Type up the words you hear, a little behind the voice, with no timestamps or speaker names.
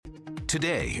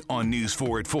Today on News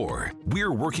 4 at 4,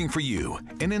 we're working for you.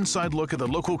 An inside look at the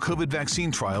local COVID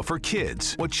vaccine trial for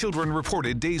kids, what children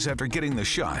reported days after getting the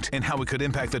shot, and how it could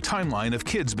impact the timeline of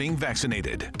kids being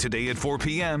vaccinated. Today at 4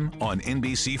 p.m. on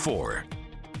NBC4.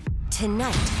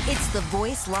 Tonight, it's The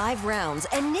Voice Live rounds,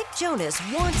 and Nick Jonas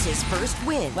wants his first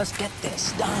win. Let's get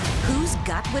this done. Who's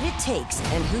got what it takes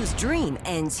and whose dream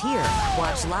ends here?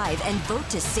 Watch live and vote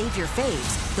to save your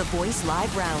faves. The Voice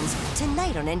Live rounds,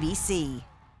 tonight on NBC.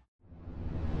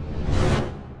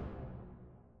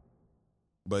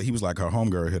 But he was like, her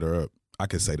homegirl hit her up. I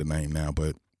could say the name now,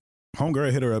 but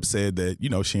homegirl hit her up, said that, you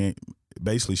know, she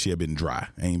had been dry,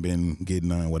 ain't been getting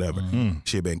none, whatever.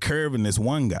 She had been curving this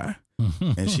one guy.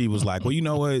 And she was like, well, you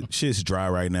know what? Shit's dry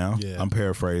right now. Yeah. I'm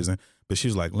paraphrasing. But she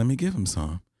was like, let me give him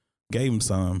some. Gave him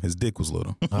some. His dick was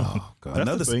little. Oh, God.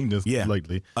 That's the thing just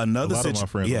lately. A lot of my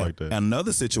friends are like that.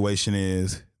 Another situation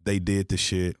is they did the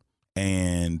shit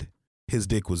and his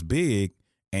dick was big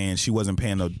and she wasn't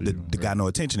paying the guy no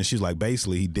attention. And she's like,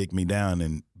 basically, he dicked me down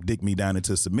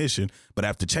into submission. But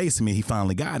after chasing me, he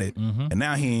finally got it. And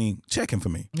now he ain't checking for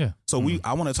me. Yeah. So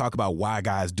I want to talk about why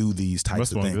guys do these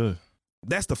types of things. Good.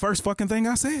 That's the first fucking thing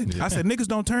I said. Yeah. I said, niggas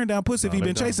don't turn down pussy if he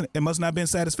been chasing it. It must not have been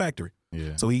satisfactory.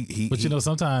 Yeah. So he But you know,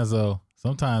 sometimes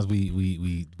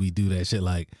we do that shit.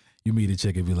 Like, you meet a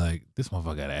chick and be like, this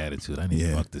motherfucker got an attitude. I need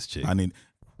to fuck this chick.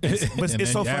 But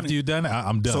it's so funny. After you done it,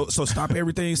 I'm done. So stop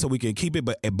everything so we can keep it.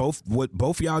 But what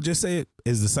both y'all just said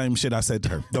is the same shit I said to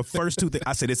her. The first two things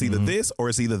I said, it's either this or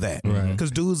it's either that.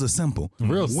 Because dudes are simple.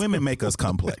 Women make us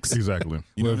complex. Exactly.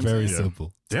 We're very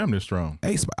simple. Damn, they're strong.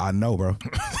 Hey, I know, bro.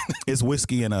 It's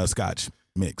whiskey and scotch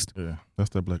mixed. Yeah, that's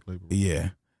that black label.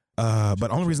 Yeah. But the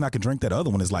only reason I can drink that other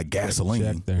one is like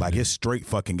gasoline. Like it's straight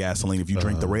fucking gasoline if you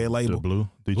drink the red label. The blue.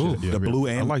 The blue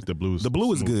and I like the blues. The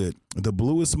blue is good. The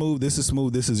blue is smooth. This is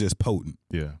smooth. This is just potent.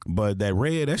 Yeah. But that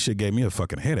red, that shit gave me a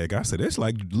fucking headache. I said, it's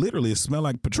like literally it smelled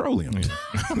like petroleum. Yeah.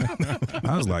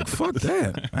 I was like, fuck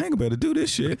that. I ain't gonna be able to do this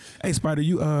shit. Hey, Spider,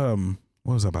 you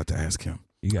what was I about to ask him?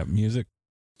 You got music?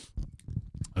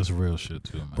 That's real shit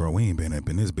too, man. Bro, we ain't been up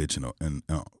in this bitch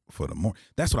for the morning.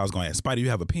 That's what I was gonna ask. Spider, you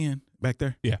have a pen back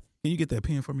there? Yeah. Can you get that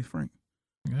pen for me, Frank?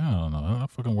 Yeah, I don't know. I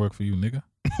fucking work for you, nigga.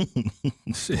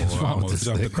 Shit, what's wrong with this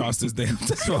nigga? Across this damn.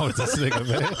 What's wrong with this nigga,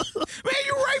 man? Man,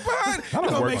 you right behind. I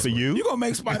don't work for you. You gonna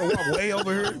make Spider walk way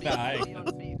over here?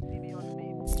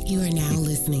 You are now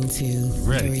listening to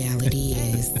The Reality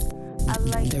Is.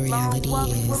 The Reality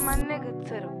Is.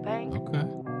 Okay.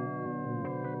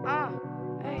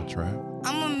 Trap.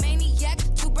 I'm a maniac,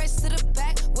 2 braids to the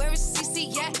back. Where is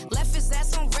CC at? Left his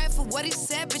ass on red for what he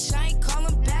said, bitch. I ain't call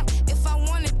him back. If I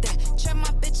wanted that, trap my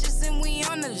bitches and we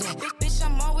on the left. Bitch,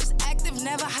 I'm always active,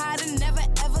 never hiding, never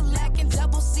ever lacking.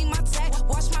 Double C my tag,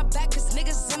 watch my back, cause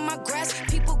niggas in my grass.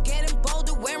 People getting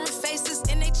bolder, wearing faces,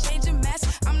 and they changing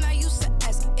masks. I'm not used to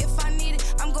asking. If I need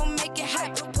it, I'm gonna make it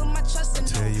happen. Put my trust in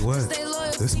Tell you what,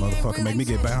 this motherfucker make me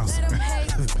get bounced.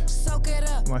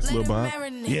 Nice little Bob.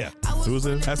 Yeah. Who is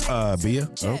this? That's Bia.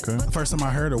 Okay. The first time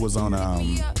I heard her was on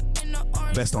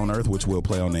Best on Earth, which we'll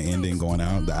play on the ending going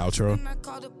out, the outro.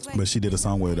 But she did a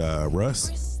song with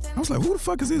Russ. I was like, who the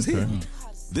fuck is this here?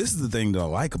 This is the thing that I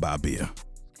like about Bia.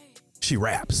 She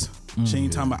raps. She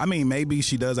ain't talking about, I mean, maybe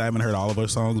she does. I haven't heard all of her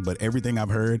songs, but everything I've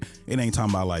heard, it ain't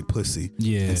talking about like pussy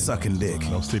and sucking dick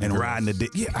and riding the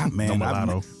dick. Yeah,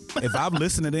 man. If I've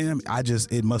listened to them,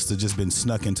 it must have just been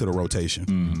snuck into the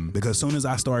rotation. Because as soon as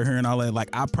I started hearing all that, like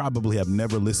I probably have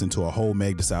never listened to a whole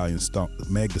Meg Thee Stallion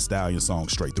song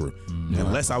straight through.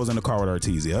 Unless I was in the car with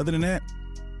Arteezy. Other than that,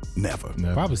 never.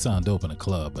 Probably sound dope in a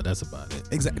club, but that's about it.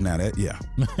 Exactly. Now that, yeah.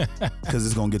 Because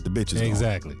it's going to get the bitches going.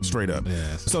 Exactly. Straight up.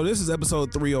 Yes. So this is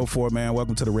episode 304, man.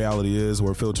 Welcome to The Reality Is,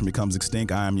 where filtering becomes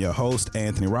extinct. I am your host,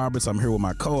 Anthony Roberts. I'm here with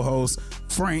my co-host,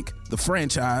 Frank, the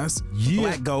franchise,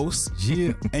 Black Ghost.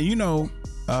 Yeah. And you know,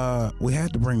 we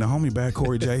had to bring the homie back,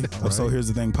 Corey J. So Here's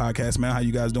the Thing podcast, man. How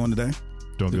you guys doing today?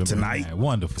 Doing good tonight. Man,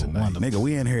 wonderful. Nigga,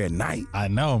 we in here at night. I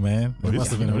know, man. It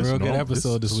must have been a real good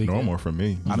episode this week. It's normal for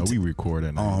me. You know, we record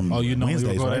at night. Oh, you know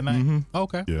Wednesdays, we record at night?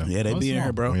 Okay. Yeah, they be in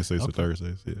here, bro. Wednesdays to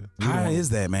Thursdays, yeah. How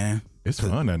is that, man? It's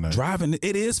fun at night. Driving,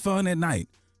 it is fun at night.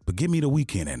 But give me the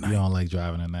weekend at night. You don't like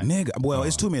driving at night? Nigga, well,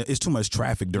 it's too much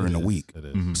traffic during the week. It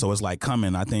is. So it's like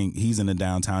coming, I think he's in the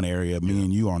downtown area, me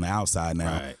and you are on the outside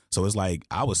now. Right. So it's like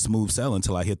I was smooth selling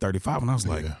until I hit 35 and I was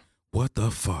like, what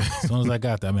the fuck? As soon as I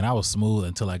got there, I mean, I was smooth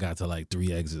until I got to like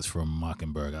 3 exits from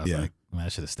Mockingbird. I was like, man, I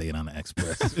should have stayed on the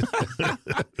express.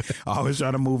 I always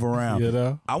try to move around. You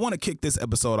know? I want to kick this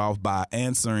episode off by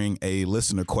answering a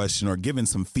listener question or giving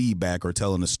some feedback or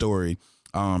telling a story.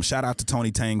 Shout out to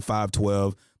Tony Tang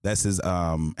 512. That's his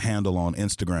handle on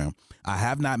Instagram. I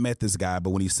have not met this guy,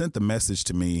 but when he sent the message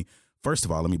to me First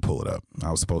of all, let me pull it up.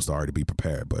 I was supposed to already be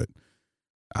prepared, but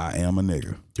I am a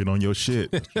nigga. Get on your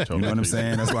shit. You know what I'm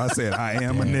saying? That's why I said I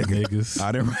am a nigga. Niggas.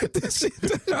 I didn't write that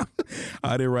shit down.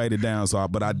 I didn't write it down.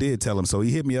 But I did tell him. So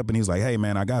he hit me up and he was like, hey,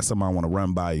 man, I got something I want to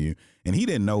run by you. And he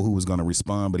didn't know who was going to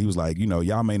respond, but he was like,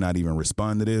 y'all may not even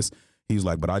respond to this. He was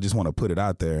like, but I just want to put it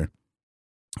out there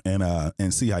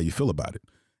and see how you feel about it.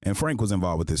 And Frank was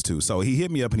involved with this too. So he hit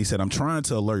me up and he said, I'm trying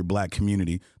to alert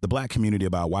the black community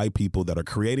about white people that are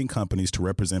creating companies to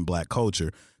represent black culture.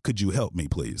 Could you help me,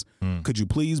 please? Could you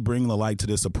please bring the light to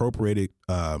this appropriated?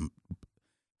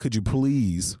 Could you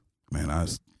please, man,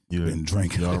 I've been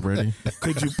drinking already.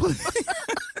 Could you please?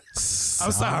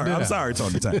 I'm sorry,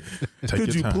 Tony.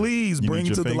 Could you please bring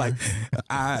to the light?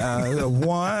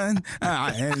 One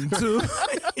and two.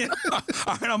 All right,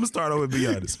 I'm going to start over and be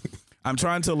honest. I'm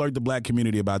trying to alert the black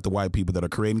community about the white people that are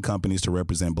creating companies to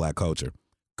represent black culture.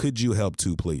 Could you help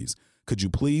too, please? Could you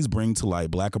please bring to light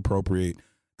black appropriate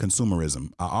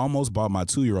consumerism? I almost bought my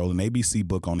 2-year-old an ABC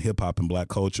book on hip hop and black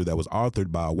culture that was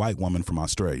authored by a white woman from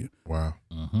Australia. Wow.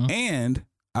 And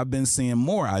I've been seeing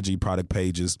more IG product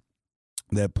pages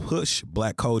that push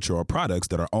black culture or products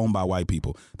that are owned by white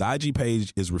people. The IG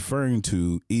page is referring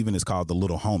to, even it's called the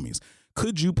Little Homies.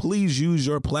 Could you please use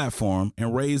your platform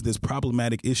and raise this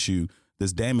problematic issue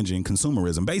that's damaging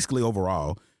consumerism? Basically,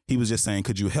 overall, he was just saying,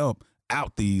 could you help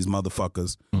out these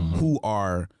motherfuckers who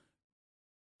are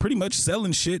pretty much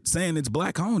selling shit saying it's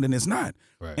black owned and it's not.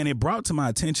 Right. And it brought to my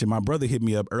attention, my brother hit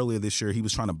me up earlier this year. He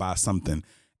was trying to buy something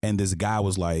and this guy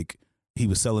was like, he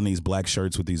was selling these black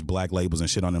shirts with these black labels and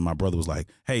shit on them. My brother was like,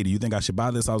 hey, do you think I should buy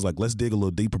this? I was like, let's dig a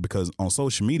little deeper because on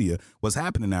social media, what's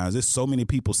happening now is there's so many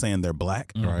people saying they're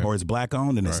black or it's black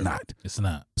owned and it's not. It's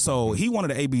not. So he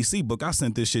wanted an ABC book. I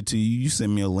sent this shit to you. You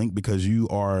sent me a link because you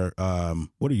are,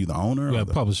 what are you, the owner? Yeah,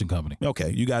 publishing company.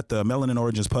 Okay. You got the Melanin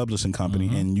Origins Publishing Company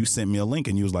and you sent me a link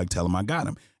and you was like, tell him I got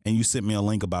him. And you sent me a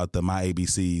link about the My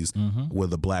ABCs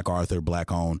with a black author,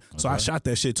 black owned. So I shot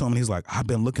that shit to him and he's like, I've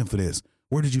been looking for this.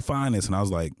 Where did you find this? And I was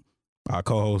like, our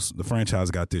co-host, the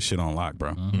franchise got this shit on lock,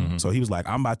 bro. So he was like,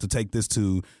 I'm about to take this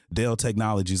to Dell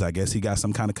Technologies. I guess he got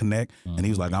some kind of connect. And he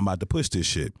was like, I'm about to push this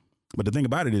shit. But the thing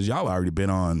about it is y'all already been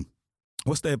on,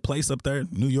 what's that place up there,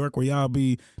 New York, where y'all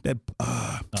be, that,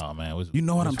 oh man. You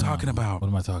know what I'm talking about. What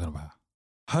am I talking about?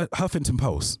 Huffington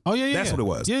Post. Oh, yeah. That's what it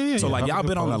was. Yeah. So like y'all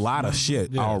been on a lot of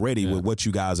shit already with what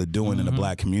you guys are doing in the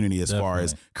black community as far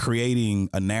as creating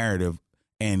a narrative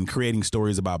and creating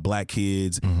stories about black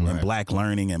kids and black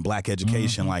learning and black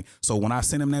education. Like, so when I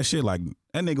sent him that shit, like,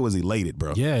 that nigga was elated,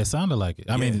 bro. Yeah, it sounded like it.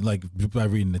 I mean, like, by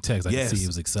reading the text, I could see he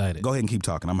was excited. Go ahead and keep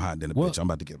talking. I'm hot in the bitch. I'm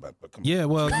about to get back. Yeah,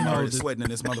 well, you know. Sweating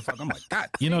in this motherfucker. I'm like, God.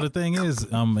 You know, the thing is,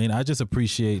 I just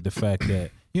appreciate the fact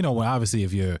that, you know, obviously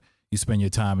if you spend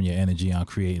your time and your energy on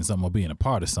creating something or being a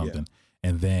part of something,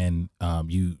 and then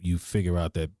you figure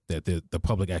out that the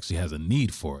public actually has a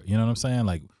need for it. You know what I'm saying?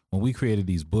 Like, when we created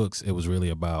these books, it was really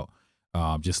about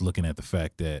just looking at the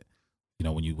fact that, you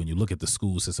know, when you look at the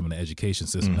school system and the education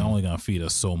system, they're only going to feed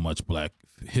us so much black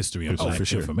history and black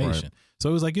information. Right. So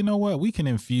it was like, you know what? We can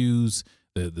infuse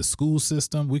the school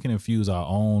system. We can infuse our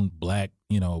own black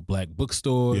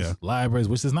bookstores, libraries,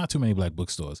 which there's not too many black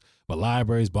bookstores, but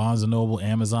libraries, Barnes & Noble,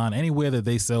 Amazon, anywhere that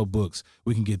they sell books,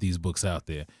 we can get these books out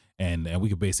there. And we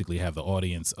could basically have the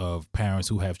audience of parents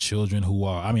who have children who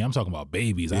are, I mean, I'm talking about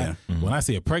babies. Yeah. When I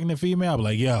see a pregnant female, I'm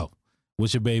like, yo,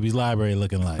 what's your baby's library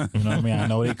looking like? You know what I mean? I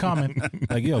know they coming.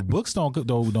 Like, yo, books don't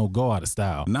go out of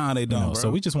style. Nah, they don't. You know?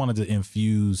 So we just wanted to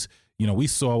infuse, you know, we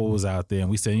saw what was out there and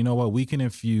we said, you know what, we can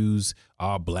infuse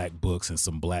our black books and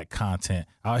some black content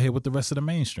out here with the rest of the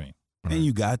mainstream. Right. And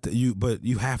you got to, but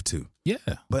you have to. Yeah.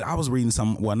 But I was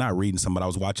not reading some, but I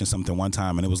was watching something one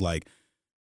time and it was like,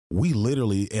 we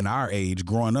literally, in our age,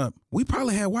 growing up, we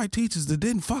probably had white teachers that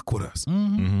didn't fuck with us.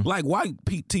 Like, white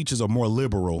teachers are more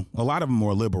liberal. A lot of them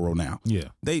more liberal now. Yeah.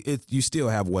 You still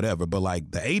have whatever, but like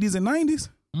the 80s and 90s?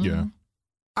 Yeah.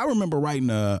 I remember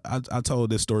writing, I told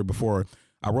this story before.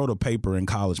 I wrote a paper in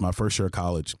college, my first year of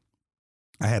college.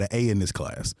 I had an A in this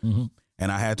class.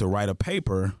 And I had to write a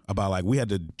paper about, like, we had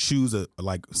to choose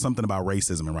something about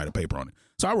racism and write a paper on it.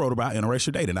 So I wrote about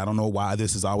interracial dating. I don't know why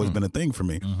this has always been a thing for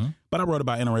me, but I wrote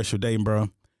about interracial dating, bro.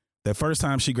 That first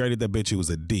time she graded that bitch, it was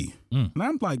a D. And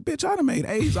I'm like, bitch, I done made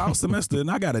A's all semester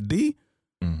and I got a D.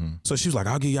 So she was like,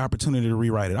 I'll give you opportunity to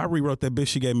rewrite it. I rewrote that bitch.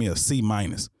 She gave me a C-.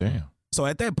 Damn. So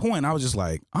at that point, I was just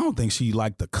like, I don't think she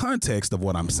liked the context of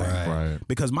what I'm saying. Right.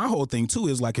 Because my whole thing too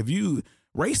is like,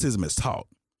 racism is taught.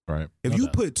 Right. If you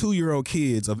put 2-year-old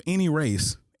kids of any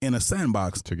race in a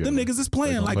sandbox, them niggas is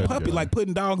playing like puppy, like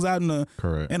putting dogs out in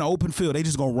an open field. They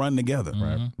just gonna run together.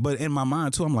 Right. But in my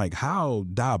mind too, I'm like, how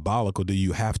diabolical do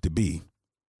you have to be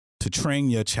to train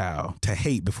your child to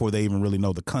hate before they even really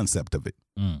know the concept of it.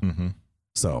 Mm-hmm.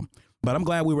 So, but I'm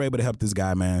glad we were able to help this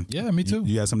guy, man. Yeah, me too.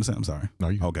 You got something to say? I'm sorry. No,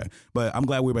 you okay. But I'm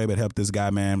glad we were able to help this guy,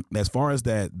 man. As far as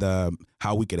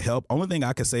how we could help, only thing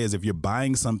I could say is if you're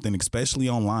buying something, especially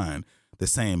online,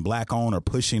 that's saying black own or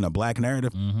pushing a black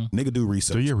narrative, nigga, do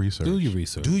research. Do your research. Do your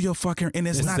research. Do your fucking, and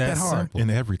it's not that hard. Simple. In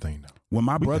everything, though. When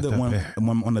my brother,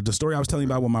 when the story I was telling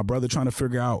you about, when my brother trying to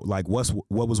figure out like what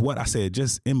was what, I said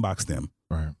just inbox them.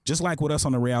 Right. Just like with us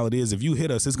on The Reality is, if you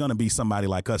hit us, it's gonna be somebody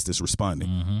like us that's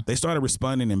responding. They started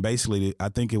responding, and basically, I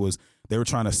think they were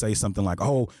trying to say something like,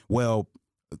 "Oh, well,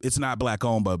 it's not black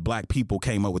owned, but black people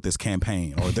came up with this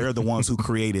campaign, or they're the ones who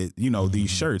creaed these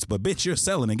shirts." But bitch, you're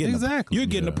selling and getting you're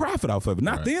getting a profit off of it,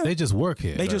 not them. They just work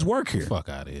here. They just work here. Fuck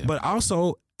out of here. But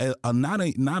also,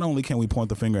 not only can we point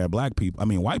the finger at black people, I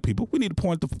mean white people, we need to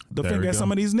point the finger at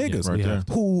some of these niggas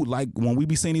who, like, when we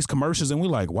be seeing these commercials and we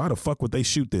like, why the fuck would they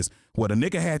shoot this? Well, the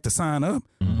nigga had to sign up.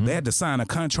 They had to sign a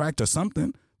contract or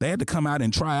something. They had to come out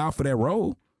and try out for that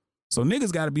role. So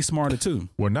niggas got to be smarter too.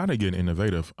 Well, now they're getting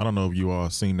innovative. I don't know if you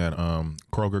all seen that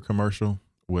Kroger commercial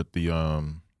with the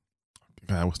God,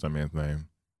 what's that man's name?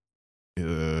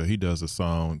 He does a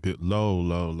song,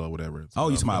 low, whatever. It's, you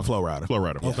talking about Flow Rider? Flow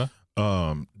Rider. Okay.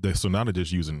 So now they're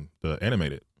just using the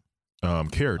animated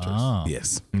characters.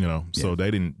 Yes. So they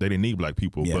didn't need black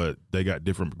people, but they got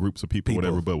different groups of people,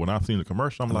 whatever. But when I've seen the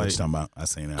commercial, I'm like, I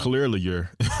seen that. Clearly,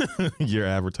 you're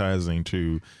advertising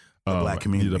to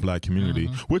the black community,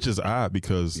 which is odd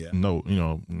because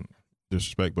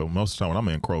disrespect, but most of the time when I'm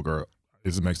in Kroger,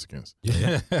 it's Mexicans.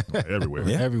 Yeah. Everywhere.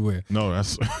 Yeah. Everywhere. No,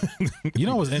 that's You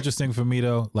know what's interesting for me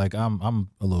though? Like I'm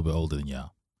a little bit older than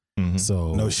y'all.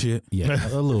 So no shit. Yeah,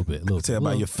 a little bit. Tell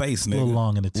about your face, nigga. A little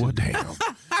long in the tooth. Well, damn.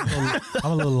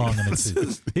 I'm a little long in the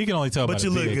tooth. He can only tell by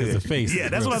the beard because the face. Yeah,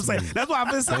 that's what I'm saying. That's what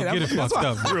I've been saying. Don't get it fucked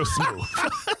up. Real smooth.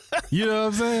 You know what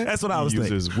I'm saying? That's what I was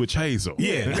thinking. Uses witch hazel.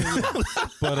 Yeah.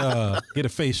 But get a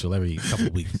facial every couple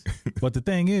of weeks. But the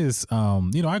thing is,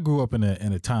 I grew up in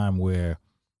a time where,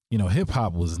 hip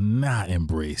hop was not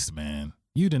embraced, man.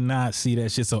 You did not see that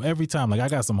shit. So every time, like I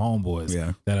got some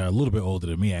homeboys that are a little bit older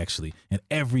than me actually, and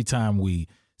every time we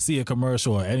see a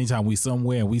commercial or anytime we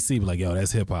somewhere and we see, like, yo,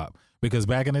 that's hip hop. Because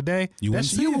back in the day, you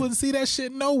wouldn't see that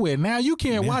shit nowhere. Now you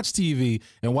can't watch TV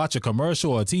and watch a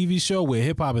commercial or a TV show where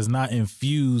hip hop is not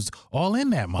infused all in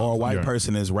that motherfucker. Or a white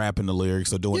person is rapping the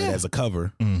lyrics or doing it as a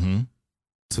cover.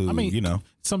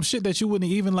 Some shit that you wouldn't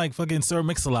even like fucking Sir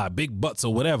Mix-a-Lot, Big Butts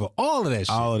or whatever. All of that shit.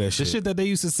 All of that shit. The shit that they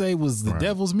used to say was the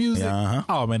devil's music. Yeah,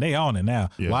 Oh man, they on it now.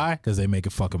 Yeah. Why? Because they making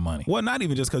fucking money. Well, not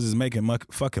even just because it's making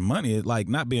fucking money. It, like,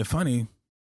 not being funny.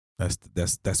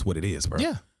 That's what it is, bro.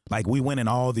 Yeah. Like, we winning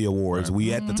all the awards. Right.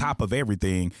 We at the top of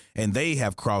everything, and they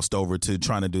have crossed over to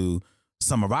trying to do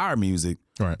some of our music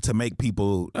to make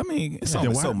people. I mean, it's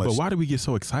so much. But why do we get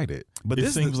so excited? But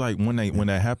it seems like when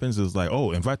that happens, it's like,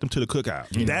 oh, invite them to the cookout.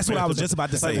 That's what I was just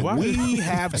about to say. We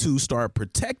have to start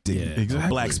protecting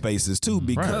black spaces too,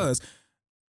 because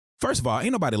first of all,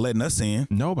 ain't nobody letting us in.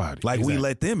 Nobody. Like we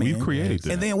let them in. We created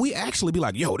them. And then we actually be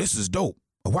like, yo, this is dope.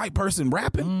 A white person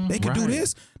rapping, they can do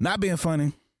this. Not being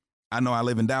funny. I know I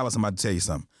live in Dallas. I'm about to tell you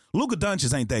something. Luka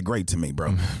Doncic ain't that great to me,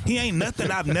 bro. He ain't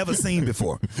nothing I've never seen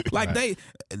before. Like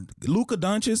Luka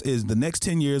Doncic is the next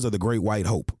 10 years of the great white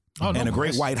hope and a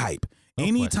great white hype.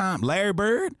 Anytime Larry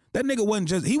Bird, that nigga wasn't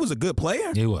just, he was a good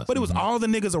player. He was. But it was all the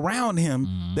niggas around him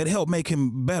that helped make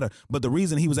him better. But the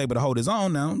reason he was able to hold his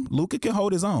own now, Luka can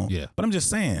hold his own. Yeah. But I'm just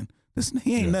saying,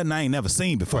 he ain't nothing I ain't never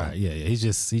seen before. Right, yeah. He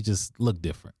just looked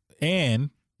different. And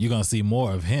you're going to see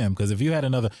more of him, because if you had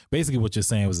basically what you're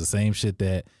saying was the same shit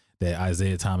that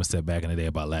Isaiah Thomas said back in the day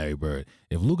about Larry Bird.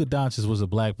 If Luka Doncic was a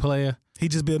black player,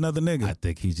 he'd just be another nigga. I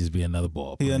think he'd just be another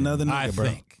ball player. He another nigga, bro. I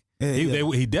think.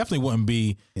 He definitely wouldn't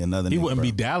be another nigga. He wouldn't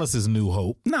be Dallas's new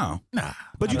hope. No. Nah.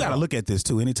 But you got to look at this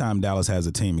too. Anytime Dallas has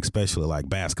a team, especially like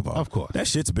basketball, of course, that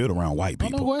shit's built around white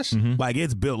people. No question. Like,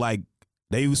 it's built like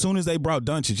as soon as they brought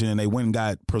Doncic in, they went and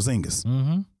got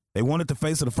Porzingis. They wanted the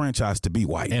face of the franchise to be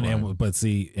white. But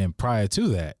see, and prior to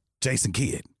that, Jason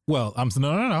Kidd. Well,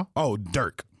 no. Oh,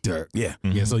 Dirk. Yeah.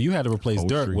 Yeah, so you had to replace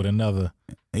Dirk with another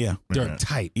Dirk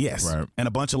type. Yes. Right. And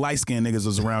a bunch of light-skinned niggas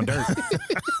was around Dirk.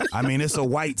 I mean, it's a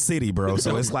white city, bro.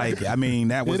 So it's like, I mean,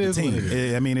 that was the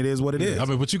team. I mean, it is what it is. I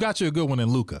mean, but you got you a good one in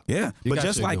Luka. Yeah. But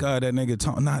just like that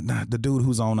nigga, not the dude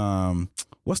who's on,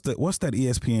 what's that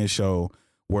ESPN show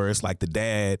where it's like the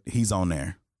dad, he's on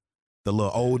there. The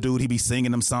little old dude, he be singing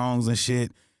them songs and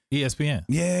shit. ESPN.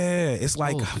 Yeah, it's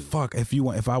like Bullshit. fuck.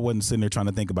 If I wasn't sitting there trying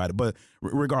to think about it, but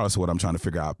regardless of what I'm trying to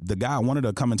figure out, the guy, one of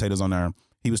the commentators on there,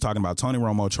 he was talking about Tony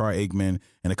Romo, Troy Aikman,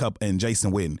 and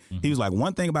Jason Witten. He was like,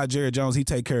 one thing about Jerry Jones, he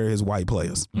take care of his white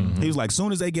players. He was like,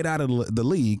 soon as they get out of the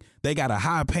league, they got a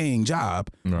high paying job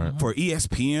for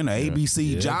ESPN or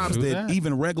ABC, jobs that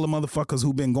even regular motherfuckers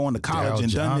who been going to college Darryl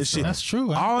and done this Johnson. shit. That's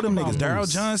true. All them niggas, Daryl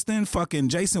Moose. Johnston, fucking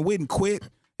Jason Witten quit.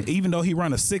 Even though he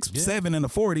run a 6'7" and a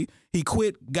 40, he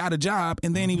quit, got a job,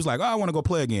 and then he was like, "Oh, I want to go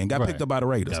play again." Got picked up by the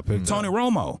Raiders. Tony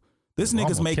Romo, this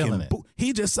nigga's making.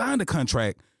 He just signed a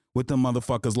contract with them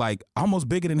motherfuckers like almost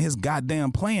bigger than his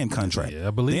goddamn playing contract. Yeah, I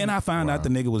believe. Then I found out the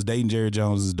nigga was dating Jerry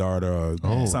Jones's daughter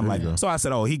or something like that. So I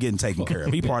said, "Oh, he getting taken care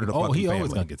of. He part of the fucking he family.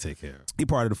 always gonna get taken care of. He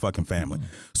part of the fucking family."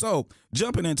 So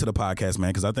jumping into the podcast, man,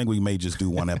 because I think we may just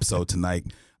do one episode tonight.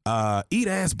 Eat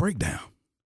ass breakdown.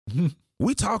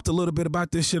 We talked a little bit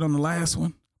about this shit on the last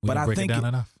one, but I think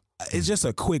it's just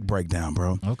a quick breakdown,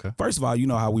 bro. Okay. First of all, you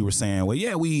know how we were saying, well,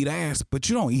 yeah, we eat ass, but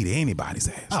you don't eat anybody's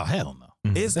ass. Oh hell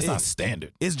no. That's not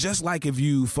standard. It's just like if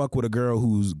you fuck with a girl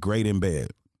who's great in bed.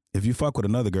 If you fuck with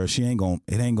another girl, it ain't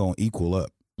gonna equal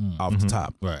up off the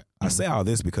top. Right. I say all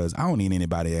this because I don't eat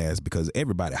anybody's ass because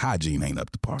everybody hygiene ain't up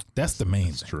to par. That's the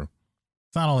main thing. True.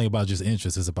 It's not only about just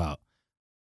interest, it's about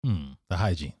the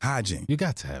hygiene. Hygiene. You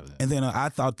got to have that. And then I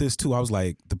thought this too. I was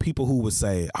like, the people who would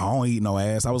say, I don't eat no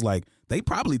ass, I was like, they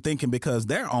probably thinking because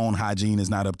their own hygiene is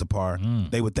not up to par,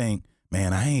 they would think,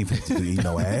 man, I ain't fit to eat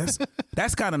no ass.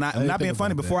 That's kind of not being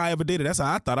funny. Before I ever did it, that's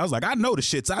how I thought. I was like, I know the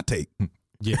shits I take.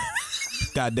 Yeah.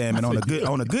 God damn it.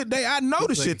 On a good day, I know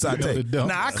the shits I take.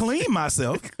 Now I clean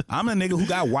myself. I'm a nigga who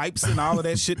got wipes and all of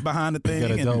that shit behind the thing.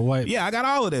 got adult wipes. Yeah, I got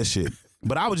all of that shit.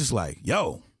 But I was just like,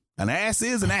 yo, an ass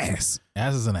is an ass.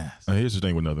 Ass is an ass. Here's the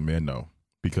thing with other men, though,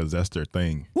 because that's their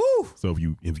thing. Woo. So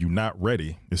if you're not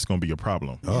ready, it's gonna be a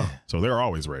problem. So they're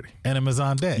always ready. Enemies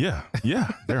on deck. Yeah,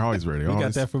 they're always ready. We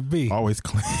got that for B. Always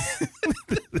clean.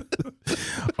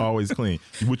 Always clean.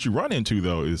 What you run into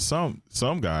though is some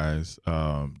guys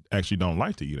actually don't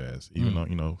like to eat ass,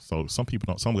 even though So some people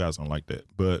don't. Some guys don't like that.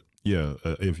 But yeah,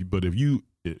 if you.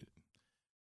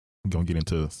 I'm gonna get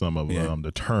into some of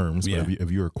the terms, but if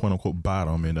you're a quote unquote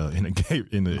bottom in the gay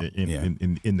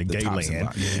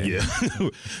land,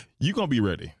 you're gonna be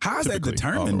ready. How's that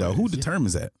determined though? Who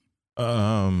determines that?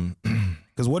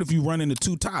 Because what if you run into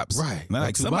two tops? Right.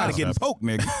 Like somebody getting poked,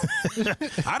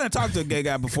 nigga. I done talked to a gay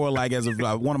guy before, like as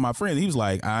one of my friends. He was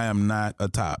like, I am not a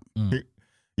top.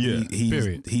 Yeah.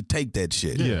 He take that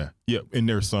shit. Yeah. And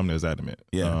there's some that's adamant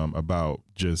about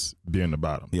just being the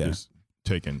bottom. Yeah. Just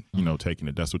taking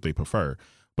it. That's what they prefer.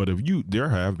 But there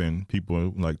have been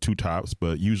people like two tops,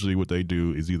 but usually what they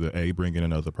do is either bring in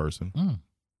another person,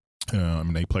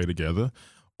 and they play together,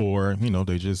 or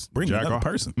they just bring jack another off.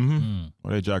 person,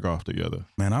 or they jack off together.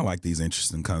 Man, I like these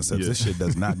interesting concepts. This shit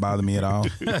does not bother me at all.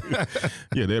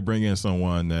 Yeah, they bring in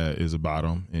someone that is a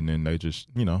bottom, and then they just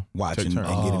watch take and turns.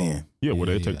 get it in. Yeah, well,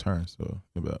 they take turns. So,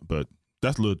 but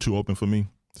that's a little too open for me.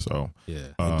 So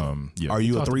Are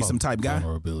you a threesome type guy?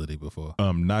 Vulnerability before.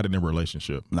 Not in a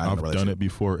relationship. I've done it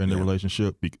before in a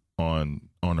relationship on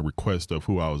a request of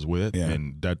who I was with,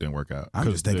 and that didn't work out.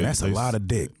 I'm just thinking that's a lot of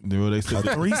dick. They said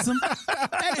a threesome?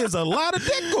 That is a lot of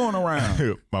dick going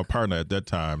around. My partner at that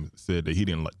time said that he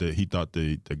didn't like that. He thought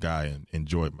the guy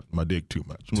enjoyed my dick too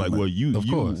much. I'm like, well, you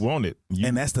want it,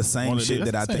 and that's the same shit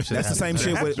that I think. That's the same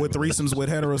shit with threesomes with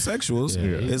heterosexuals.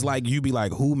 It's like you be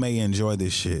like, who may enjoy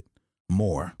this shit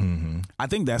more? I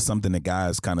think that's something that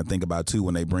guys kind of think about too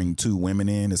when they bring two women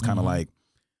in. It's kind of like,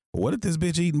 what if this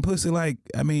bitch eating pussy? Like,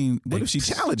 I mean, what if she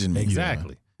challenging me?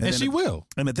 Exactly. And she will.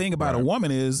 And the thing about a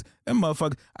woman is, that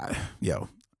motherfucker,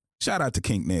 shout out to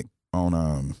Kink Nick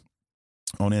on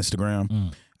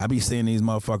Instagram. I be seeing these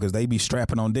motherfuckers, they be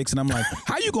strapping on dicks, and I'm like,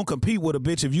 how you gonna compete with a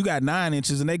bitch if you got 9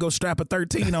 inches and they go strap a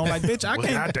 13 on? Like, bitch, I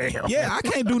can't. Yeah, I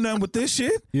can't do nothing with this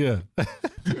shit. Yeah.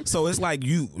 So it's like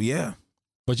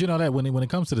But you know that when it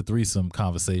comes to the threesome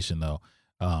conversation, though,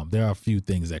 there are a few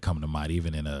things that come to mind,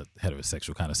 even in a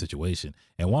heterosexual kind of situation.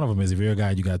 And one of them is if you're a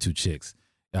guy, you got 2 chicks.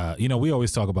 We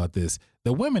always talk about this.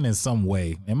 The women, in some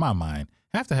way, in my mind,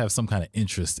 have to have some kind of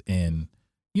interest in,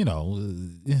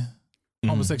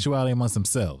 homosexuality amongst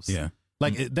themselves. Yeah.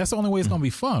 Like, that's the only way it's going to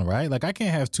be fun, right? Like, I can't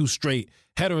have 2 straight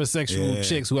heterosexual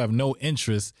chicks who have no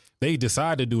interest. They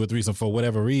decide to do a threesome for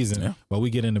whatever reason, but we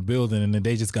get in the building and then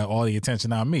they just got all the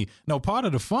attention on me. No, part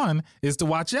of the fun is to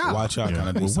watch out. Watch out, kind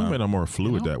of do women are more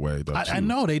fluid that way, though. I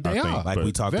know, they are. Like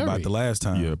we talked about the last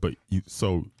time. Yeah, but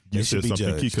so You should said be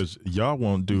something key judged. because y'all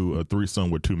won't do a threesome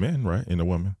with 2 men, right? And a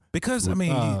woman. Because I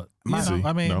mean, See?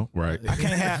 I mean, no, right? I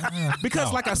can't have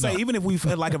because, like I say, even if we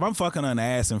like, if I'm fucking on the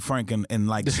ass and Frank and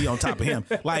like she on top of him,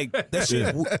 like that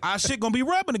shit, our shit gonna be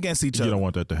rubbing against each other. You don't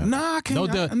want that to happen. Nah, I can't.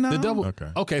 No, the double.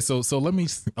 Okay. Okay, so let me.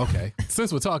 Okay,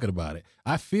 since we're talking about it,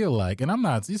 I feel like, and I'm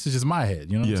not. This is just my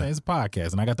head. You know what I'm saying? It's a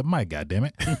podcast, and I got the mic. God damn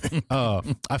it.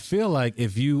 I feel like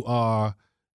if you are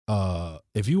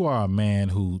a man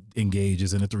who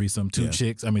engages in a threesome, two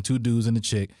dudes and a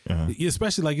chick,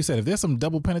 especially like you said, if there's some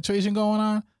double penetration going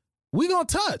on, we gonna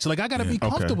touch. Like I gotta be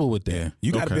comfortable with that. Yeah.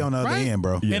 You gotta be on the other end,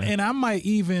 bro. Yeah. And I might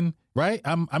even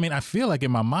I feel like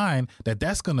in my mind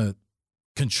that's gonna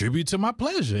contribute to my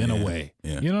pleasure in a way.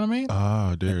 Yeah. You know what I mean?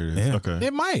 Ah, there it is. Yeah. Okay.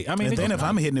 It might. I mean, And then if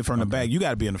I'm hitting it from the back, you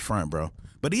gotta be in the front, bro.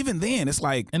 But even then, it's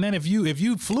like, and then if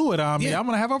you fluid on me, I'm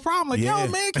gonna have a problem. Like, Yeah. yo,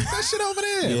 man, keep that shit over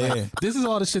there. Yeah. Like, this is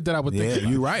all the shit that I would think. yeah, about.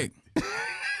 you right.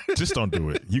 Just don't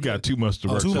do it. You got too much to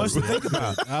work. Too much to think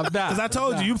about. I'm not. Because I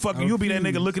told you, you'll be that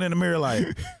nigga looking in the mirror like,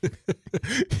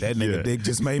 that nigga Yeah. dick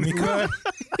just made me cry.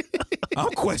 I'm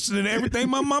questioning everything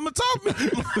my mama taught me.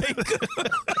 Like,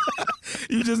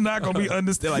 you just not gonna be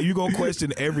understand. Like, you gonna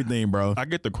question everything, bro. I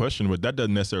get the question, but that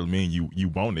doesn't necessarily mean you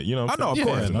want it. You know what I I'm know, saying?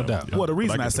 of course. no doubt. Well, the But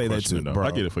reason get I the say that question, too, though. bro.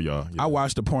 I get it for y'all. Yeah. I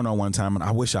watched a porno one time, and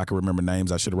I wish I could remember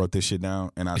names. I should have wrote this shit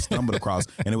down, and I stumbled across,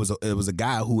 and it was a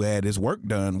guy who had his work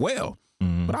done well.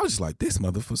 But I was just like, this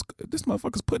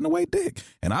motherfucker's putting away dick.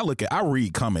 And I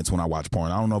read comments when I watch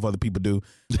porn. I don't know if other people do,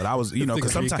 but I was,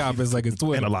 because sometimes comments like it's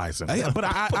Twitter. Analyzing. But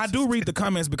I do read the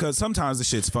comments because sometimes the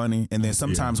shit's funny, and then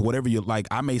sometimes whatever you like,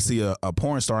 I may see a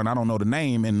porn star and I don't know the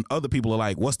name, and other people are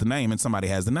like, "What's the name?" and somebody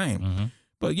has the name.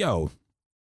 But yo,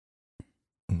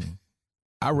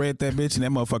 I read that bitch and that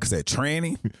motherfucker said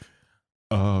tranny.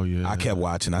 Oh yeah. I kept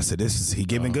watching. I said, he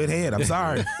giving good head. I'm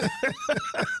sorry.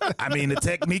 I mean, the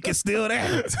technique is still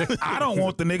there. I don't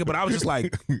want the nigga, but I was just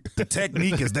like, the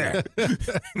technique is there.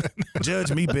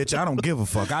 Judge me, bitch. I don't give a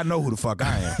fuck. I know who the fuck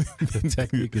I am. The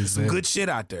technique is Some good shit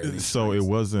out there. So it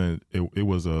wasn't. It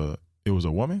was a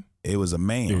woman. It was a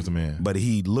man. It was a man. But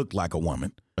he looked like a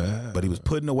woman. But he was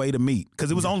putting away the meat.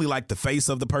 Because it was only like the face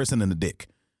of the person and the dick.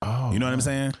 Oh, You know what I'm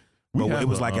saying? We But have it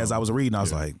was a, like, as I was reading, I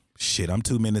was like, shit, I'm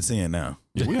 2 minutes in now.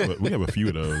 Yeah, we have a few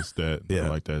of those that Yeah. are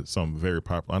like that. Some very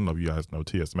popular. I don't know if you guys know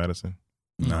T.S. Madison.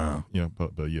 No. Yeah,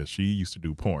 but yeah, she used to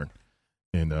do porn,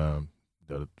 and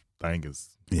the thing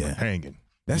is hanging.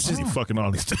 That's She's just fucking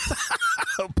all these,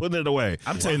 putting it away.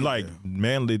 I'm telling you. like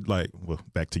manly,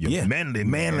 back to your manly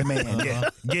man.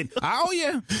 Yeah. Oh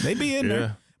yeah, they be in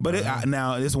there. But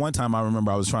now this one time I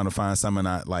remember I was trying to find something.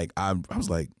 I was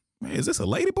like, man, is this a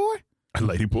lady boy?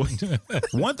 lady boy.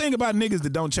 One thing about niggas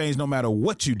that don't change no matter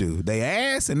what you do, they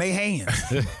ass and they hands.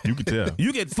 You can tell.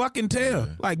 You can fucking tell.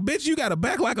 Like, bitch, you got a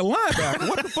back like a linebacker.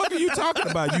 What the fuck are you talking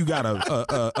about? You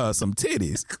got some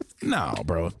titties. No,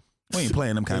 bro. We ain't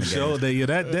playing them kind of games. Shoulder,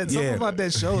 something about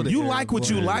that shoulder. You like what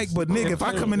you like, but nigga, if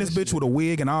I come in this bitch with a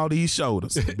wig and all these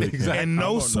shoulders and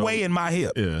no sway in my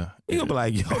hip, Yeah. you gonna be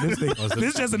like, yo,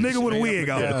 this just a nigga with a wig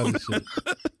on.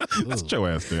 Sit your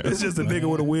ass there. It's just a nigga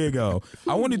with a wig on.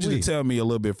 I wanted you to tell me a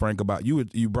little bit, Frank, about you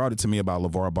brought it to me about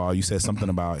LeVar Ball. You said something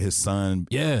about his son.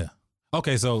 Yeah.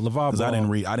 Okay, so LeVar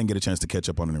Ball. I didn't get a chance to catch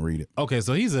up on it and read it. Okay,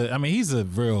 so he's a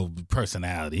real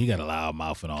personality. He got a loud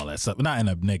mouth and all that stuff, not in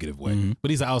a negative way, but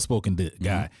he's an outspoken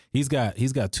guy. He's got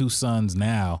 2 sons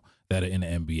now that are in the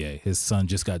NBA. His son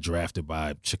just got drafted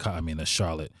by the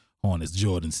Charlotte Hornets,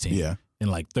 Jordan's team. Yeah.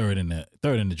 And like third in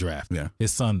the draft. Yeah.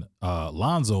 His son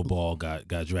Lonzo Ball got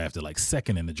drafted like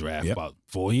second in the draft Yep. about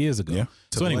 4 years ago. Yeah.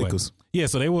 So To the anyway, Lakers. yeah.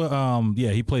 So they were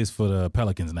he plays for the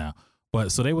Pelicans now.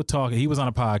 But so they were talking. He was on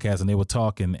a podcast and they were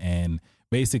talking, and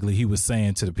basically he was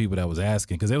saying to the people that was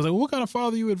asking, because they was like, "What kind of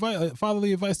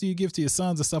fatherly advice do you give to your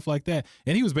sons and stuff like that?"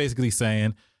 And he was basically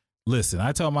saying, "Listen,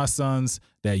 I tell my sons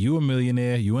that you a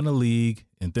millionaire, you in the league,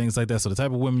 and things like that. So the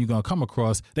type of women you're gonna come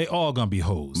across, they all gonna be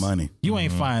hoes. Money. You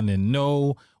ain't finding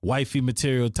no wifey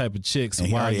material type of chicks. And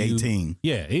he while already you 18.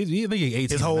 Yeah, I think he's 18.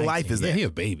 His whole 19. life is yeah, that. he a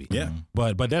baby. Yeah.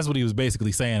 But that's what he was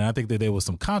basically saying. And I think that there was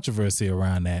some controversy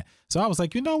around that. So I was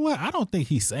like, you know what? I don't think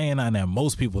he's saying on that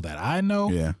most people that I know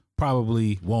Yeah.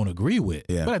 probably won't agree with.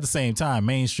 Yeah. But at the same time,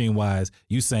 mainstream wise,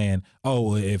 you saying,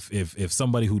 oh, if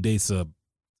somebody who dates a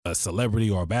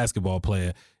celebrity or a basketball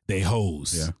player, they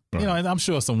hoes. Yeah. You know, and I'm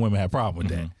sure some women have a problem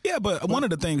with that. Yeah, but one of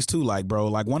the things too, like, bro,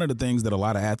 like one of the things that a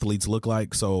lot of athletes look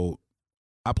like. So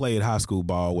I played high school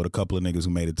ball with a couple of niggas who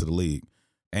made it to the league.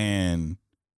 And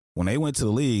when they went to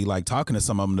the league, like talking to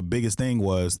some of them, the biggest thing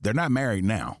was they're not married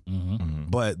now,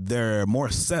 but they're more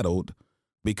settled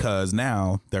because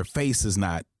now their face is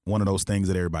not one of those things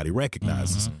that everybody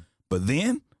recognizes. But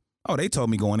then Oh, they told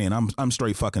me going in, I'm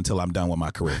straight fucking till I'm done with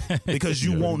my career. Because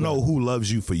you won't know who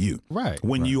loves you for you. Right.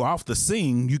 When you off the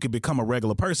scene, you can become a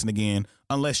regular person again,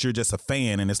 unless you're just a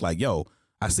fan and it's like, yo,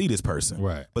 I see this person.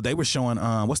 Right. But they were showing,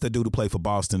 what's that dude who played for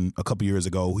Boston a couple years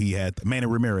ago? He had Manny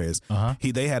Ramirez.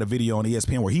 They had a video on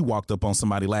ESPN where he walked up on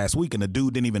somebody last week and the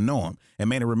dude didn't even know him. And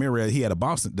Manny Ramirez,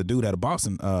 the dude had a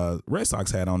Boston Red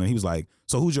Sox hat on, and he was like,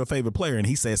 so who's your favorite player? And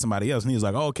he said somebody else, and he was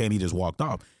like, oh, okay, and he just walked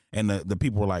off. And the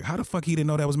people were like, how the fuck he didn't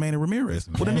know that was Manny Ramirez?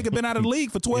 Well, the nigga been out of the league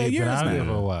for 12 years now.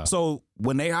 For a while. So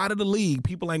when they out of the league,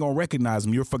 people ain't gonna recognize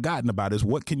them. You're forgotten about this.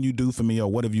 What can you do for me,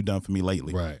 or what have you done for me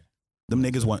lately? Right. Them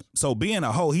niggas want. So being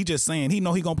a hoe, he just saying he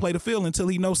know he gonna play the field until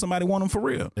he knows somebody want him for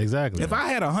real. Exactly. If I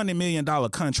had $100 million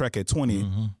contract at 20,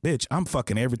 bitch, I'm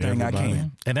fucking everything I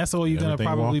can. And that's all you're gonna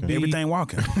probably be. Everything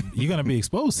walking. You're gonna be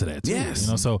exposed to that too. Yes.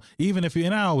 You know, so even if you,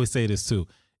 and I always say this too,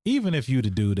 even if you the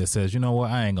dude that says, you know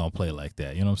what, I ain't gonna play like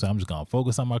that. You know what I'm saying? I'm just gonna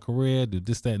focus on my career, do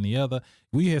this, that, and the other.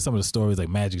 We hear some of the stories like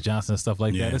Magic Johnson and stuff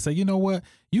like that. They say, you know what,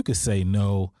 you could say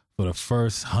no for the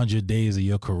first 100 days of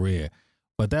your career.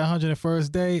 But that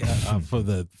 101st day, for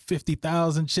the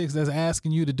 50,000 chicks that's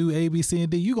asking you to do A, B, C, and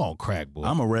D, you gonna crack, boy.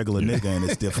 I'm a regular nigga, and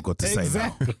it's difficult to say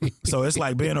no. So it's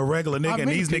like being a regular nigga,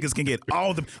 and these niggas can get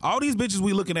all these bitches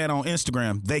we looking at on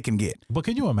Instagram, they can get. But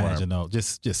can you imagine though?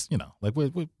 Just you know, like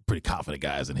we're pretty confident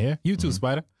guys in here. You too,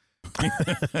 Spider.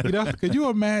 You know, could you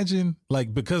imagine,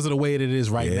 like, because of the way that it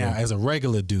is right now, as a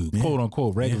regular dude, quote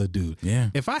unquote regular dude,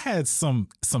 if I had some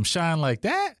shine like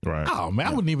that, oh man, I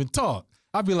wouldn't even talk.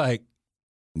 I'd be like,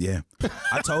 yeah,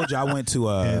 I told you I went to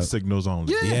hand signals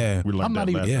only. Yeah, we I'm not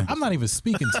even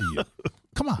speaking to you.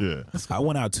 Come on. Yeah, I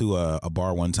went out to a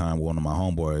bar one time with one of my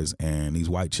homeboys, and these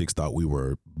white chicks thought we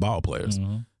were ball players.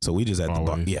 So we just at the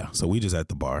bar. Yeah, so we just at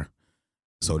the bar.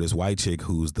 So this white chick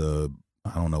who's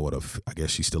I don't know I guess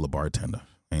she's still a bartender.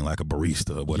 Ain't like a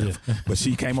barista or whatever. Yeah. But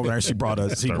she came over there and she brought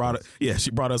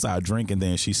us our drink, and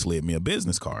then she slid me a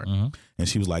business card. And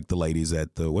she was like, the ladies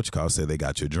at the said they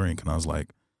got your drink. And I was like,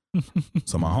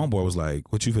 so my homeboy was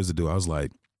like, what you supposed to do? I was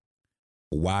like,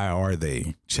 why are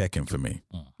they checking for me?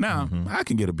 Now, I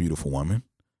can get a beautiful woman,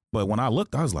 but when I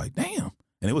looked, I was like, damn.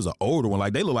 And it was an older one.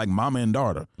 Like, they look like mama and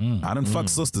daughter. I done fucked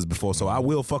sisters before, so I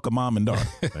will fuck a mom and daughter.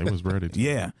 They was ready to.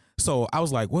 Yeah. So I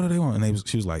was like, what do they want? And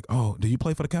she was like, oh, do you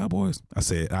play for the Cowboys? I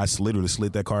said, I literally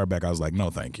slid that card back. I was like,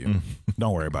 no, thank you.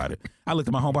 Don't worry about it. I looked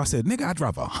at my homeboy. I said, nigga, I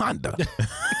drive a Honda.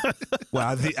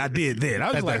 Well, I did then.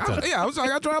 I was like,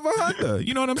 I drive a Honda.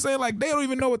 You know what I'm saying? Like, they don't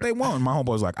even know what they want. My homeboy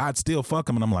was like, I'd still fuck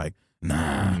them. And I'm like,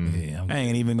 nah,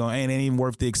 ain't even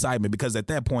worth the excitement, because at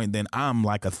that point, then I'm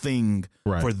like a thing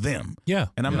for them. Yeah.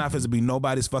 And I'm not supposed to be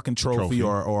nobody's fucking trophy.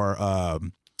 or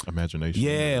imagination.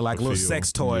 Yeah, like a little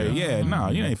sex toy. Yeah, no,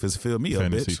 you ain't supposed to fill me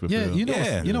up, bitch.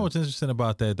 Yeah, you know what's interesting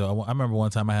about that though? I remember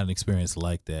one time I had an experience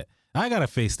like that. I gotta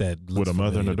face that with a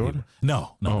mother and a daughter.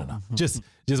 No. Just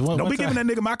one. Don't be giving that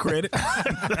nigga my credit.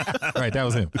 Right, that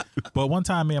was him. But one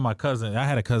time, me and my cousin, I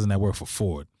had a cousin that worked for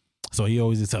Ford. So he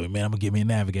always just tell me, man, I'm gonna give me a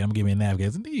Navigator.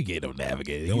 And you get no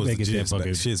Navigator. You make it that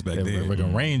fucking shits back then. Like a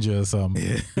Ranger or something.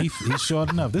 Yeah. He's short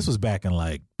enough. This was back in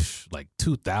like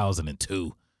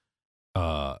 2002.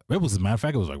 It was, as a matter of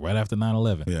fact, it was like right after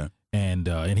 9/11. Yeah.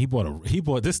 And he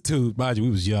bought this too. Mind you, we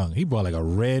was young. He bought like a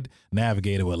red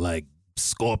Navigator with like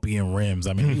scorpion rims.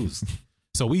 I mean, he was.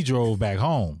 So we drove back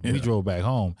home.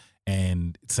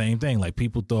 And same thing. Like,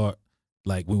 people thought,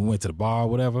 like, when we went to the bar or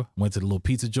whatever, went to the little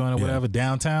pizza joint or whatever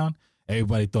downtown,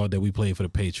 everybody thought that we played for the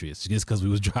Patriots just because we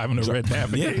was driving a red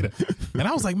Navigator. And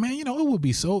I was like, man, it would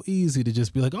be so easy to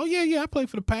just be like, oh yeah, I play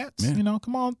for the Pats. Yeah.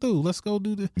 Come on through. Let's go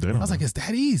do this. I was like, it's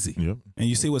that easy. Yep. And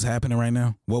you see what's happening right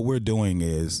now? What we're doing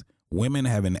is women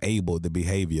have enabled the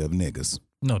behavior of niggas.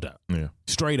 No doubt. Yeah.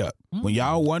 Straight up. When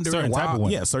y'all wonder certain type of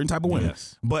women. Yeah, certain type of women.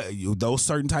 Yes. But those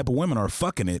certain type of women are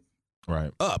fucking it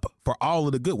up for all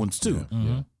of the good ones too.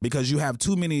 Because you have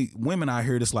too many women out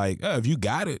here that's like, if you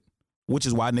got it, which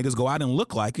is why niggas go out and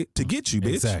look like it to get you,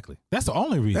 bitch. Exactly. That's the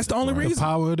only reason. That's the only reason. The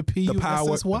power of the P. The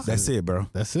power. That's it, bro.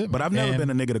 That's it. But I've never been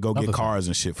a nigga to go get cars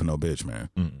and shit for no bitch, man.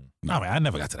 No. I mean, I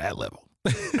never got to that level.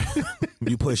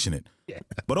 You pushing it. Yeah.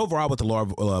 But overall, with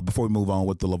the before we move on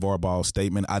with the LeVar Ball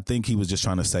statement, I think he was just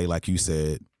trying to say, like you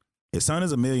said, his son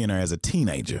is a millionaire as a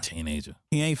teenager.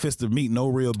 He ain't fist to meet no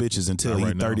real bitches until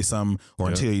he's 30-something or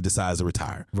until he decides to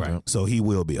retire. Right. So he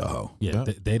will be a hoe. Yeah.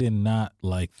 They did not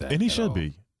like that. And he should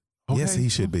be. Okay. Yes, he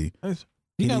should be.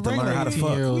 You need to learn how to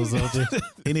fuck.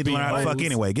 He need to learn how to fuck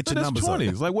anyway. Get your numbers up.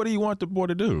 20s. Like, what do you want the boy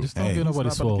to do? Just don't get nobody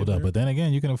swole up. But then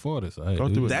again, you can afford it. So, hey,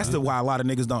 Don't do it. That's why a lot of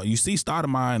niggas don't. You see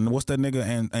Stoudemire and what's that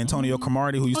nigga Antonio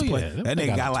Cromartie who used to play? Yeah, that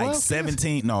nigga got like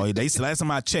 17. No, last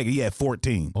time I checked, he had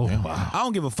 14. Oh, wow. I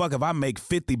don't give a fuck if I make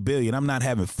 50 billion. I'm not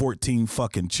having 14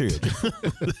 fucking children.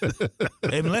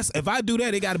 If I do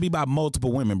that, it got to be by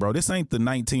multiple women, bro. This ain't the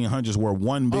 1900s where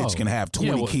one bitch can have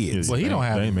 20 kids. Well, he don't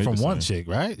have they it made from the one same. chick,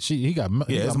 right? He got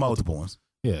It's multiple ones.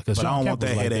 Yeah, But I don't want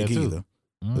that headache either.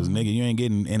 Because nigga, you ain't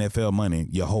getting NFL money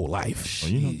your whole life.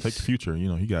 Well, take the future.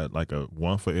 He got like a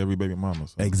one for every baby mama.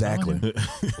 So. Exactly.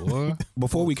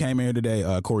 Before we came here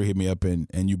today, Corey hit me up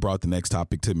and you brought the next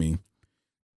topic to me.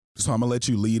 So I'm gonna let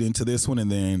you lead into this one,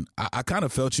 and then I kind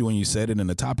of felt you when you said it. And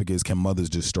the topic is, can mothers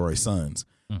destroy sons?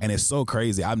 And it's so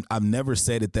crazy. I've never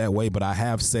said it that way, but I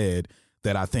have said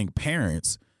that I think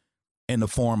parents, in the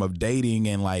form of dating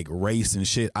and like race and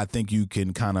shit, I think you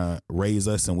can kind of raise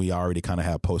us, and we already kind of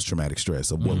have post-traumatic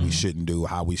stress of what we shouldn't do,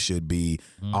 how we should be,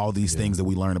 all these things that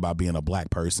we learn about being a black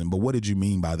person. But what did you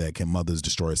mean by that? Can mothers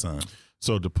destroy sons?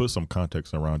 So to put some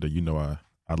context around it,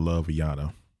 I love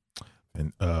Iyanla.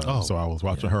 And so I was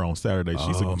watching her on Saturday.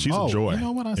 She's a joy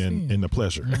and a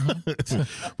pleasure.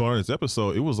 But on this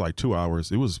episode, it was like 2 hours.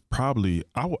 It was probably,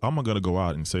 I'm going to go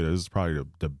out and say that this is probably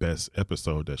the best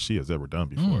episode that she has ever done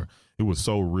before. It was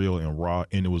so real and raw,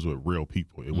 and it was with real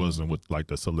people. It wasn't with like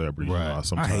the celebrities.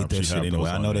 Right. I hate that shit anyway.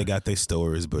 I know they got their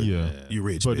stories, but you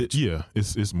rich, but bitch.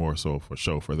 It's more so for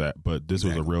show for that. But this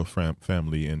was a real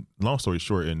family. And long story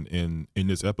short, in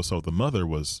this episode, the mother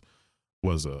was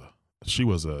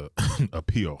a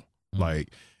pill. Like,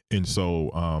 and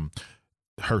so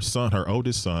her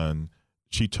oldest son,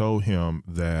 she told him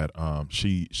that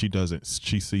she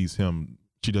sees him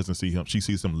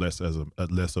less as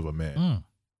less of a man.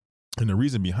 And the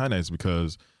reason behind that is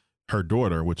because her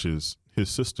daughter, which is his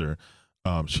sister,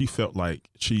 she felt like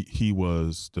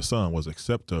the son was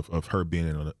acceptive of her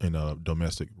being in a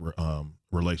domestic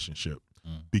relationship,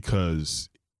 because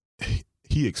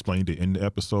he explained it in the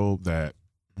episode that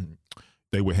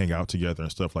they would hang out together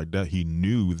and stuff like that. He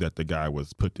knew that the guy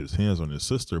was put his hands on his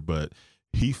sister, but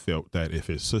he felt that if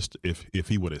his sister, if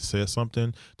he would have said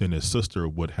something, then his sister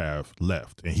would have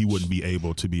left, and he wouldn't be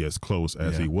able to be as close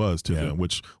as he was to them.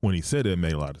 Which, when he said it,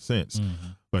 made a lot of sense.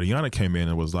 But Iyanla came in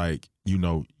and was like,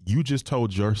 you just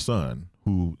told your son,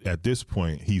 who at this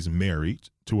point he's married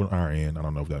to an RN. I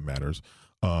don't know if that matters,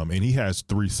 and he has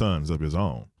 3 sons of his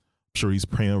own. Sure, he's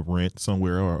paying rent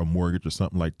somewhere or a mortgage or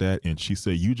something like that. And she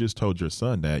said, you just told your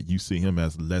son that you see him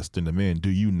as less than a man. Do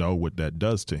you know what that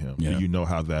does to him? Do you know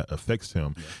how that affects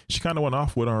him? She kind of went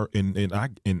off with her, and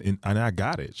I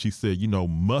got it. She said,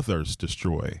 mothers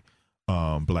destroy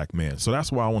black men. So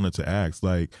that's why I wanted to ask,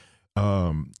 like,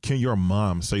 can your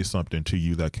mom say something to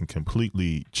you that can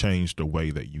completely change the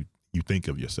way that you think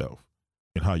of yourself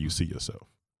and how you see yourself?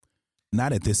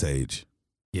 Not at this age.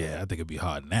 Yeah, I think it'd be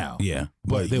hard now. Yeah.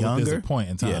 But there's younger, a point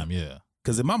in time,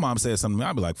 Because if my mom said something,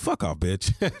 I'd be like, fuck off,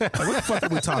 bitch. Like, what the fuck are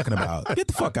we talking about? Get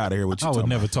the fuck out of here with you. I would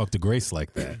never talk to Grace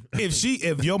like that.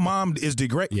 If your mom is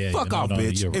degrading, fuck off,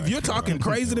 bitch. If you're talking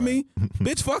crazy to me,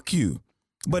 bitch, fuck you.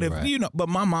 But if but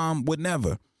my mom would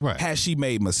never. Right. Has she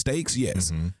made mistakes?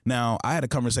 Yes. Now, I had a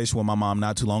conversation with my mom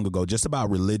not too long ago just about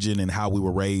religion and how we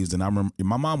were raised. And I remember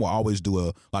my mom will always do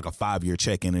a 5-year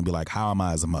check-in and be like, how am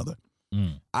I as a mother?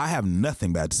 I have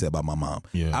nothing bad to say about my mom.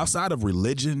 Outside of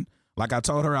religion, like I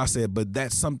told her, I said, but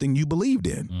that's something you believed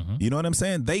in. You know what I'm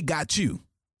saying? They got you.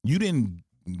 You didn't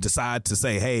decide to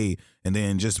say, hey, and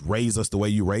then just raise us the way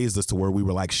you raised us to where we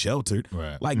were like sheltered.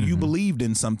 Right. Like you believed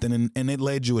in something and it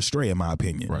led you astray, in my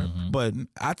opinion. Right. But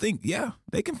I think,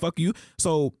 they can fuck you.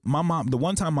 So my mom, the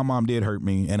one time my mom did hurt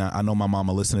me, and I know my mom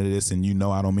will listen to this, and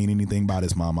I don't mean anything by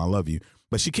this, Mom. I love you.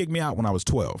 But she kicked me out when I was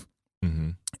 12.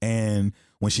 And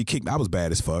when she kicked me, I was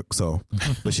bad as fuck. So,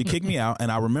 but she kicked me out.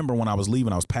 And I remember when I was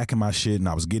leaving, I was packing my shit and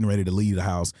I was getting ready to leave the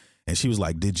house. And she was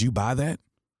like, did you buy that?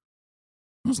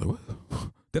 I was like,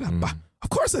 what? Did I buy? Of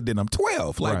course I didn't. I'm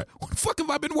 12. Like, what the fuck have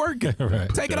I been working?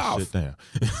 Take it off.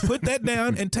 Put that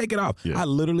down and take it off. I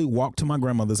literally walked to my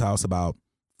grandmother's house about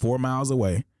 4 miles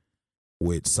away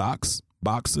with socks,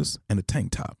 boxers, and a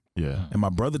tank top. And my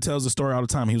brother tells the story all the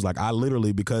time. He was like,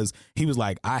 because he was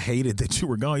like, I hated that you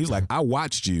were gone. He was like, I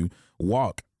watched you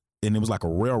walk, and it was like a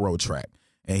railroad track.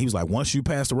 And he was like, once you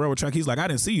passed the railroad track, he's like, I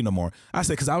didn't see you no more. I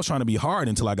said, because I was trying to be hard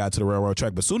until I got to the railroad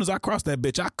track. But as soon as I crossed that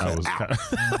bitch, I cut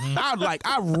out.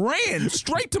 I ran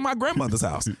straight to my grandmother's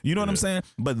house. You know what I'm saying?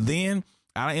 But then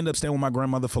I ended up staying with my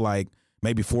grandmother for like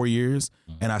maybe 4 years.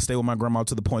 And I stayed with my grandma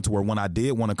to the point to where when I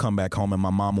did want to come back home and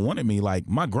my mom wanted me, like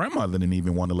my grandmother didn't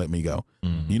even want to let me go.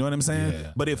 You know what I'm saying?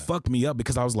 But it fucked me up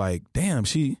because I was like, damn,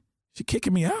 she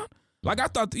kicking me out? Like I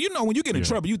thought, when you get in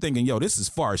trouble, you thinking, yo, this is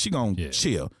far. She gonna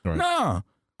chill. Right. Nah.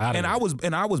 And I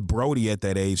was Brody at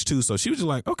that age too. So she was just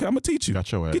like, okay, I'm gonna teach you.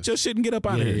 Got your ass. Get your shit and get up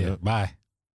out of here. Yeah. Bye.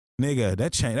 Nigga,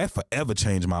 that forever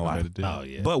changed my life. Oh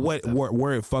yeah. But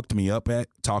where it fucked me up at,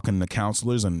 talking to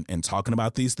counselors and talking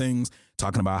about these things,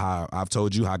 talking about how I've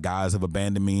told you how guys have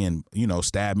abandoned me and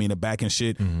stabbed me in the back and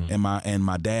shit, and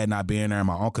my dad not being there and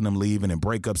my uncle them leaving and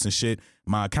breakups and shit.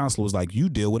 My counselor was like, you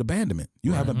deal with abandonment.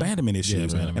 You have abandonment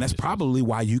issues, and that's probably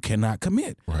why you cannot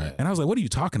commit. Right. And I was like, what are you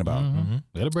talking about?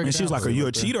 And she was like, are you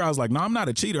a cheater? I was like, no, I'm not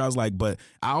a cheater. I was like, but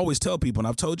I always tell people, and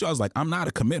I've told you, I was like, I'm not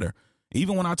a committer.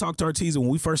 Even when I talked to Ortiz when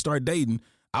we first started dating,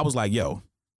 I was like, yo,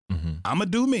 I'm going to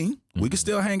do me. We can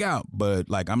still hang out, but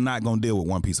like, I'm not going to deal with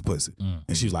one piece of pussy.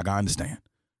 And she was like, I understand.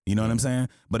 You know what I'm saying?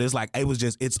 But it's like,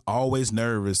 it's always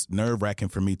nerve-wracking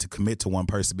for me to commit to one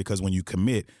person, because when you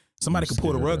commit, somebody can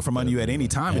pull the rug from under you at any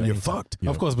time and you're fucked.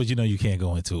 Of course, but you can't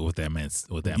go into it with that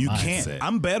mindset. You can't.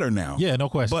 I'm better now. Yeah, no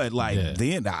question. But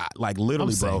then,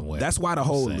 literally, bro, that's why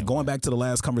going back to the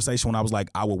last conversation when I was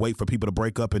like, I would wait for people to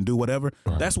break up and do whatever.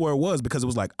 Right. That's where it was, because it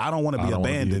was like, I don't want to be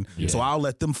abandoned, so I'll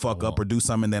let them fuck up or do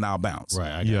something, and then I'll bounce.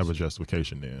 Right. You have a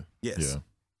justification there. Yes. Yeah.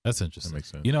 That's interesting. That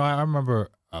makes sense. I remember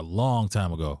a long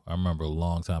time ago.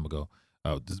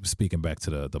 Speaking back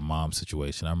to the mom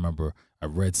situation, I remember I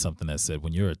read something that said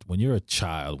when you're a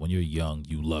child, when you're young,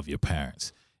 you love your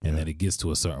parents, and then it gets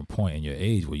to a certain point in your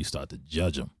age where you start to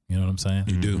judge them. You know what I'm saying?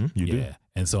 You do. You do.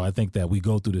 And so I think that we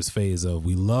go through this phase of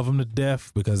we love them to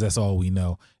death because that's all we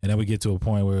know, and then we get to a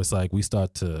point where it's like we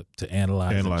start to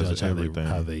analyze and judge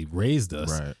how they raised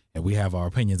us, right. and we have our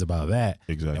opinions about that.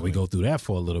 Exactly. And we go through that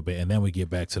for a little bit, and then we get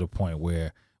back to the point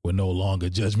where we're no longer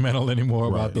judgmental anymore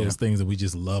about those things, and we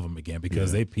just love them again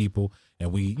because they people,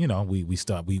 and we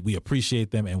we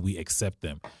appreciate them and we accept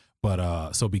them.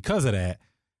 But so because of that,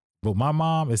 but my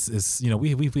mom is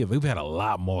we've had a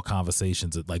lot more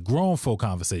conversations, like grown folk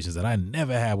conversations that I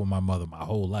never had with my mother my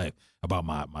whole life about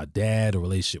my dad, a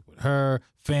relationship with her,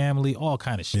 family, all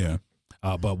kind of shit.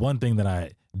 Yeah. But one thing that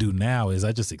I do now is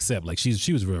I just accept, like she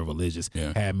was very religious,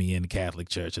 had me in the Catholic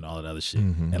church and all that other shit.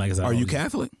 And like I said, are you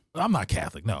Catholic? I'm not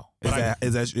Catholic, no.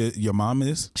 Is that your mom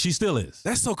is? She still is.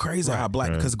 That's so crazy how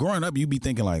black, because growing up you be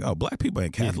thinking like, oh, black people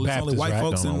ain't Catholic, Baptist, only white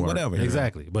folks and whatever.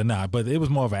 Exactly. But but it was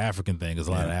more of an African thing, because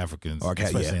a lot of Africans,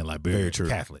 especially in Liberia, are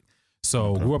Catholic.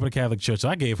 So grew up in a Catholic church. So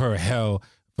I gave her hell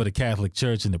for the Catholic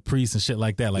church and the priests and shit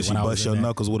like that. Like did when she bust your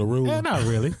knuckles with a ruler? Yeah, not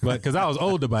really, but because I was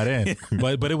older by then.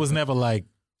 But it was never like,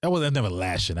 I was never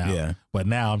lashing out. Yeah. But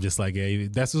now I'm just like, hey,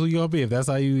 that's who you're gonna be. If that's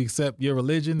how you accept your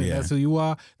religion and that's who you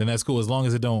are, then that's cool. As long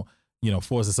as it don't,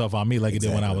 force itself on me like it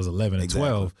did when I was 11 and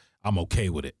 12, I'm okay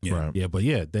with it. Yeah. Right. Yeah. But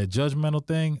that judgmental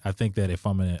thing, I think that if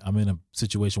I'm in a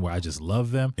situation where I just love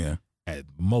them,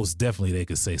 most definitely they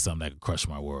could say something that could crush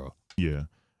my world. Yeah.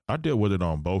 I deal with it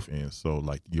on both ends. So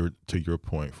like to your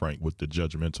point, Frank, with the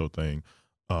judgmental thing,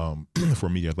 for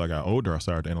me, as I got older, I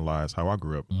started to analyze how I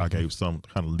grew up. I gave some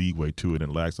kind of leeway to it in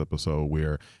the last episode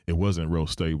where it wasn't real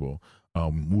stable.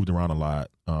 Moved around a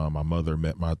lot. My mother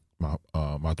met my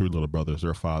three little brothers.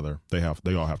 Their father, they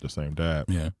all have the same dad.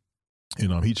 Yeah,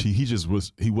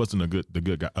 he wasn't a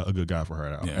good guy for her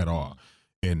at all.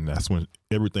 And that's when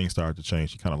everything started to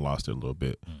change. She kind of lost it a little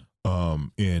bit.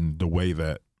 In the way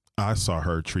that I saw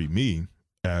her treat me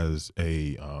as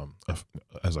a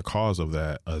cause of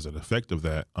that, as an effect of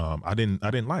that, I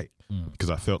didn't like,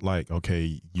 because I felt like,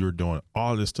 okay, you're doing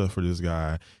all this stuff for this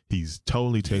guy. He's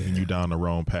totally taking you down the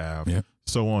wrong path,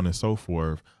 so on and so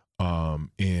forth.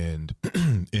 And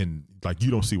like,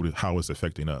 you don't see how it's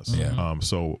affecting us.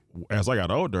 So as I got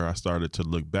older, I started to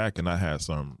look back, and I had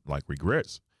some like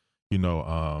regrets,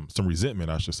 some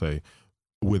resentment, I should say,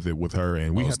 with her,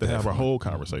 and we had to have a whole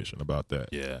conversation about that.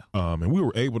 Yeah. And we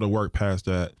were able to work past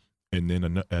that. And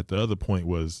then at the other point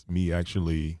was me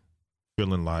actually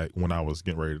feeling like, when I was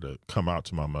getting ready to come out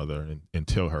to my mother and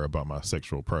tell her about my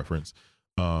sexual preference,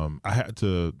 I had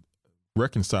to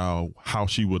reconcile how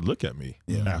she would look at me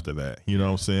after that. You know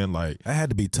what I'm saying? Like, that had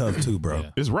to be tough too, bro.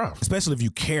 It's rough, especially if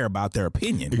you care about their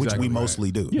opinion, which we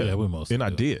mostly do. Yeah, we mostly do. I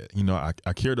did.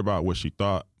 I cared about what she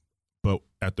thought. But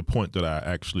at the point that I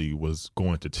actually was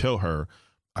going to tell her,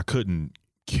 I couldn't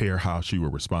care how she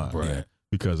would respond. Right.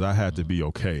 Because I had to be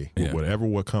okay with whatever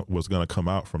was going to come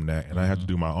out from that. And I had to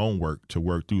do my own work to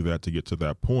work through that to get to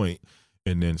that point,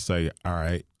 and then say, all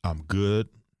right, I'm good.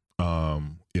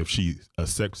 If she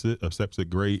accepts it,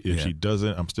 great. If she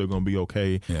doesn't, I'm still going to be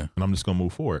okay. And I'm just going to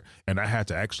move forward. And I had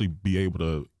to actually be able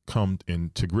to come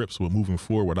into grips with moving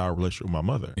forward with our relationship with my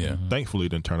mother. Thankfully, it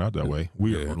didn't turn out that way.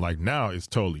 We like, now it's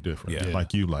totally different.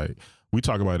 Like we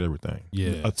talk about everything.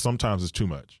 Sometimes it's too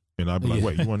much. And I'd be like,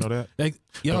 wait, you want to know that? Like,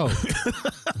 yo,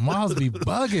 moms be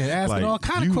bugging, asking all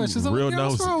kind of questions. I'm Real like,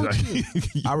 what's wrong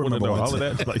with you? I remember know one all of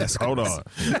time. that. Like, hold on.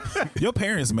 Your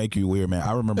parents make you weird, man.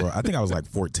 I remember, I think I was like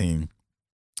 14,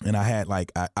 and I had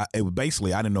like, it was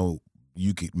basically, I didn't know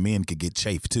men could get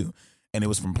chafed too. And it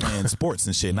was from playing sports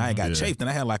and shit. And I got chafed, and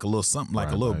I had like a little something,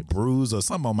 like a little bruise or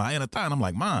something on my inner thigh. And I'm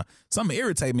like, Mom, something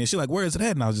irritated me. And she like, where is it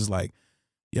at? And I was just like,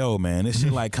 yo, man, this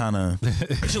shit like kind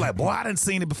of. She like, boy, I done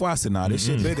seen it before. I said, nah, this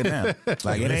shit bigger now.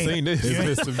 Like it ain't. Seen this.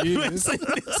 You ain't seen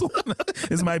this one.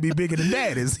 This might be bigger than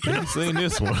that. You ain't seen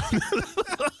this one.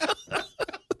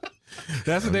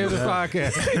 That's the name of the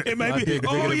podcast. It may be.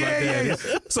 Oh yeah.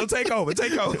 So take over.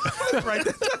 Right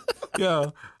there.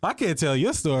 Yo, I can't tell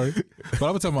your story, but I'm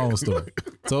gonna tell my own story.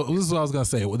 So this is what I was gonna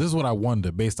say. Well, this is what I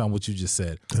wonder based on what you just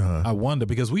said. I wonder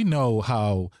because we know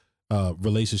how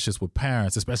relationships with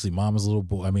parents, especially mama's little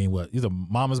boy. I mean, either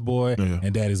mama's boy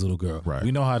and daddy's little girl. Right.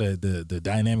 We know how the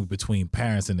dynamic between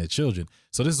parents and their children.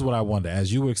 So this is what I wonder.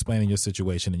 As you were explaining your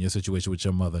situation and your situation with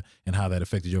your mother and how that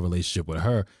affected your relationship with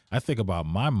her, I think about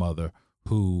my mother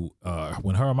who,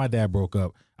 when her and my dad broke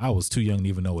up, I was too young to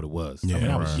even know what it was. Yeah, I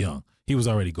mean, I was young. He was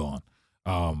already gone.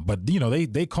 But you know,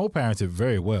 they co-parented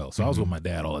very well. So I was with my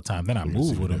dad all the time. Then I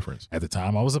moved with him. At the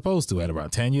time I was supposed to, at around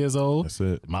 10 years old. That's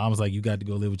it. Mom was like, you got to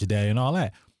go live with your daddy and all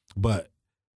that. But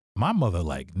my mother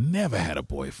like never had a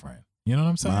boyfriend. You know what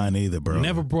I'm saying? Mine either, bro.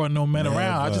 Never brought no men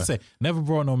around. I just say never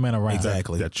brought no men around.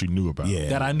 Exactly. That you knew about. Yeah.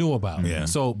 That I knew about. Yeah.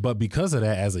 So, but because of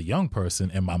that, as a young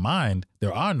person, in my mind,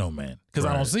 there are no men because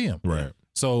I don't see them. Right.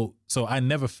 So I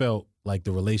never felt like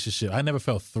the relationship. I never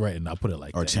felt threatened. I'll put it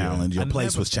like or that. challenged. Your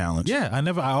place was challenged. Yeah,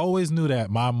 I always knew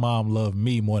that my mom loved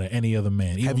me more than any other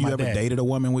man. Even Have you my ever dad. dated a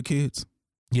woman with kids?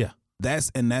 Yeah.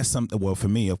 That's something. Well, for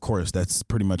me, of course, that's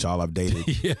pretty much all I've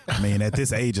dated. Yeah. I mean, at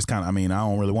this age, it's kind of. I mean, I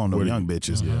don't really want no young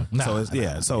bitches. Yeah. So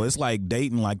it's So it's like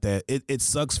dating like that. It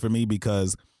sucks for me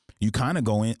because you kind of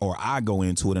go in, or I go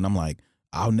into it, and I'm like,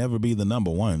 I'll never be the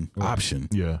number one option.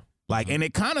 Yeah. Like, and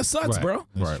it kind of sucks, bro.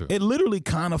 Right. It literally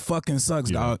kind of fucking sucks,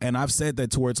 dog. And I've said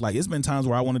that to where it's like, it's been times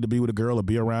where I wanted to be with a girl or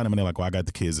be around him, and they're like, well, I got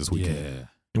the kids this weekend. Yeah.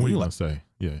 And what you like, gonna say?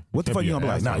 Yeah. What the fuck you gonna be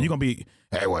like? Nah, you gonna be,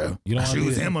 hey, well, You don't she wanna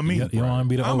was be- him or me. you don't wanna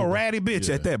be the I'm a ogre. ratty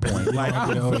bitch at that point. Like,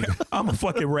 I'm a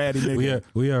fucking ratty nigga.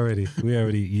 We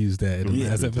already used that in the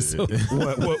last episode.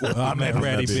 What? I'm that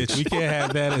ratty bitch. We can't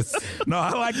have that as No,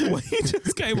 I like the way he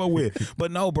just came up with.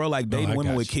 But no, bro, like dating I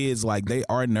women got with you. kids, like they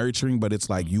are nurturing, but it's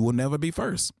like you will never be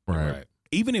first. Right.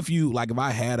 Even if you, like, if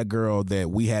I had a girl that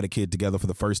we had a kid together for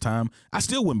the first time, I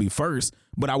still wouldn't be first,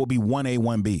 but I would be 1A,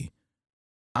 1B.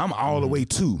 I'm all the way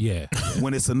 2. Yeah.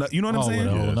 When it's enough, you know what I'm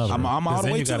saying? I'm all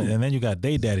the way 2. And then you got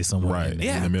day daddy somewhere. Right. in there.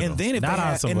 Yeah, in the middle. and then if Not they on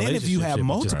have, some and then if you have relationship,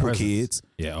 multiple just presence. kids,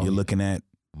 Yeah, you're looking at,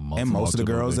 and most of the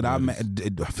girls that I've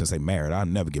multiple if I say married, I'll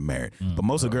never get married. But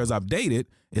most of the girls I've dated,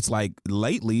 it's like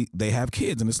lately they have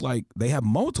kids, and it's like they have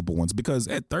multiple ones because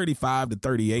at 35 to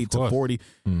 38 to 40,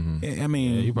 I mean,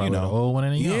 Yeah, you probably the old one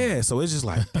and the young. yeah. So it's just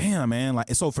like, damn, man. Like,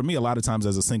 and so for me, a lot of times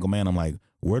as a single man, I'm like,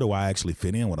 where do I actually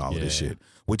fit in with all of this shit?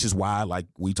 Which is why, like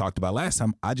we talked about last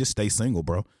time, I just stay single,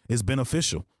 bro. It's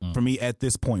beneficial for me at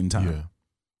this point in time.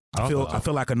 Yeah. I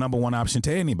feel like a number one option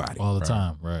to anybody. all the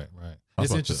time. Right. It's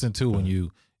about interesting too when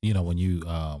you when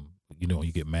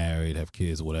you get married, have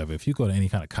kids or whatever. If you go to any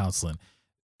kind of counseling,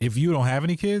 if you don't have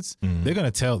any kids, they're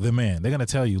gonna tell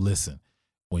you, listen,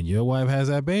 when your wife has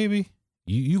that baby,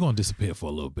 you gonna disappear for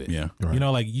a little bit. Yeah. You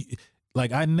know,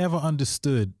 like I never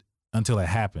understood until it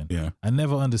happened. Yeah. I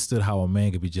never understood how a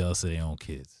man could be jealous of their own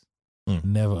kids.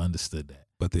 Never understood that.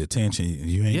 But the attention,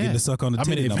 you ain't getting to suck on the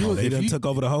titty no more. They done took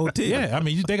over the whole titty. Yeah, I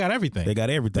mean, they got everything. They got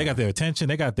everything. They got their attention.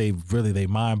 They got their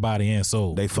mind, body, and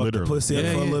soul. They fucked the pussy up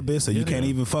for a little bit, so you can't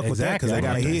even fuck with that because they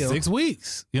got to heal. 6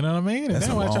 weeks. You know what I mean? And That's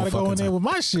then a when I try long to go in fucking there time. with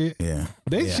my shit,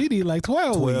 Yeah. she need like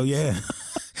 12 Well, weeks. yeah.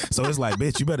 So it's like,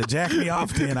 bitch, you better jack me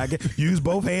off then. I get use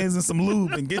both hands and some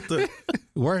lube and get the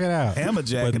Work it out. hammer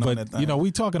jacking on that But thing. you know,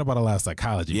 we talking about a lot of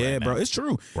psychology. Yeah, right bro, now. it's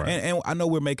true. Right. And I know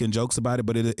we're making jokes about it,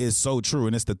 but it is so true.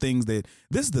 And it's the things that,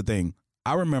 this is the thing.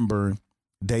 I remember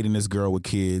dating this girl with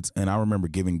kids, and I remember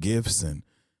giving gifts, and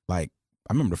like,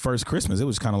 I remember the first Christmas, it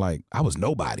was kind of like, I was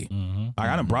nobody. Like,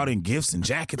 I done brought in gifts and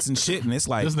jackets and shit, and it's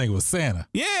like, This nigga was Santa.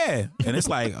 yeah. And it's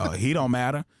like, he don't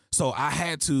matter. So I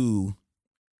had to,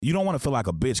 you don't want to feel like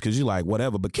a bitch because you're like,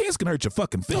 whatever, but kids can hurt your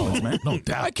fucking feelings, man. No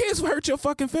doubt. Like, kids hurt your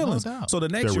fucking feelings. doubt. So the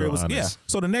next They're year it real was, honest.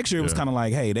 So the next year it was kind of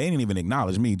like, hey, they didn't even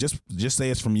acknowledge me. Just say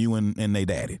it's from you and they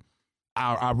daddy.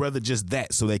 I'd rather just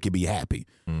that so they could be happy.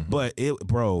 But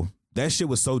bro, that shit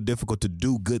was so difficult to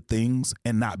do good things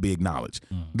and not be acknowledged.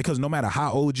 Because no matter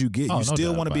how old you get, Oh, you no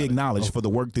still doubt want to be about it. acknowledged for the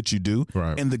work that you do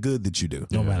Right. and the good that you do.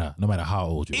 No matter how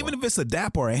old you Even are. if it's a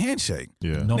dap or a handshake.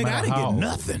 Yeah. No Nigga, I matter didn't how get old.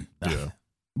 nothing. Yeah.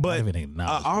 But Everything I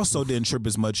knowledge. also didn't trip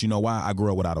as much. You know why? I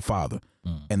grew up without a father,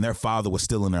 and their father was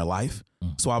still in their life.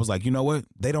 So I was like, you know what?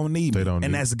 They don't need me,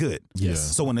 and that's good.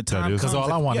 Yes. So when the time comes, Because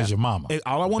all I want is your mama.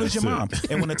 All I want is your mom.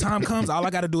 And when the time comes, all I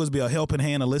got to do is be a helping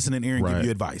hand, a listening ear, and give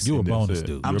you advice. You a And that's bonus it.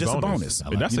 dude. I'm You're just a bonus.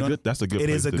 And that's You a know, good. That's a good. It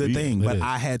place is a to good be. thing, It but is.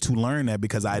 I had to learn that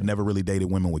because I had never really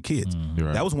dated women with kids. You're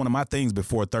right. That was one of my things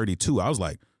before 32. I was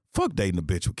like, fuck dating a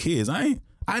bitch with kids. I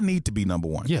need to be number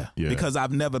one. Yeah. Because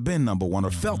I've never been number one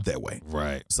or felt that way.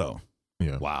 Right. So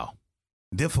Yeah. Wow.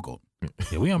 difficult.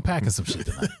 Yeah, we unpacking some shit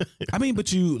tonight. I mean,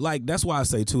 but you like, that's why I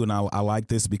say too, and I like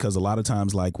this because a lot of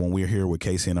times, like when we're here with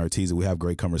Casey and Arteezy, we have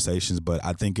great conversations, but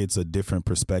I think it's a different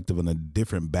perspective and a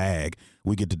different bag.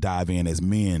 We get to dive in as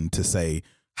men to say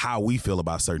how we feel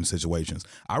about certain situations.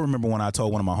 I remember when I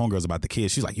told one of my homegirls about the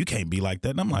kids, she's like, you can't be like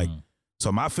that. And I'm like,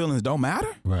 so my feelings don't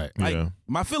matter? Right. Like, Yeah.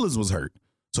 my feelings was hurt.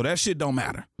 So that shit don't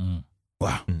matter.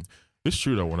 Wow. It's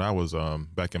true though. When I was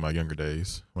back in my younger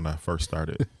days, when I first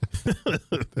started,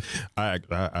 I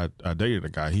dated a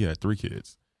guy. He had 3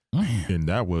 kids, and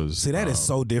that was See, that is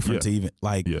so different to even,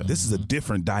 like, this is a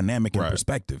different dynamic and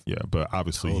perspective. Yeah, but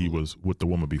obviously he was with the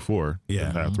woman before. Yeah.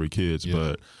 and had 3 kids,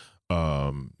 but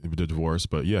the divorce.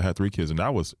 But yeah, had 3 kids, and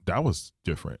that was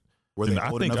different. Were they And I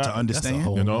old think enough to understand?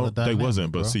 whole You know, nother they dynamic,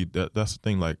 wasn't. But bro. see, that's the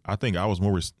thing. Like, I think I was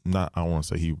more not. I don't want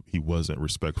to say he wasn't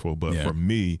respectful, but for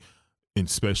me, and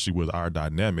especially with our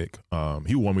dynamic,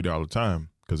 he would want me there all the time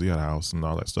because he had a house and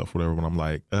all that stuff, whatever. When I'm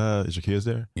like, is your kids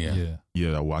there? Yeah.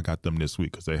 Yeah, well, I got them this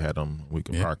week because they had them week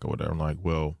in park or whatever. I'm like,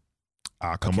 well,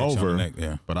 I'll come catch you on the over, neck,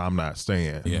 yeah. but I'm not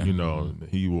staying. Yeah. You know,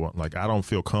 he will, like, I don't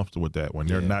feel comfortable with that. When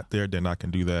they're not there, then I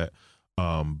can do that.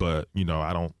 But, you know,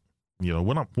 I don't, you know,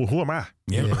 who am I?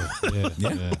 Yeah.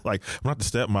 Yeah. Like, I'm not the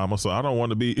stepmama, so I don't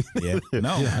want to be. Yeah. No,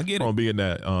 I get I it. don't be in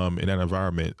that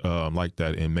environment like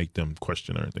that and make them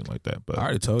question or anything like that. But I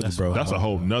already told you, bro. that's a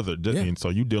whole nother. Yeah. And so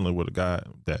you dealing with a guy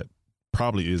that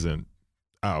probably isn't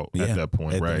out at that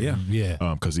point, right? Yeah. Yeah.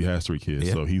 Because he has 3 kids,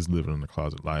 Yeah. so he's living in the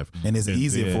closet life, And it's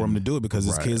easier then- for him to do it because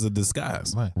his Right. kids are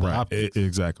disguised. Right. The Right, optics.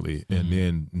 exactly. And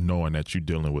then knowing that you're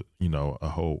dealing with, you know, a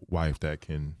whole wife that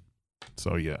can.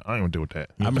 So yeah, I ain't gonna deal with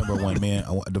that. I remember when me and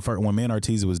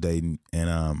Arteezy was dating,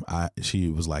 and she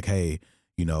was like, "Hey,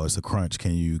 you know, it's a crunch.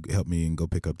 Can you help me and go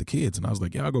pick up the kids?" And I was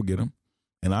like, "Yeah, I'll go get them."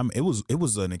 And it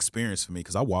was an experience for me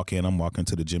because I'm walking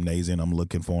to the gymnasium, I'm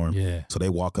looking for them. Yeah. So they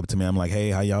walk up to me, I'm like, "Hey,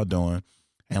 how y'all doing?"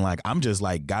 And like I'm just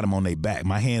like got them on their back,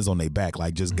 my hands on their back,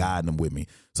 like just guiding them with me.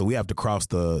 So we have to cross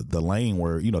the lane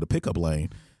where, you know, the pickup lane.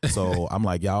 So I'm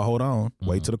like, y'all hold on,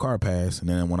 wait till the car pass. And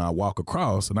then when I walk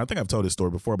across, and I think I've told this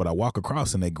story before, but I walk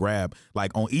across and they grab,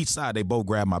 like on each side, they both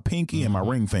grab my pinky and my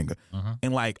ring finger.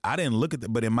 And like, I didn't look at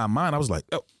it, but in my mind, I was like,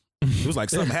 oh, it was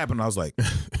like something happened. I was like,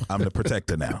 I'm the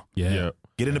protector now. Yeah.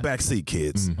 Get in the back seat,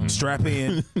 kids. Strap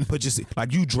in, put your seat.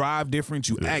 Like you drive different,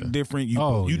 you act different, you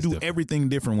it's do different. everything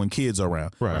different when kids are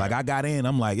around. Right. Like I got in,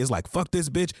 I'm like, it's like, fuck this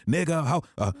bitch, nigga. How,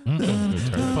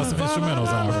 Put some instrumentals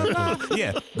on right quick.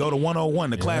 yeah, go to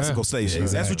 101, the classical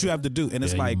stations. That's what you have to do. And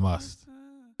it's Yeah, like, you must.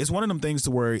 it's one of them things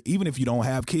to where even if you don't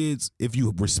have kids, if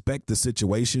you respect the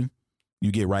situation,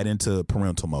 you get right into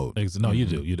parental mode. No, you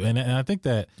do. You do. And I think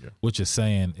that what you're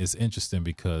saying is interesting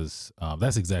because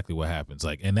that's exactly what happens.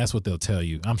 Like, and that's what they'll tell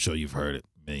you. I'm sure you've heard it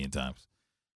a million times.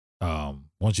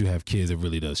 Once you have kids, it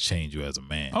really does change you as a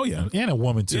man. Oh, yeah. And a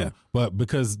woman too. Yeah. But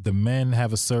because the men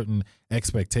have a certain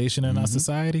expectation in our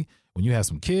society, when you have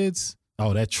some kids,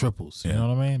 that triples. You know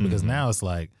what I mean? Because now it's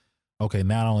like, okay,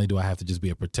 not only do I have to just be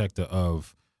a protector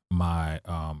of my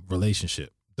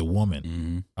relationship, the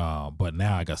woman, but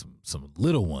now I got some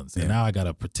little ones, and now I got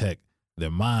to protect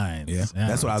their minds. Yeah, and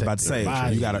that's what I was about to say.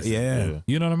 their You gotta, bodies.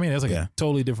 You know what I mean? It's like Yeah. a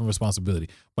totally different responsibility.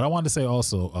 But I wanted to say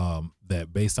also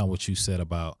that based on what you said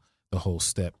about the whole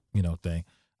step, thing,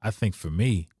 I think for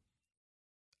me,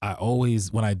 I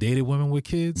always, when I dated women with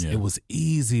kids, it was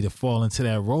easy to fall into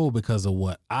that role because of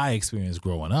what I experienced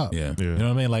growing up. Yeah. You know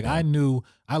what I mean? Like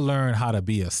I learned how to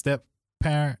be a step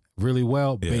parent really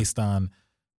well based on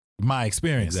my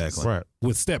experience Right.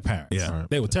 with step parents. Yeah. Right.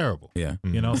 They were terrible. Yeah.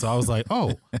 So I was like,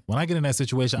 oh, when I get in that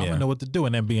situation, I'm Yeah. gonna know what to do.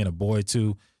 And then being a boy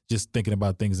too, just thinking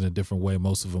about things in a different way.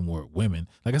 Most of them were women.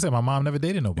 Like I said, my mom never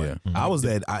dated nobody. Yeah. I was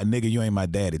that nigga, you ain't my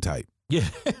daddy type. Yeah.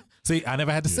 See, I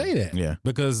never had to say that. Yeah.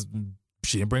 Because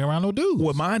she didn't bring around no dudes.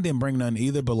 Well, mine didn't bring nothing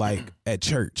either, but like at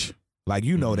church. Like,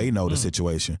 they know the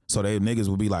situation. So they niggas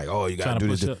would be like, oh, you got to Trying to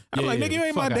do push this. up. I'm Yeah, like, yeah, nigga, you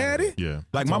ain't fuck my outta daddy. Yeah.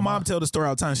 Like, my mom tell the story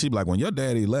all the time. She'd be like, when your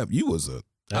daddy left, I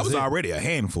was it. already a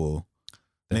handful.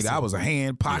 That's nigga, I it. was a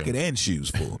hand, pocket, and shoes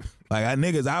full. Like,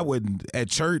 I wouldn't, at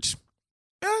church,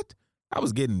 what? I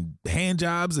was getting hand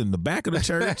jobs in the back of the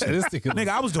church. This nigga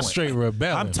I was doing straight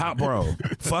rebellion. I'm top, bro.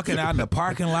 Fucking out in the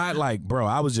parking lot, like, bro.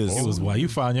 I was just. It was why you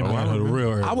found your manhood real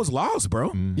early. I was lost,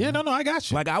 bro. Yeah, no, I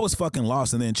got you. Like I was fucking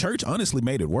lost, and then church honestly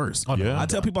made it worse. Oh, no, Yeah. I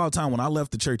tell people all the time when I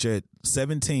left the church at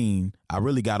 17, I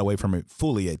really got away from it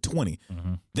fully at 20.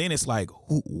 Then it's like,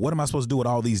 what am I supposed to do with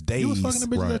all these days? You was fucking the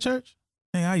bitches at church?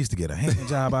 Man, I used to get a hand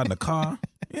job out in the car.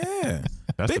 Yeah,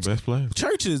 That's Bitch, the best place.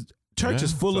 Church is Yeah,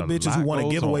 full of it's a bitches who lot want to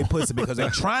goes give away on. pussy because they're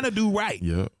trying to do right,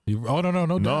 Yeah. Oh, no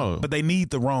doubt. No. but they need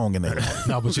the wrong in their life.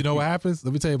 No, but you know what happens?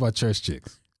 Let me tell you about church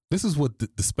chicks. This is what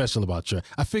the special about church.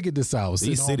 I figured this out. I was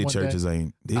These sitting city home one churches day.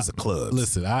 ain't. These are clubs.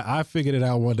 Listen, I figured it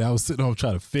out one day. I was sitting home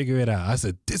trying to figure it out. I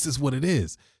said, this is what it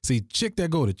is. See, chick that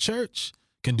go to church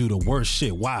can do the worst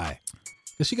shit. Why?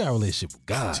 Because she got a relationship with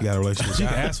God. She got a relationship. She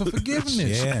with can God. ask for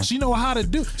forgiveness. Yeah. She know how to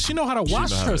do. She know how to wash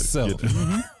know how to herself get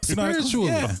spiritually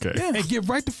Yeah. Okay. and get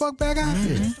right the fuck back out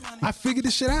there. I figured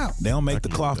this shit out. They don't make the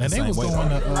cloth the And they same was way. going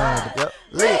to Yep,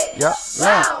 lit, yep,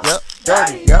 lamp, yep,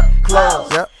 dirty, yep,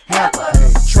 clothes, yep, hamper,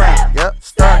 hey, trap, yep,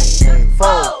 stunty, hey,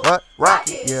 fold, what,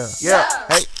 rocket, yeah,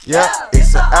 hey, yeah,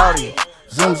 it's a Audi,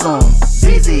 zoom zoom,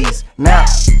 ZZs, now,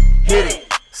 hit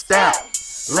it, stamp,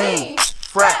 lean,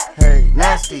 frat, hey,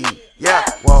 nasty, yeah,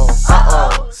 whoa,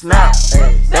 uh-oh, snap,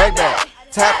 hey, bag,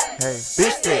 tap, hey,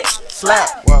 bitch stick, slap,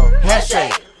 whoa,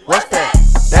 handshake, what's that,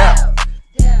 dap.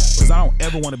 Because I don't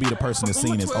ever want to be the person that's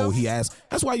seen as, oh, he asked.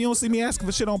 That's why you don't see me asking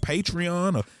for shit on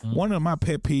Patreon. Or one of my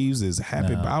pet peeves is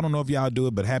happy. No. I don't know if y'all do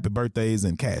it, but happy birthdays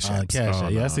and cash apps. cash. Oh,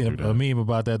 Yeah, no, I seen do a that. meme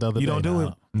about that the other day. You don't do Nah,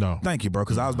 it? No. Thank you, bro,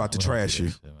 because I was about to we don't trash do you.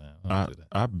 that shit, man. We don't do that.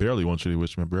 I barely want you to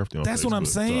wish my birthday on That's what I'm Facebook,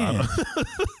 so I saying. don't-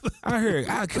 I heard,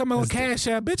 I come on Cash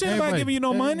App. Bitch, ain't giving you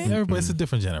no money. Everybody, it's a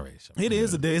different generation. It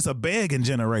is it's a begging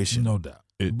generation. No doubt.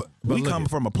 It- But we look come at-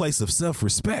 from a place of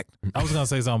self-respect. I was gonna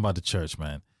say something about the church,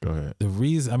 man. Go ahead. The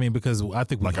reason, I mean, because I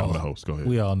think we Like I'm all, the host. Go ahead.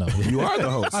 We all know. You are the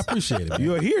host. I appreciate it. Man.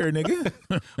 You're here, nigga.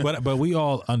 But we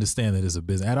all understand that it's a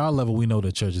business. At our level, we know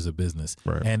the church is a business.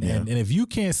 Right. And if you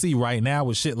can't see right now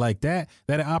with shit like that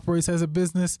it operates as a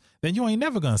business, then you ain't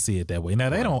never gonna see it that way. Now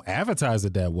they don't advertise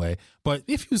it that way, but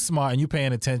if you smart and you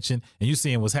paying attention and you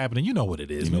seeing what's happening, you know what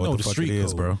it is. You know we know what the the fuck street it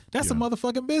is, code. bro. That's a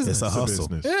motherfucking business. It's a hustle.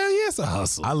 business. Yeah, it's a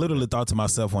hustle. I literally thought to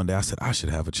myself one day, I said, I should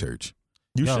have a church.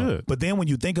 You No. should. But then when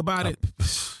you think about it,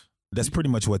 that's pretty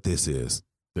much what this is.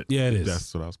 Yeah, it is.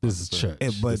 That's what I was. This is church.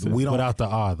 But we don't. Without the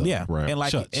R, though. Yeah, Right. and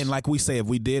Church. like we say, if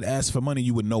we did ask for money,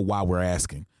 you would know why we're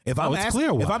asking. If I'm it's asking,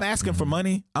 clear why. if I'm asking for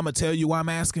money, I'm gonna tell you why I'm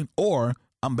asking, or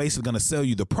I'm basically gonna sell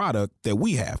you the product that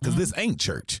we have because this ain't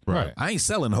church. Right. I ain't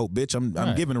selling hope, bitch. I'm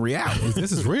Right. giving reality.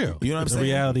 This is real. You know what I'm the saying?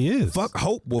 reality is. Fuck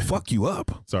hope will fuck you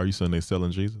up. So are you saying they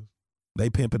selling Jesus? They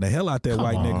pimping the hell out that Come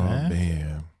white on, nigga. man.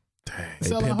 Man. Dang. They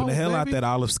Selling pimping the hope, hell out baby. that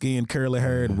olive skin, curly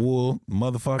haired, wool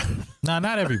motherfucker. Nah,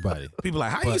 not everybody. People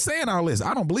like, how you But- saying all this?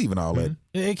 I don't believe in all that.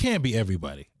 It can't be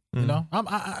everybody. You know,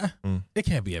 Mm. it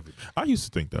can't be everybody. I used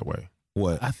to think that way.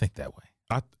 What? I think that way.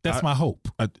 That's That's my hope.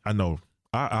 I know.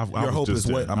 I Your was hope just is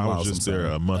there. what? I'm I was lost, just I'm there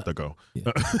sorry. a month ago.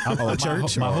 My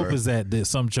church My or- hope is that there's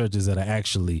some churches that are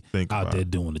actually Think out about there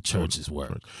it. doing the church's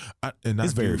work.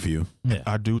 It's very few. Yeah.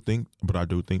 I do think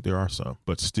there are some,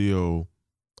 but still,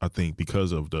 I think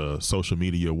because of the social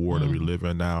media war that we live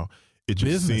in now, it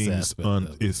just Business seems aspect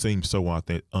of it. it seems so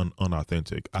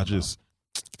unauthentic. I just,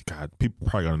 God, people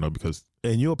probably gotta know because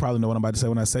And you'll probably know what I'm about to say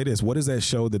when I say this. What is that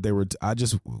show that they were?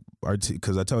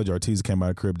 Because I told you Artesia came by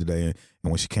the crib today, and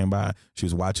when she came by, she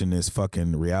was watching this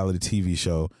fucking reality TV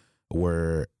show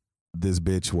where this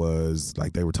bitch was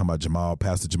like they were talking about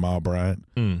Pastor Jamal Bryant.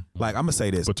 Like I'm gonna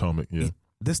say this. Potomac. Yeah,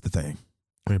 This the thing.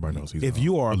 everybody knows he's. If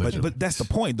you are, allegedly. but that's the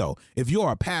point though. If you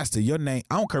are a pastor, your name,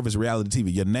 I don't care if it's reality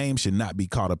TV, your name should not be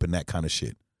caught up in that kind of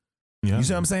shit. yeah. You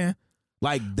see what I'm saying?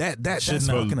 Like that's Should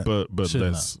not. fucking up. But Should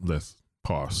let's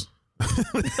pause.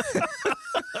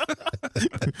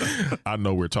 I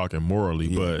know we're talking morally,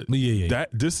 but Yeah.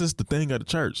 this is the thing at the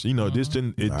church. You know, this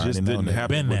didn't I already just know didn't that.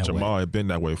 happen Been with that Jamal. It been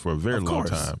that way for a very Of long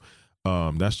course.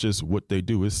 time. That's just what they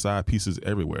do. It's side pieces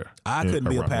everywhere. I couldn't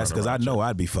be a pastor because I know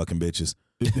I'd be fucking bitches.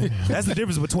 That's the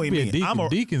difference between me.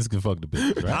 Deacons can fuck the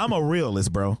bitch, right? I'm a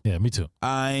realist, bro. Yeah, me too.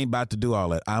 I ain't about to do all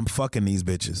that. I'm fucking these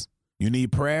bitches. You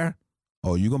need prayer?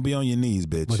 Oh, you gonna be on your knees,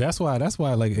 bitch. But that's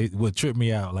why like what tripped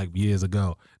me out like years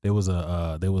ago. There was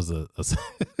a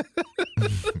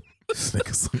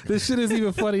this shit is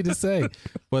even funny to say,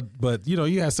 but you know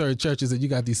you got certain churches and you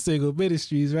got these single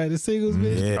ministries, right? The singles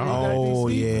ministry. Yeah. You got Oh,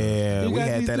 these people. yeah. You We got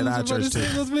had these that at dudes our who run church, the too.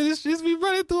 Singles ministries be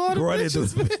running through all the Running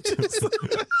bitches, through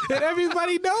bitches. And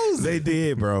everybody knows They it.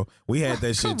 did, bro. We had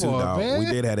that shit Come too, on, dog. man. We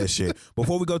did have that shit.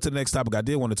 Before we go to the next topic, I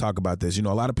did want to talk about this. You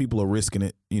know, a lot of people are risking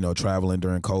it, you know, traveling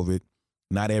during COVID.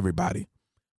 Not everybody.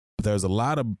 there's a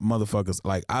lot of motherfuckers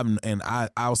like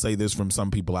I'll say this from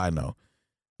some people I know.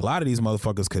 A lot of these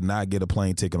motherfuckers could not get a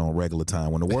plane ticket on regular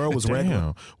time. When the world was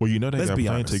regular. Well, you know they Let's got be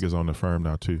plane honest. tickets on the firm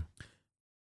now too.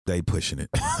 They pushing it.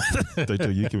 They tell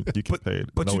you can pay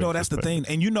it. But no you know, that's the interest pay.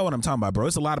 thing. And you know what I'm talking about, bro.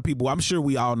 It's a lot of people. I'm sure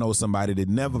we all know somebody that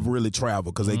never really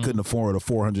traveled because they couldn't afford a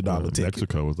 $400 ticket.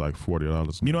 Mexico was like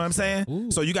 $40. You know what I'm saying? Ooh.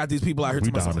 So you got these people out here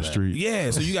We talking down about the street. Yeah,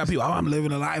 so you got people, I'm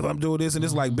living a life, I'm doing this, and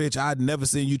it's like, bitch, I'd never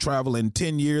seen you travel in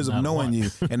 10 years of Not knowing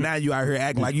once. you, and now you out here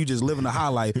acting like you just living a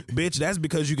highlight. Bitch, that's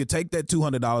because you could take that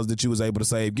 $200 that you was able to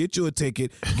save, get you a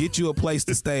ticket, get you a place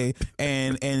to stay,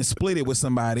 and split it with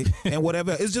somebody, and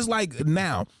whatever. It's just like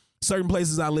now, certain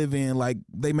places I live in, like,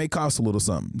 they may cost a little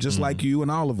something, just like you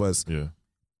and all of us. Yeah.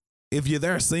 If you're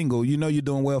there single, you know you're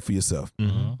doing well for yourself.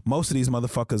 Mm-hmm. Most of these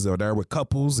motherfuckers are there with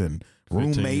couples and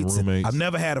 15 roommates. roommates. I've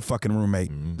never had a fucking roommate.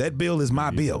 That bill is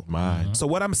my bill. Mine. So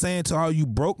what I'm saying to all you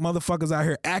broke motherfuckers out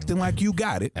here acting like you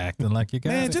got it, Acting like you got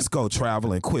man, it. just go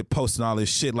travel and quit posting all this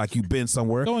shit like you been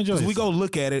somewhere. Go enjoy 'Cause we yourself. go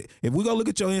look at it. If we go look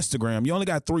at your Instagram, you only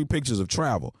got 3 pictures of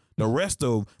travel. The rest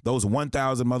of those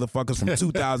 1,000 motherfuckers from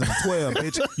 2012,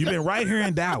 bitch, you been right here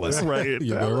in Dallas. Right.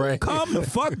 You're right. Calm the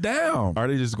fuck down. Are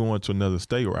they just going to another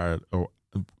state or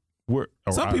where?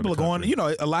 Some people are going, you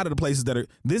know, a lot of the places that are,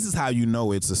 this is how you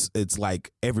know it's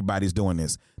like everybody's doing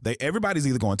this. Everybody's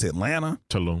either going to Atlanta,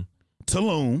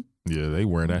 Tulum. Yeah, they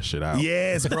wearing that shit out.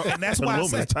 Yes, bro. And that's why I Tulum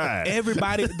say is tired.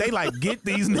 everybody, they like, get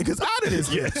these niggas out of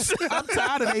this. Yes. I'm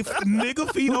tired of they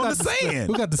nigga feet on the sand.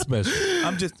 Who got the special?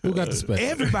 I'm just, Who got the special?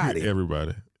 everybody.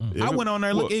 Everybody. I went on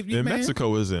there, look, if you, and man.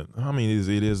 Mexico isn't. I mean,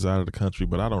 it is out of the country,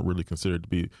 but I don't really consider it to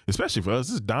be, especially for us.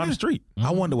 It's down the street.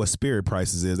 I wonder what Spirit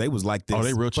prices is. They was like this. Oh,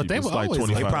 they real cheap. they It's were like always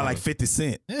 $25. They probably like 50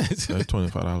 cents.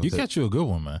 $25. You catch you a good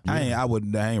one, man. I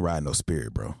ain't riding no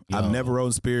Spirit, bro. I've never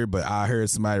rode Spirit, but I heard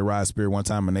somebody ride Spirit one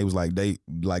time and they was like, they,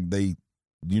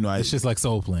 you know, It's just like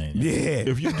soul playing. yeah.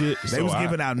 If you get, They was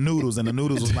giving out noodles, and the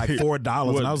noodles was like $4,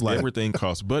 and I was like, everything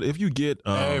costs. But if you get,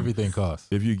 Everything costs.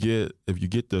 if you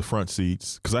get the front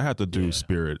seats, because I had to do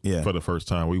Spirit for the first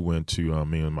time. We went to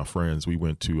me and my friends. We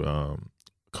went to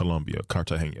Colombia,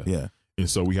 Cartagena. yeah. And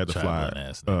so we had to Traveling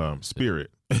fly ass Spirit.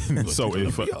 So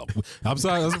if I'm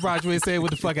sorry, I'm surprised you ain't say it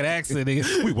with the fucking accent.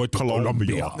 Nigga. We went to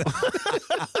Colombia.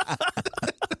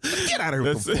 Get out of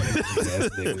here with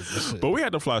them but we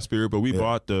had to fly Spirit, but we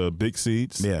bought the big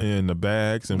seats and the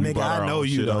bags, and we Nigga, bought our I know own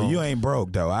you shit though. on. You ain't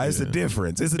broke though. It's a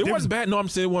difference. It's a It difference. wasn't bad. No, I'm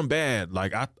saying it wasn't bad.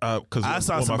 Like because I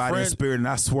saw when my somebody in friend, Spirit, and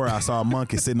I swear I saw a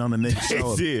monkey sitting on the nigga's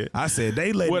shoulder. Yeah. I said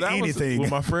they let anything. When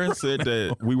my friend said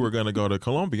that we were gonna go to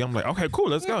Colombia, I'm like, okay, cool,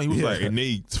 let's go. He was like, and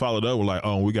he followed up with like,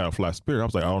 oh, we gotta fly Spirit. I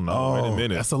was like, oh no, wait a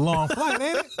minute. That's a long flight,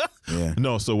 ain't it? yeah.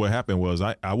 No, so what happened was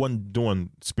I wasn't doing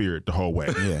Spirit the whole way.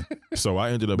 Yeah. So I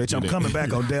ended up. Bitch, I'm coming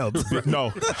back on Delta.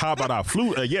 No, how about I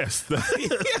flew? Yes.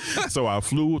 So I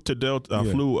flew to Delta. I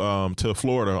flew to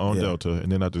Florida on Delta,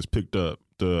 and then I just picked up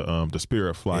the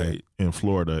Spirit flight in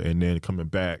Florida, and then coming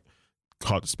back,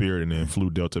 caught the Spirit, and then flew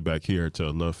Delta back here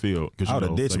to Love Field. I would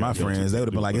have ditched my friends. They would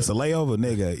have been like, it's a layover,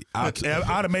 nigga. I'd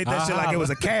have made that shit like it was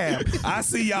a cab. I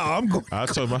see y'all. I'm going. I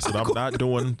told him, I said, I'm not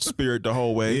doing Spirit the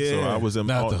whole way. So I was in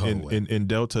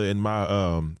Delta in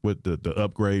my with the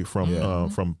upgrade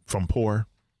from poor.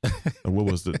 What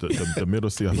was the middle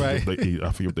seat? I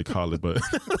forget what they call it, but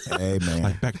hey man,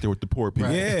 like back there with the poor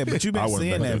people. Yeah, but you've been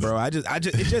seeing that, bro.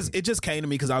 It just came to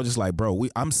me because I was just like, bro,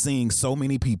 I'm seeing so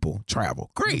many people travel.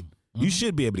 Great. You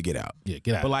should be able to get out. Yeah,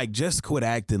 get out. But like, just quit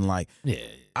acting like. Yeah.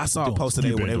 I saw a post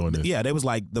today where they was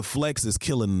like, the flex is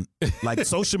killing, like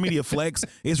social media flex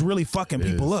is really fucking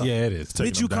people up. Yeah, it is.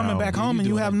 Bitch, you coming back home and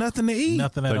you have nothing to eat.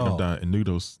 Nothing at all. Taking them down and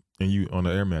noodles and you on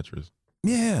the air mattress.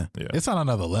 Yeah. It's on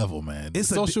another level, man.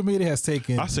 Social media has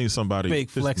taken I seen somebody fake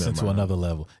flexing to another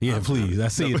level. Yeah, please. I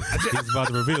see it. He's about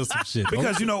to reveal some shit.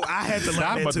 Because, you know, I had to learn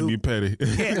I'm that about too. to be petty.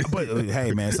 Yeah, but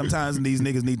hey, man, sometimes these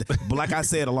niggas need to, but like I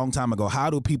said a long time ago, how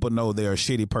do people know they're a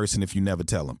shitty person if you never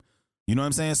tell them? You know what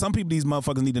I'm saying? Some people, these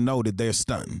motherfuckers need to know that they're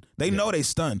stunting. They know they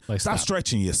stunned. Like, stop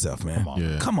stretching yourself, man. Come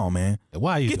on, Come on, man.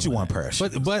 Why you get you one pair of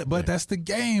shoes? But that's the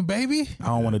game, baby. I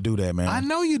don't want to do that, man. I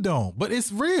know you don't, but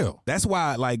it's real. That's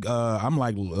why, like, I'm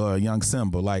like young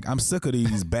Simba. Like, I'm sick of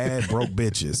these bad broke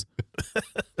bitches.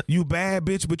 You bad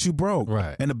bitch, but you broke.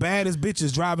 Right. And the baddest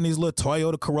bitches driving these little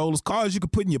Toyota Corollas, cars you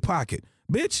could put in your pocket.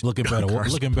 Bitch. Looking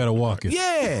better walking.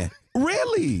 Yeah.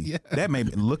 Really? Yeah. That made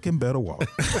me looking better walk.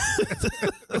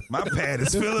 My pad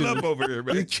is filling up over here,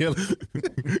 man.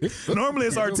 Normally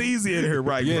it's Artesia in here,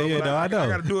 right? Yeah, bro, I know. I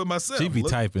got to do it myself. She be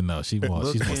typing though. She's more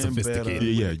sophisticated.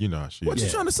 Yeah, you know how she What is. you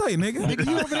trying to say, nigga? Nigga,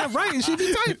 you over there writing, she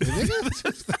be typing,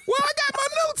 nigga. Well, I got my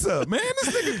notes up, man.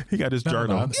 This nigga. He got his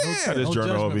journal. no, Got his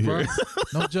journal over here.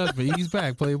 No judgment. He's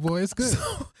back, Playboy. It's good.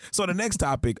 So the next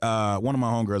topic, one of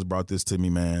my homegirls brought this to me,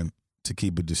 man, to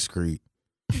keep it discreet.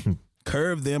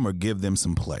 Curve them or give them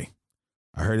some play.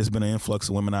 I heard there's been an influx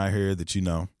of women out here that,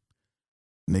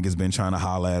 niggas been trying to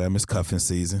holler at them. It's cuffing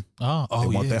season. They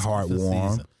want their heart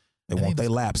warm. They want their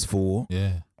laps full.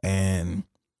 Yeah. And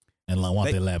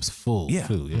want their laps full,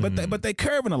 too. Yeah. But they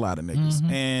curving a lot of niggas.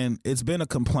 Mm-hmm. And it's been a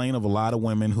complaint of a lot of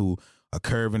women who are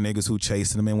curving niggas who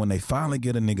chasing them. And when they finally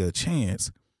get a nigga a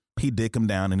chance, he dick them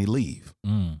down and he leave.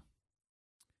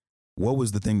 What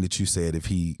was the thing that you said if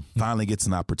he finally gets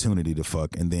an opportunity to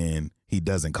fuck and then he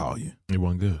doesn't call you? It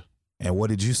wasn't good. And what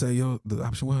did you say the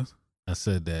option was? I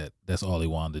said that's all he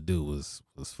wanted to do was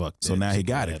fuck. So now he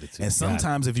got it. And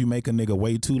sometimes if you make a nigga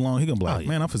wait too long, he gonna be like,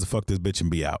 man, I'm finna fuck this bitch and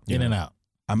be out. In and out.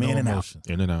 I'm in and out.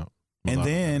 In and out. And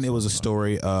then it was a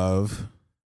story of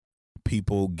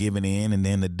people giving in and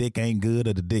then the dick ain't good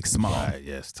or the dick small. Right,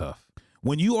 yeah, it's tough.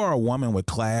 When you are a woman with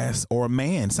class or a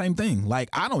man, same thing. Like,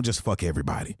 I don't just fuck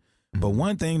everybody. But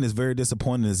one thing that's very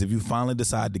disappointing is if you finally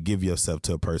decide to give yourself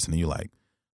to a person and you're like,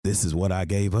 this is what I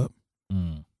gave up.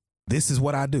 This is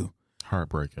what I do.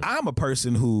 Heartbreaking. I'm a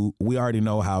person who, we already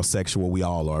know how sexual we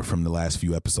all are from the last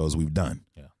few episodes we've done.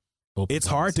 Yeah. It's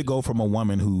hard to go from a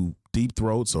woman who deep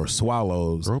throats or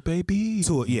swallows Bro, baby.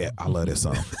 to I love that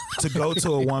song. to go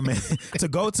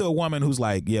to a woman who's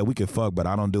like, yeah, we can fuck, but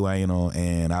I don't do anal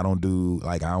and I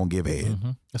don't give head.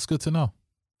 That's good to know.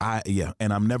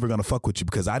 And I'm never gonna fuck with you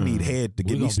because I need head to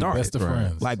get me started. Best of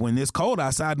friends. Like when it's cold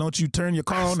outside, don't you turn your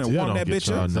car on and warm that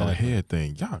bitch up? No head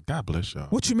thing. Y'all, God bless y'all.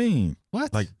 What you mean?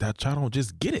 What? Like that? Y'all don't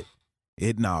just get it.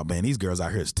 Nah, man, these girls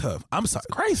out here is tough. I'm sorry.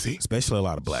 Crazy. Especially a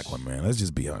lot of black women, man. Let's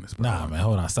just be honest, bro. Nah, man,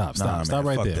 hold on. Stop man,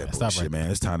 right fuck there. That Stop bullshit, right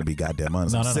man. It's time to be goddamn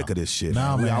honest. I'm sick of this shit. Nah,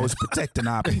 man. We man. always protecting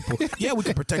our people. Yeah, we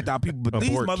can protect our people, but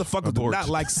these motherfuckers do not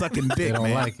like sucking dick, They don't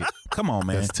man. like it. Come on,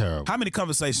 man. That's terrible. How many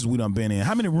conversations we done been in?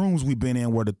 How many rooms we been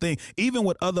in where the thing, even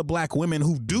with other black women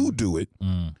who do it,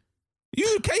 you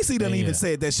and Casey done even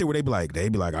said that shit where they be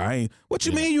like, I ain't, what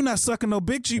you mean you not sucking no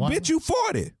bitch? Bitch, you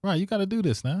 40. Right, you got to do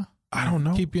this now. I don't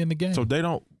know. Keep you in the game. So they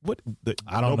don't.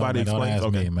 I don't know. Man. Don't ask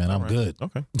me, man. I'm good.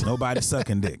 Okay. Nobody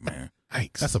sucking dick, man.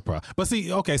 Yikes. That's a problem. But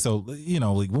see, okay, so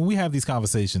like when we have these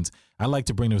conversations, I like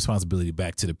to bring the responsibility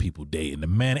back to the people dating, the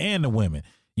men and the women.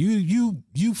 You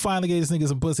finally gave this nigga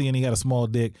some pussy and he got a small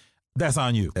dick. That's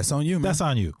on you. That's on you, man. That's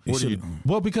on you.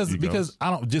 Well, because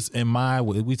I don't just in my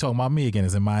we talking about me again.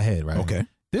 It's in my head, right? Okay.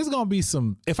 There's gonna be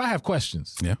some. If I have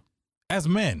questions, as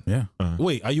men,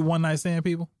 wait, are you one night stand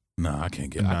people? No, I can't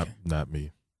get not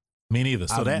me. Me neither.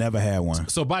 So I've never had one.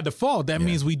 So by default, that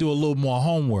means we do a little more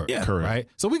homework. Yeah, correct. Right?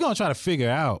 So we're going to try to figure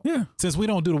out. Yeah. Since we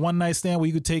don't do the one night stand where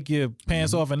you could take your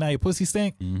pants off and now your pussy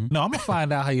stink. No, I'm going to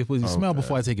find out how your pussy smell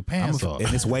before I take your pants off. And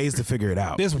there's ways to figure it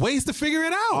out. There's ways to figure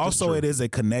it out. Also, it is a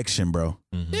connection, bro.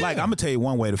 Like, I'm going to tell you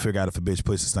one way to figure out if a bitch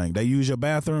pussy stink. They use your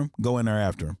bathroom, go in there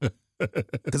after them.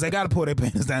 Because they got to pull their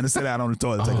pants down and sit out on the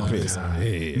toilet and take a piss. God.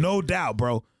 No doubt,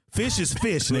 bro. Fish is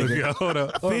fish, nigga. Hold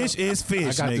up. Fish is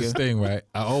fish, I got nigga. this thing, right?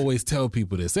 I always tell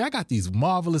people this. Say, I got these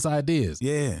marvelous ideas.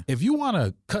 Yeah. If you want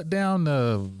to cut down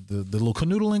the little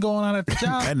canoodling going on at the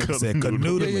job. That nigga said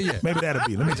canoodling. Yeah. Maybe that'll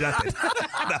be. Let me jot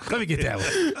that. Let me get that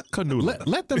one. Canoodling.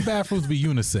 Let them bathrooms be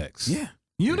unisex. Yeah.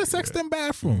 Unisex them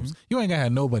bathrooms. You ain't gonna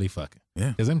have nobody fucking.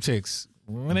 Yeah. Because them chicks,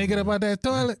 when they get up out that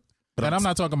toilet, and I'm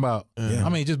not talking about, I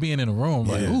mean, just being in a room,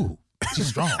 like, ooh, she's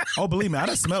strong. Oh, believe me, I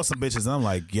done smelled some bitches and I'm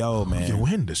like, yo, man. Your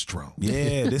wind is strong.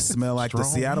 Yeah, this smell like the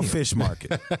Strong Seattle wind. Fish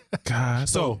Market. God.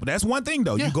 So that's one thing,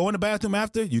 though. Yeah. You go in the bathroom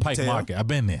after, you Pike can tell. Market. I've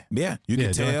been there. Yeah, you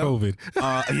can during tell. COVID.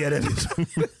 Yeah, that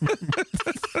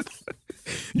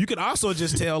is. You can also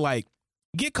just tell, like,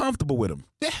 get comfortable with them.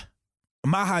 Yeah.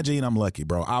 My hygiene, I'm lucky,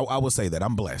 bro. I will say that.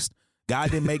 I'm blessed. God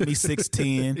didn't make me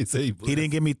 6'10". He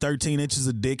didn't give me 13 inches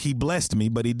of dick. He blessed me,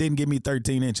 but he didn't give me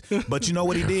 13 inches. But you know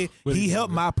what he did? He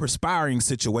helped my perspiring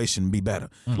situation be better.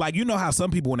 Like, you know how some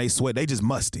people, when they sweat, they just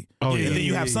musty. Oh, yeah. And then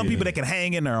you have some people that can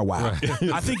hang in there a while.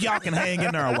 I think y'all can hang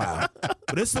in there a while.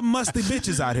 But there's some musty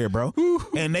bitches out here, bro.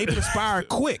 And they perspire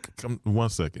quick. Come 1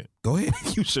 second. Go ahead.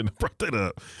 You shouldn't have brought that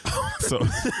up. So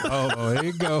Oh, here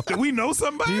you go. Do we know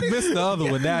somebody? He missed the other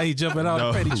one. Now he jumping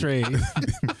out the petty trade.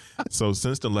 So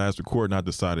since the last recording, I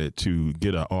decided to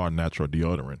get an all natural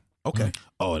deodorant. Okay.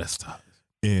 Oh, that's tough.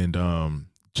 And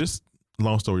just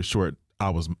long story short, I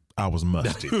was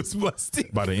musty. It was musty.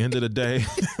 By the end of the day,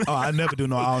 Oh, I never do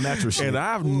no all natural shit. and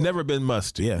I've never been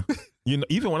musty. Yeah. You know,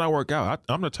 even when I work out,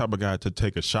 I'm the type of guy to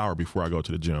take a shower before I go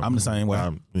to the gym. I'm the same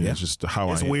way. It's just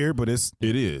how It's I am. weird, but it's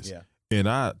It is. Yeah. And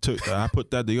I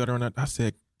put that deodorant on. I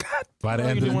said, God what? By the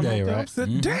end of the day, right? I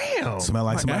said, damn. Smell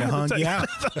like somebody hung you out.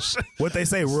 What they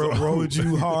say, rode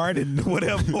you hard and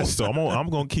whatever. So I'm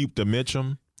gonna keep the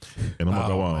Mitchum, and I'm gonna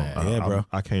go on. Yeah, bro.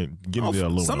 I can't give me the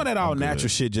aluminum. Some of that all I'm natural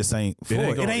good. shit just ain't.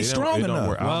 It gonna- ain't strong it don't enough.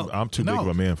 work. Well, I'm too big of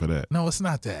a man for that. No, it's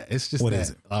not that. It's just What that is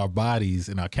it? our bodies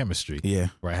and our chemistry, Yeah.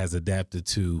 right, has adapted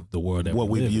to the world that What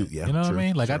we live view, in. yeah, You know what true, I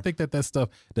mean? Like I think that stuff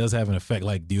does have an effect,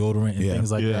 like deodorant and Yeah.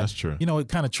 things like Yeah, that. that's true. You know, it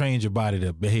kind of trains your body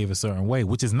to behave a certain way,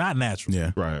 which is not natural.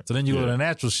 Yeah. Right. So then you go to Yeah. the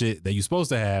natural shit that you're supposed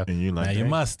to have, And you like, now you're dang.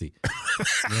 musty.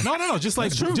 No. Just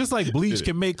like bleach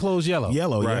can make clothes yellow.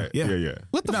 Yellow, Right. yeah.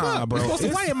 What the Nah, fuck? bro. You're supposed to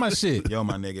whiten my shit. Yo,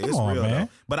 my nigga, Come it's on, real man. though.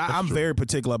 But I'm very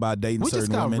particular about dating We just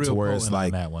certain got women to real where it's potent on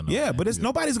like, that one, though, yeah, man. but it's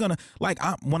nobody's gonna like.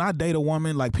 When I date a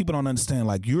woman, like people don't understand.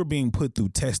 Like you're being put through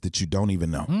tests that you don't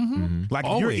even know. Like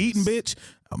if you're Always. eating, bitch.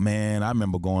 Oh, man, I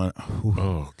remember going. Whew.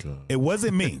 Oh god. It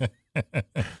wasn't me,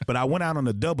 but I went out on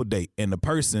a double date, and the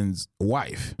person's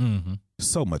wife,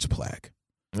 so much plaque.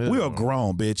 We are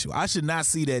grown, bitch. I should not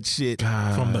see that shit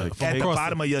From the at the across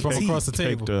bottom of your from teeth. across the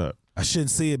table. Picked up. I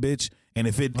shouldn't see it, bitch. And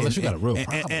if it, Unless and, you got a real and,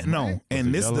 problem, and, no, right? and Was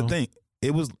it this is the yellow? thing.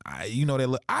 It was, you know that.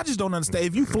 Look, I just don't understand.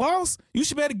 If you floss, you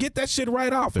should better get that shit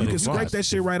right off. You can scrape that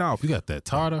shit right off. You got that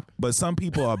tartar. But some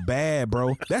people are bad,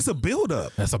 bro. That's a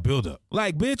buildup. That's a buildup.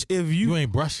 Like, bitch, if You you,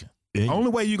 ain't brushing. only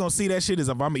way you gonna see that shit is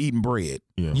if I'm eating bread.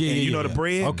 Yeah. And you know the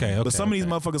bread. Okay. But some of these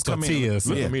motherfuckers come in. Tortillas.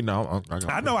 Look Yeah. at me now.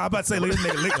 I know. I'm about to say, look,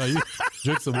 nigga, No, you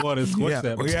drink some water and squish yeah,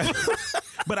 that. yeah.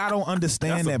 But I don't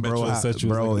understand That's that, some bro. metrosexual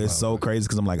Bro, thinking it's about, so right? crazy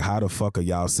because I'm like, how the fuck are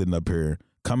y'all sitting up here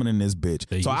coming in this bitch?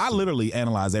 They So used I to. literally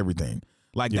analyze everything.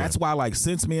 Like that's why, like,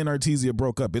 since me and Artesia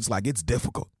broke up, it's like it's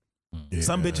difficult.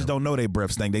 Some bitches don't know they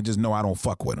breath stink. They just know I don't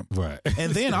fuck with them. Right.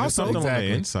 And then also, something on the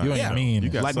Exactly. inside. You ain't Yeah. mean. You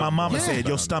got like my something mama down said, there.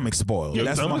 your stomach's spoiled. Your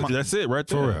That's what stomach- my that's it right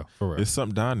there. For real, for real. It's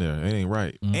something down there. It ain't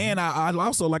right. And I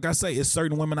also, like I say, it's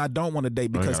certain women I don't want to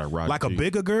date because, got a rotten like a teeth.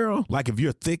 bigger girl, like if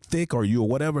you're thick or you or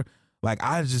whatever, like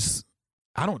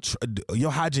I don't. Your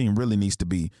hygiene really needs to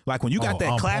be like when you got Oh, that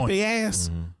on clappy point.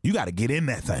 ass, you got to get in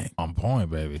that thing. On point,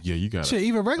 baby. Yeah, you got Shit,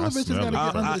 even regular I bitches smell gotta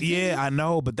it. get under the Yeah, I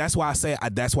know, but that's why I say.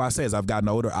 As I've gotten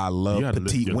older, I love You gotta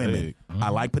lift petite your women. leg. I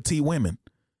like petite women.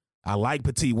 I like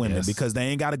petite women Yes. because they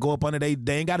ain't got to go up under they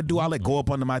ain't got to do all that go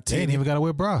up under my They ain't titty. even got to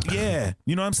wear bra. Yeah,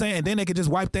 you know what I'm saying? And then they could just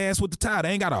wipe their ass with the towel. They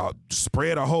ain't got to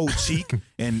spread a whole cheek.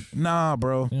 And nah,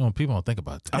 bro. You know, people don't think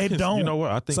about that. They can- don't. you know what?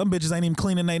 I think- some bitches ain't even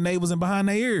cleaning their navels and behind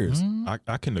their ears.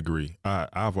 I can agree.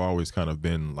 I've always kind of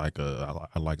been like I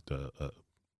like the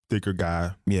thicker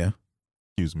guy. Yeah.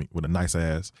 Excuse me, with a nice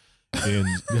ass. And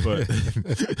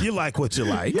but You like what you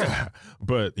like. yeah,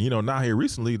 but you know, now here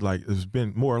recently, like it's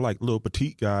been more like little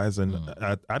petite guys, and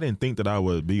I didn't think that I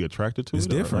would be attracted to It's it.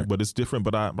 different. but it's different.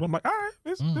 But I'm like, all right,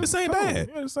 this ain't cool. bad.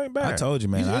 Yeah, this ain't bad. I told you,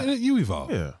 man. You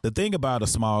evolve. Yeah, The thing about a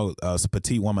small,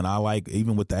 petite woman, I like,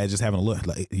 even with the ass, just having a look,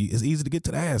 like, it's easy to get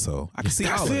to the asshole. I can see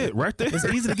that's all of it right there. It's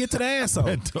easy to get to the asshole.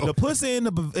 The pussy in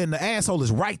the asshole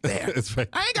is right there. That's right.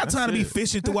 I ain't got time to be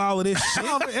fishing through all of this shit.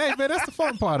 Hey, man, that's the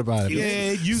fun part about it. Yeah,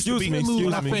 it used to be. Excuse me.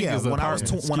 Yeah, Fingers when I was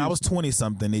apart. when I was 20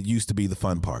 something, it used to be the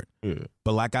fun part. Yeah.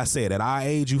 But like I said, at our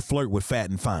age, you flirt with fat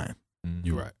and fine,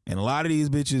 You're right. and a lot of these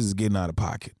bitches is getting out of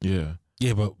pocket. Yeah.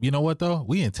 Yeah, but you know what though?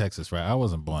 We in Texas, right? I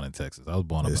wasn't born in Texas. I was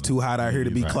born up It's in too hot out here to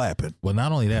be Right. clapping. Well,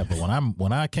 not only that, but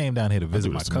when I came down here to visit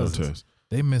do my the smell cousins,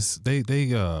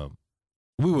 test.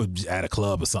 we were at a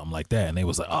club or something like that, and they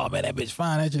was like, "Oh man, that bitch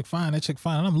fine, that chick fine, that chick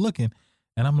fine," and I'm looking,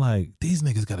 and I'm like, "These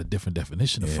niggas got a different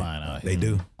definition of Yeah, fine out here." They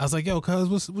do. I was like, "Yo, cuz,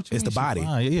 what you It's mean the she body.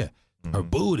 fine? Yeah, her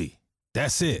booty.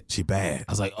 That's it." She bad.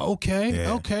 I was like, "Okay,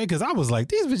 Yeah. okay," because I was like,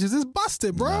 "These bitches is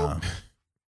busted, bro." Nah.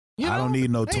 You I don't know? need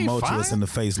no They ain't tumultuous fine. in the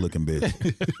face looking bitch.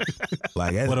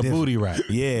 Like that's With a different. booty rack.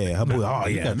 Yeah, her booty. Oh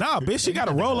you yeah, got- nah, bitch, she got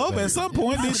to roll over at some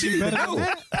point. Then she better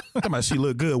go. Come on, she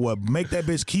look good. What? Make that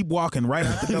bitch keep walking right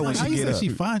out the door when How she you get say up. she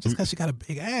fine just because she got a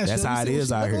big ass? That's You how it see what is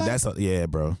she out look here. like? That's yeah,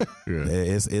 bro.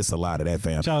 It's a lot of that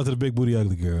fam. Shout out to the big booty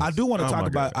ugly girls. I do want to Oh talk my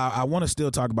about. I want to still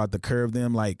talk about the curve.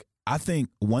 Them like I think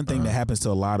one thing Uh-huh. that happens to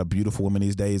a lot of beautiful women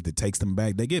these days that takes them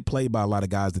back. They get played by a lot of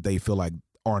guys that they feel like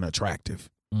aren't attractive.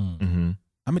 Mm-hmm.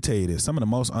 I'm gonna tell you this: some of the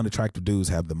most unattractive dudes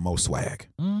have the most swag.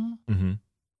 Mm-hmm.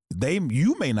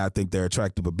 You may not think they're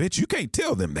attractive, but bitch, you can't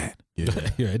tell them that. Yeah.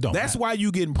 Yeah, it don't That's matter. why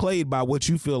you getting played by what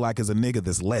you feel like is a nigga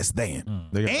that's less than.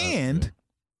 They got- And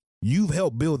you've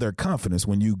helped build their confidence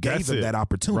when you gave That's them it. that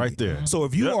opportunity. Right there. So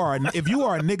if you Yep. are a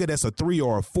nigga that's a 3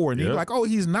 or a 4, and you're Yep. like, oh,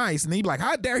 he's nice, and he be like,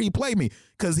 how dare he play me?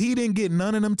 Because he didn't get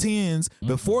none of them 10s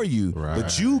before you, but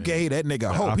Right. you gave that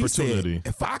nigga hope. He opportunity. said,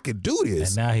 if I could do this,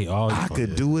 And now he all I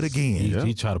could do it again.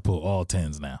 He try to pull all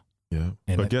 10s now. Yeah.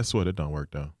 And But that- guess what? It don't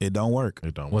work though. It don't work.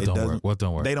 It don't What work. don't doesn't- work? What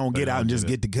don't work? They don't get They out don't and just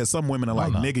get get because some women are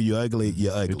like, no. nigga, you ugly,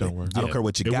 you're ugly. It don't work. I don't care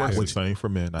what you It got. works the What same for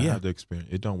men. I Yeah. have the experience.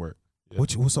 It don't work.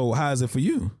 So how is it for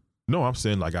you? No, I'm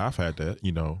saying like I've had that,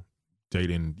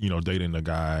 dating a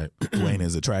guy who ain't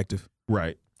as attractive.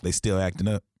 Right. They still acting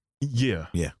up. Yeah.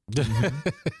 Yeah.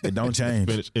 It don't change.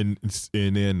 Finish. And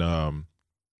then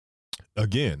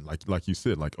again, like you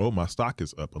said, like, oh, my stock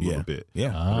is up a little bit.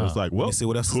 Yeah. And it's like, well, see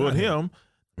what else put him.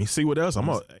 Let me see what else. I'm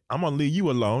gonna leave you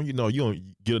alone. You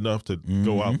don't get enough to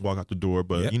go out, walk out the door,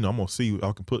 but I'm gonna see what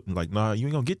I can put. Like, nah, you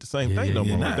ain't gonna get the same thing no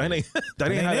more. Nah. That ain't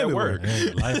how that works.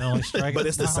 But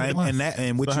it's the same,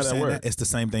 and what you saying, it's the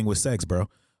same thing with sex, bro.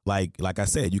 Like I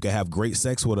said, you can have great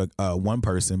sex with one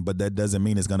person, but that doesn't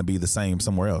mean it's gonna be the same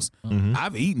somewhere else. Mm-hmm.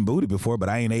 I've eaten booty before, but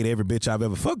I ain't ate every bitch I've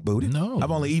ever fucked booty. No,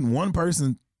 I've only eaten one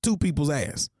person, 2 people's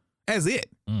ass. That's it.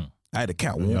 I had to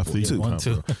count 1 or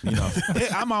 2.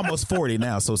 I'm almost 40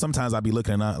 now, so sometimes I be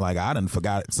looking at like I done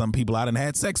forgot some people I done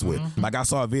had sex with. Like I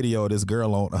saw a video of this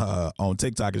girl on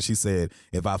TikTok, and she said,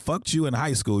 "If I fucked you in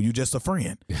high school, you just a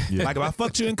friend. Like if I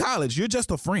fucked you in college, you're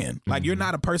just a friend. Like you're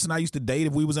not a person I used to date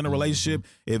if we was in a relationship.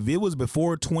 If it was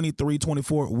before 23,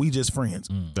 24, we just friends.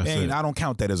 And I don't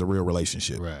count that as a real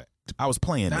relationship. Right. I was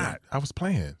playing. I was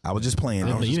playing. I was just playing.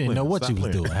 You didn't know what you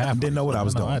was doing. I didn't know what I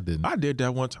was doing. I didn't. I did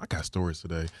that one time. I got stories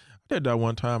today. I did that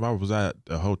one time. I was at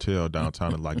a hotel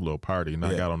downtown at like a little party, and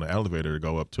I got on the elevator to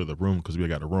go up to the room because we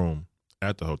got a room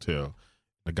at the hotel.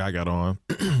 The guy got on,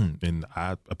 and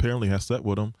I apparently had slept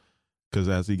with him because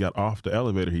as he got off the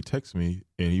elevator, he texted me,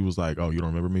 and he was like, "Oh, you don't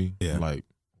remember me?" Yeah. I'm like,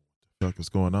 what the fuck is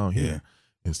going on here? Yeah.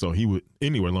 And so he would.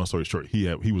 Anyway, long story short, he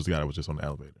was the guy that was just on the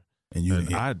elevator, And you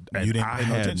didn't pay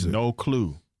no attention. no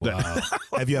clue. Wow.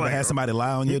 Have you ever had somebody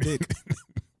lie on your dick?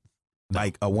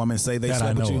 Like a woman say they That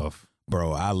slept I with know you? of.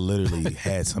 Bro, I literally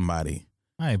had somebody.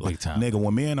 I ain't big time. Nigga,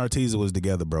 when me and Artesia was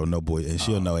together, bro, no boy, and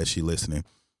she'll know as she listening.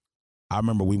 I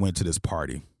remember we went to this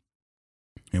party,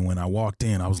 and when I walked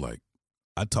in, I was like,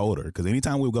 I told her, because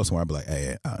anytime we would go somewhere, I'd be like,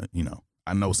 hey,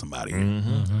 I know somebody.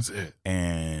 That's it.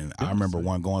 And I remember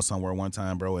going somewhere one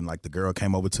time, bro, and like the girl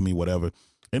came over to me, whatever.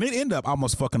 And it ended up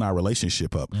almost fucking our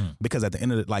relationship up because at the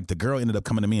end of it, like the girl ended up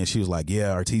coming to me and she was like,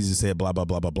 yeah, Artesia said blah, blah,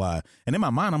 blah, blah, blah. And in my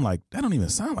mind, I'm like, that don't even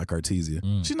sound like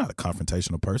Artesia. She's not a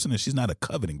confrontational person and she's not a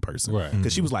coveting person. Right.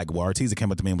 Because she was like, well, Artesia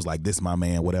came up to me and was like, this is my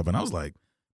man, whatever. And I was like,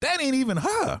 that ain't even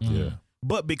her. Yeah.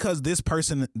 But because this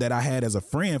person that I had as a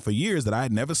friend for years that I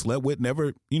had never slept with,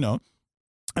 never,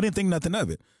 I didn't think nothing of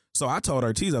it. So I told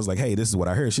Artesia, I was like, hey, this is what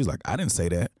I heard. She's like, I didn't say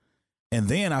that. And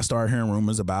then I started hearing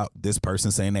rumors about this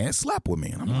person saying they had slept with me.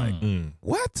 And I'm like,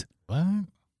 what?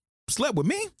 Slept with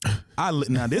me?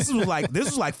 Now this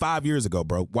was like 5 years ago,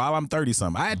 bro. While I'm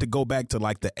 30-something. I had to go back to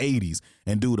like the 80s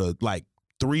and do the like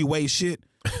 3-way shit.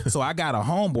 So I got a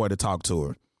homeboy to talk to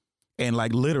her. And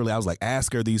like literally, I was like,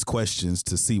 ask her these questions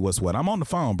to see what's what. I'm on the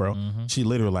phone, bro. She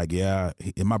literally like, yeah,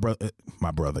 my brother,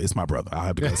 it's my brother. I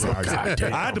have to go. Sorry. I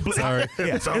had to. Sorry.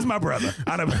 Yeah, it's my brother.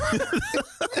 God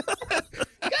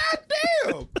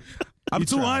damn. I'm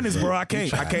too honest, bro. I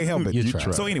can't help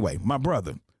it. So anyway, my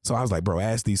brother. So I was like, bro,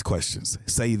 ask these questions,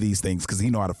 say these things, because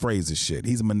he know how to phrase this shit.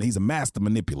 He's a master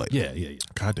manipulator. Yeah.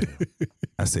 God damn.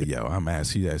 I said, yo,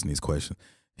 she's asking these questions.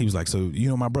 He was like, so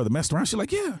my brother messed around? She's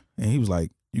like, yeah. And he was like,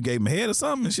 you gave him head or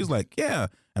something? And she's like, yeah.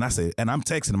 And I said, and I'm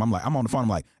texting him. I'm like, I'm on the phone. I'm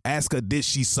like, ask her, did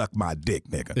she suck my dick,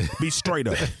 nigga? Be straight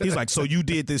up. He's like, so you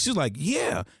did this? She's like,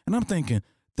 yeah. And I'm thinking,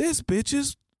 this bitch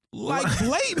is like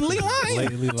blatantly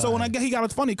lying. So when he got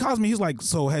it funny, he calls me. He's like,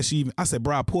 so has she even? I said,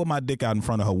 bro, I pulled my dick out in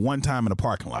front of her one time in a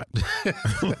parking lot.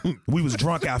 We was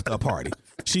drunk after a party.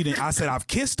 She didn't. I said, I've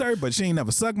kissed her, but she ain't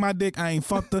never sucked my dick. I ain't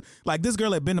fucked her. Like this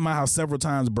girl had been to my house several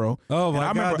times, bro. Oh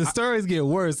my God, the stories get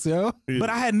worse, yo. But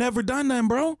I had never done nothing,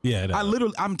 bro. Yeah,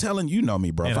 I'm telling you, know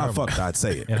me, bro. If I fucked, I'd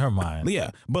say it. In her mind.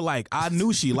 Yeah, but like I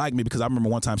knew she liked me because I remember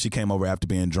one time she came over after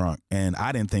being drunk, and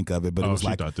I didn't think of it, but it was she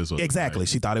like thought this was exactly. right.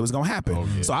 She thought it was gonna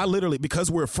happen. So I literally, because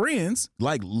we're friends,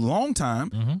 like long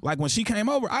time. Like when she came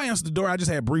over, I answered the door. I just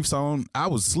had briefs on. I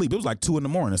was asleep. It was like 2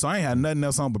 a.m, so I ain't had nothing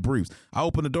else on but briefs. I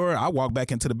opened the door. I walked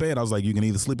back into the bed. I was like, you can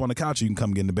either sleep on the couch or you can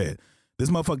come get in the bed. This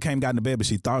motherfucker got in the bed, but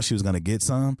she thought she was gonna get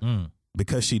some.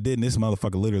 Because she didn't, this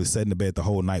motherfucker literally sat in the bed the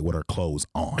whole night with her clothes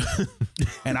on.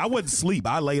 And I wouldn't sleep.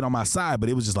 I laid on my side, but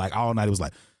it was just like all night. It was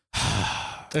like,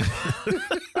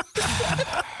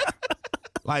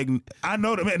 like I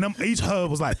know that man. Each hub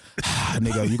was like,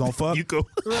 nigga, you gonna fuck? You go,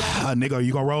 nigga,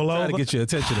 you gonna roll over? Trying to get your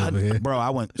attention over here,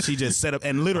 bro. She just set up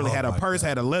and literally had a purse,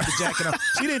 had a leather jacket on.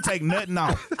 She didn't take nothing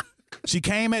off. She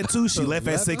came at 2. She left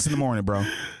at 6 a.m, bro.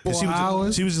 4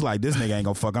 hours. She was just like, this nigga ain't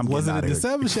gonna fuck. I'm was getting out it in of here.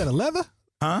 December? She had a leather.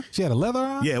 Huh? She had a leather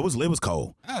on? Yeah, it was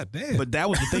cold. God damn. But that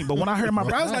was the thing. But when I heard my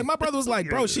brother was like,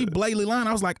 bro, she blatantly lying.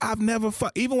 I was like, I've never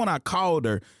fucked. Even when I called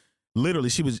her, literally,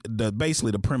 she was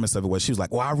basically the premise of it was she was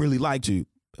like, well, I really liked you.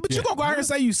 But you gonna go out here and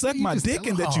say you suck my dick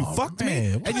and that you fucked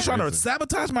me, and you trying to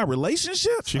sabotage my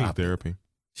relationship? She need therapy.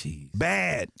 Jeez.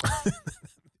 Bad.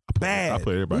 Bad. I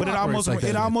play everybody. But it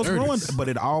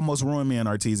almost ruined me and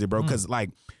Arteezy, bro. Because like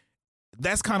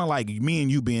that's kind of like me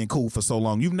and you being cool for so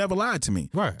long. You've never lied to me.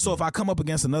 Right. So if I come up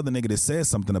against another nigga that says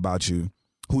something about you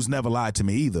who's never lied to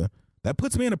me either, that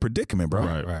puts me in a predicament, bro.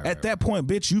 Right. At that point,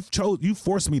 bitch, you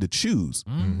forced me to choose.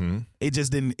 Mm-hmm. It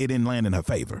just didn't land in her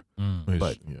favor.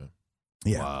 But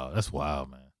yeah. Wow, that's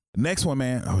wild, man. Next one,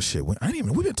 man. Oh shit. We've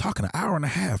been talking an hour and a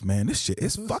half, man. This shit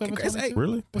is fucking crazy.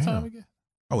 Really? What time again?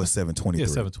 Oh, it's 7:23. Yeah,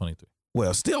 7:23.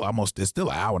 Well, it's still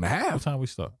an hour and a half. What time we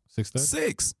start?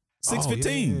 6:30?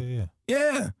 6:15. Yeah.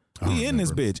 Yeah. We in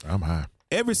this bitch. I'm high.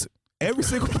 Every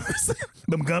single person,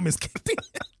 them gummies kicked in.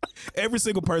 Every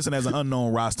single person has an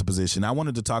unknown roster position. I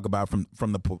wanted to talk about from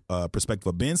the perspective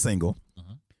of being single.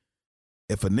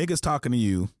 If a nigga's talking to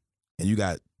you and you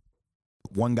got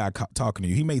one guy talking to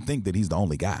you, he may think that he's the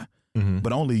only guy,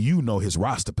 but only you know his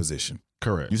roster position.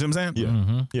 Correct. You see what I'm saying?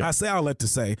 Yeah. Yeah. I say all that to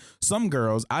say, some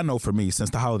girls, I know for me, since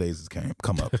the holidays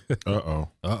come up. Uh-oh.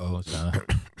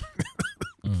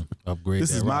 Upgrade.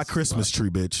 This is my Christmas tree,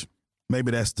 bitch.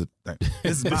 Maybe that's the thing.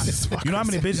 This is my, you know how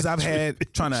many bitches I've had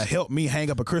trying to help me hang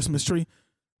up a Christmas tree?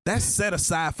 That's set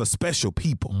aside for special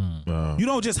people. You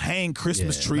don't just hang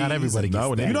Christmas trees. Not everybody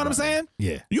gets that. You know what I'm saying?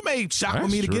 Yeah. You may shop with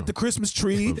That's me to true. get the Christmas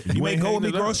tree. You may go with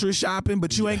me grocery shopping,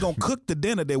 but you ain't gonna cook the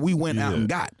dinner that we went out and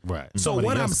got. Right. So Somebody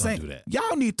what I'm else gonna do saying, that.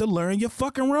 y'all need to learn your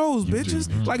fucking roles,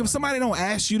 bitches. Like if somebody don't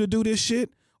ask you to do this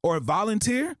shit or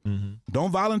volunteer,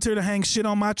 don't volunteer to hang shit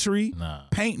on my tree,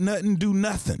 paint nothing, do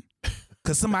nothing.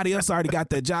 Cause somebody else already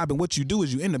got that job, and what you do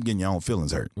is you end up getting your own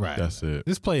feelings hurt. Right. That's it.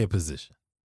 Just play a position.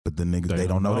 But the niggas, they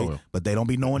don't know but they don't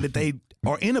be knowing that they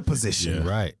are in a position.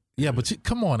 Right. Yeah, but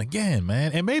come on again,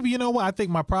 man. And maybe, you know what? I think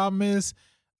my problem is,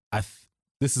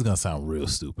 this is going to sound real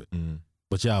stupid,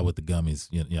 but y'all with the gummies,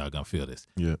 y'all going to feel this.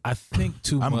 Yeah. I think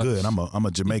too much. I'm good. I'm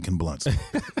a Jamaican blunt.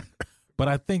 But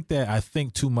I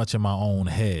think too much in my own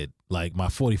head, like my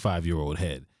 45-year-old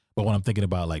head. But when I'm thinking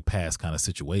about like past kind of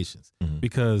situations,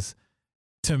 because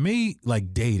to me,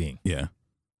 like dating,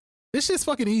 it's just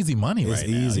fucking easy money It's right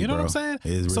now. easy, You know bro. what I'm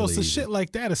saying? It's so really easy. shit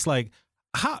like that, it's like,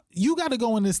 how you got to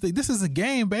go in this thing. This is a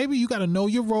game, baby. You got to know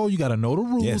your role. You got to know the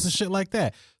rules and shit like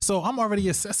that. So I'm already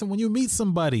assessing when you meet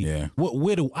somebody,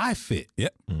 where do I fit?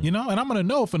 Yep. You know, and I'm gonna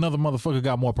know if another motherfucker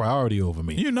got more priority over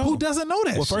me. You know, who doesn't know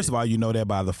that? Well, shit? first of all, you know that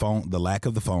by the phone, the lack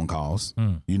of the phone calls.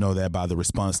 You know that by the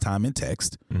response time in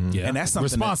text. Yeah. And that's something.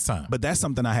 Response time. But that's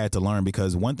something I had to learn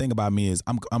because one thing about me is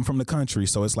I'm from the country,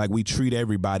 so it's like we treat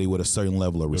everybody with a certain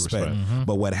level of respect.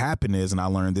 But what happened is, and I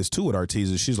learned this too with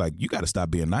Arteezy, she's like, you got to stop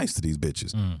being nice to these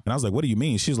bitches. And I was like, what do you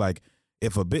mean? She's like,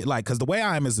 if a bit like, because the way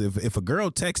I am is if a girl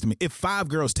texts me, if 5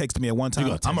 girls text me at one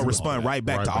time, I'm gonna respond right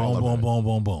back to all of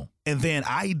them. Boom. And then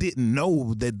I didn't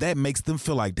know that makes them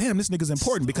feel like, damn, this nigga's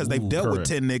important because they've dealt with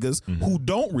 10 niggas who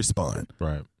don't respond.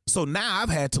 Right. So now I've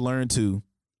had to learn to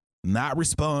not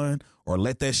respond or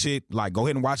let that shit, like, go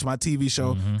ahead and watch my TV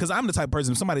show. Because I'm the type of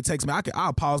person, if somebody texts me,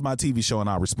 I'll pause my TV show and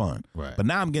I'll respond. Right. But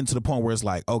now I'm getting to the point where it's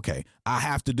like, okay, I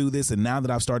have to do this. And now that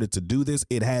I've started to do this,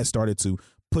 it has started to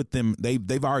put them,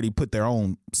 they've already put their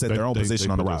own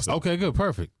position on the roster. Okay, good,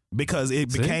 perfect. Because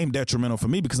it became detrimental for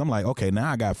me because I'm like, okay, now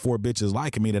I got 4 bitches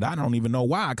liking me that I don't even know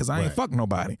why because I ain't fuck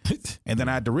nobody. And then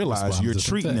I had to realize you're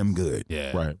treating them good.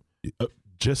 Yeah. Right.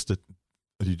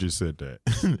 You just said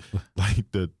that.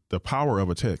 Like the power of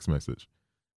a text message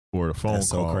or a phone That's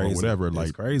so call crazy. or whatever. It's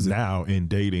Like crazy. now in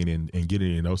dating and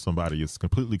getting to know somebody is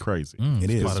completely crazy. It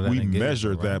is. Part of that We engagement, measure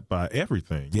right? that by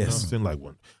everything. You know Yes. what I'm saying? Like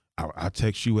when I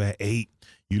text you at 8,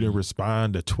 you didn't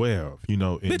respond at 12. You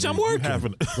know, and Bitch, I'm you working.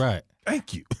 having- Right.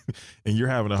 Thank you. And you're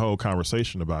having a whole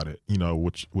conversation about it, you know,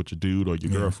 with your dude or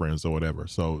your girlfriends or whatever.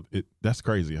 So that's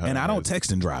crazy. How And I that don't is.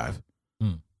 text and drive.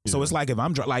 So Yeah. it's like if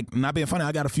I'm like not being funny,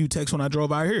 I got a few texts when I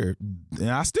drove out here, and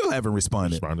I still haven't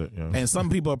responded. Yeah. And some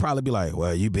people will probably be like,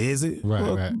 "Well, you busy?" Right,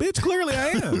 Well, right. bitch, clearly I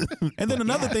am. And then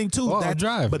another thing too, I'm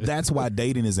driving. but that's why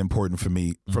dating is important for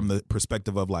me from the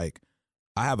perspective of like,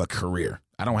 I have a career,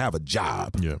 I don't have a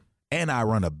job, Yeah. and I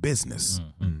run a business.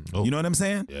 Oh. You know what I'm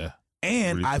saying? Yeah.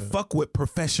 And What do you I say? fuck with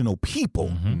professional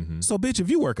people. So, bitch, if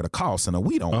you work at a call center,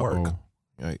 we don't work.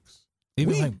 Yikes.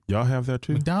 Even We- like Y'all have that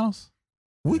too? McDonald's?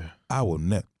 I will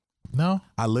never. No.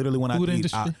 I literally went out Food to eat.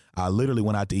 industry? I literally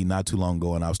went out to eat not too long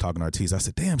ago, and I was talking to Arteezy. I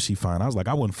said, "Damn, she fine." I was like,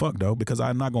 "I wouldn't fuck though because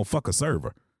I'm not gonna fuck a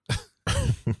server."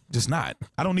 Just not.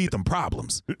 I don't need them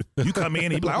problems. You come in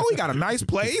and you be like, oh, he got a nice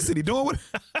place and he doing what?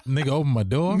 Nigga, open my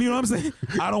door. You know what I'm saying?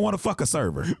 I don't want to fuck a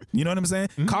server. You know what I'm saying?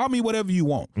 Call me whatever you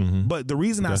want. But the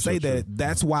reason I say that,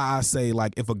 that's why I say,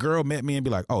 like, if a girl met me and be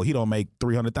like, oh, he don't make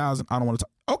 $300,000, I don't want to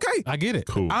talk. Okay. I get it.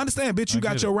 Cool. I understand, bitch. You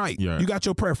got your right. Yeah. You got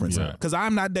your preference. Yeah. Because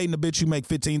I'm not dating a bitch who make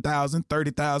 $15,000,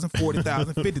 $30,000,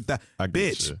 $40,000, $50,000.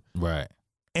 Bitch. Right.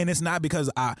 And it's not because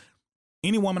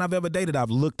any woman I've ever dated,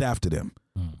 I've looked after them.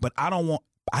 But I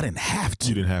didn't have to.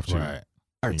 You didn't have to. Right.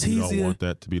 And you don't want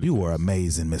that to be the You case. were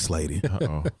amazing, Miss Lady.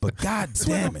 Uh-oh. But God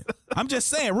damn it. I'm just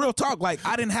saying, real talk, like,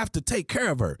 I didn't have to take care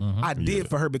of her. I did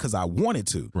for her because I wanted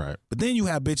to. Right. But then you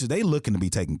have bitches, they looking to be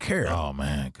taken care of. Oh,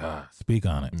 man. God. Speak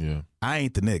on it. Yeah. I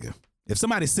ain't the nigga. If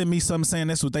somebody send me something saying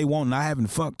that's what they want and I haven't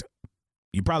fucked,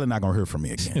 you're probably not going to hear from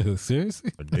me again.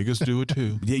 Seriously? But niggas do it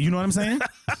too. Yeah, you know what I'm saying?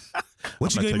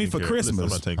 What you getting me for Christmas? I'm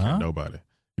not taking care of nobody.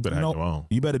 You better have your own.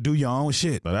 You better do your own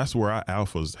shit. Now that's where our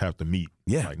alphas have to meet.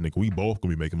 Yeah. Like, nigga, we both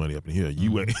gonna be making money up in here.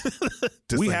 You ain't.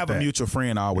 We have a mutual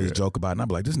friend I always joke about, and I'm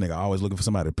like, this nigga always looking for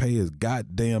somebody to pay his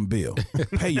goddamn bill.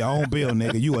 Pay your own bill,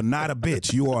 nigga. You are not a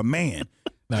bitch. You are a man.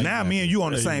 Now me and you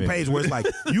on the same page where it's like,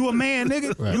 you a man,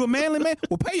 nigga? Right. You a manly man?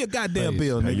 Well, pay your goddamn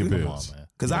bill, pay nigga. your bills.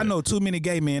 Because I know too many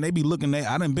gay men, they be looking at,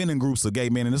 I done been in groups of gay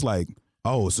men, and it's like,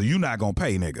 oh, so you not gonna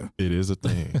pay, nigga. It is a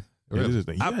thing. It is a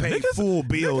thing. I pay full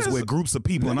bills with groups of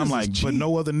people, and I'm like, but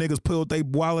no other niggas pulled they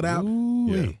wallet out.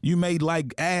 Yeah. You made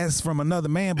like ass from another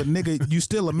man, but nigga, you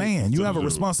still a man. You have a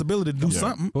responsibility to do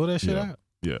something. Pull that shit out.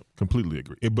 Yeah, completely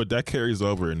agree. But that carries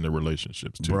over in the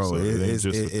relationships too. Bro, so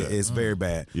it's very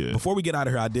bad. Yeah. Before we get out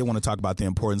of here, I did want to talk about the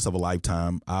importance of a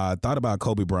lifetime. I thought about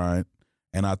Kobe Bryant,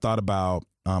 and I thought about,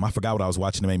 I forgot what I was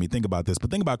watching that made me think about this,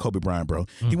 but think about Kobe Bryant, bro.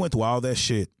 He went through all that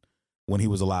shit when he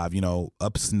was alive, you know,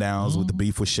 ups and downs with the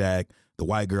beef with Shaq, the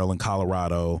white girl in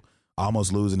Colorado,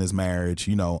 almost losing his marriage,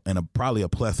 you know, and probably a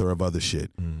plethora of other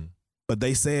shit. But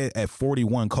they said at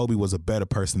 41, Kobe was a better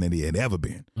person than he had ever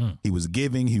been. He was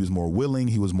giving, he was more willing,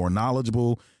 he was more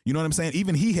knowledgeable. You know what I'm saying?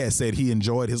 Even he had said he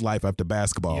enjoyed his life after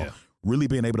basketball, really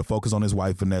being able to focus on his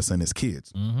wife, Vanessa, and his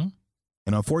kids.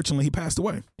 And unfortunately, he passed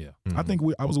away. Yeah. I think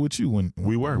I was with you when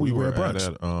we were at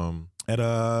brunch. At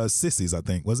Sissy's, I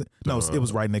think. Was it? No, it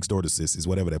was right next door to Sissy's,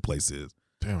 whatever that place is.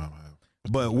 Damn.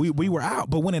 But we were out.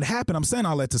 But when it happened, I'm saying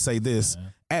all that to say this.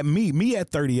 At me at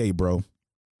 38, bro,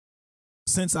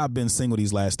 since I've been single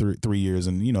these last 3 years,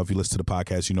 and, you know, if you listen to the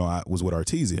podcast, you know I was with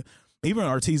Artesia. Even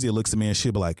Artesia looks at me and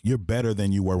she'll be like, you're better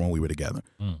than you were when we were together.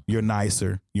 You're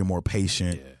nicer. You're more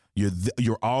patient.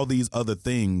 You're all these other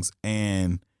things.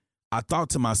 And I thought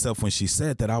to myself when she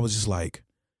said that, I was just like,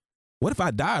 what if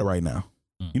I died right now?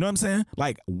 You know what I'm saying?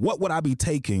 Like, what would I be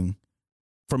taking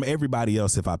from everybody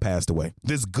else if I passed away?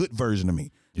 This good version of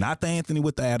me. Not the Anthony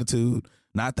with the attitude,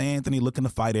 not the Anthony looking to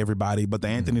fight everybody, but the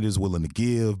Anthony that's willing to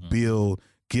give, build,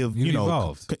 you know.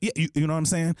 Evolved. You know what I'm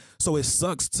saying? So it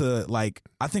sucks to, like,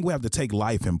 I think we have to take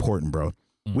life important, bro.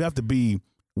 We have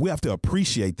to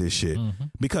appreciate this shit.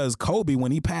 Because Kobe,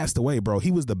 when he passed away, bro, he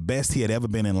was the best he had ever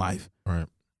been in life. Right.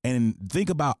 And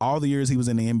think about all the years he was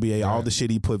in the NBA, all the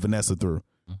shit he put Vanessa through.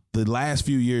 The last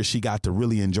few years, she got to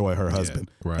really enjoy her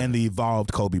husband and the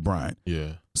evolved Kobe Bryant.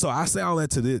 Yeah. So I say all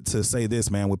that to say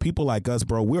this, man. With people like us,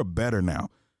 bro, we're better now.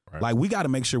 Right. Like, we got to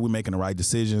make sure we're making the right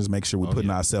decisions, make sure we're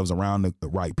putting ourselves around the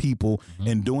right people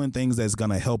and doing things that's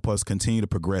going to help us continue to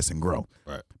progress and grow.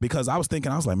 Right. Because I was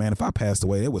like, man, if I passed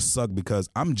away, it would suck because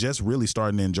I'm just really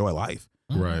starting to enjoy life.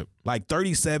 Right. Like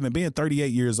 37, being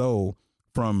 38 years old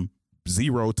from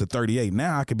 0 to 38.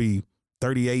 Now I could be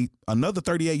 38, another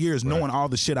 38 years knowing all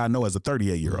the shit I know as a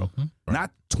 38-year-old. Not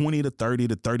 20 to 30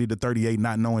 to 30 to 38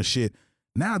 not knowing shit.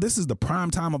 Now this is the prime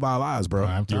time of our lives,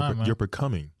 bro. You're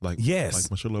becoming like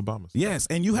Michelle Obama. Yes,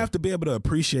 and you have to be able to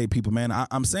appreciate people, man.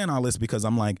 I'm saying all this because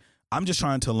I'm just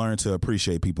trying to learn to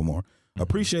appreciate people more.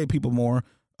 Appreciate people more,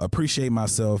 appreciate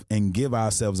myself, and give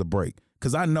ourselves a break.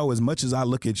 Because I know as much as I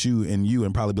look at you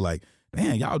and probably be like,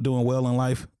 man, y'all doing well in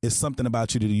life. It's something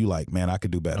about you that you like, man, I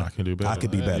could do better. I can do better. I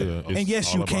could be better. Yeah, and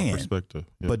yes, you can. Perspective.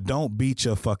 Yeah. But don't beat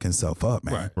your fucking self up,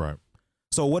 man. Right.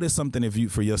 So what is something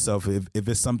for yourself, if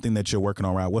it's something that you're working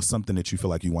on right, what's something that you feel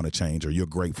like you want to change or you're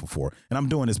grateful for? And I'm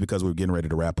doing this because we're getting ready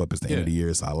to wrap up. It's the end of the year.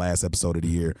 It's our last episode of the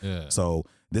year. Yeah. So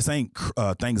this ain't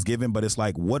Thanksgiving, but it's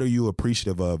like, what are you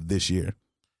appreciative of this year?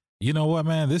 You know what,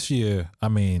 man? This year, I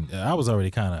mean, I was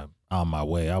already kind of on my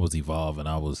way. I was evolving.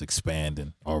 I was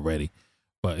expanding already.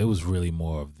 But it was really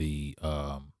more of the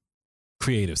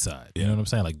creative side. You know what I'm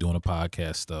saying? Like doing a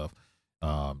podcast stuff,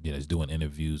 just doing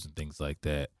interviews and things like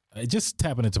that. Just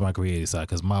tapping into my creative side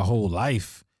because my whole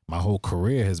life, my whole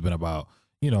career has been about,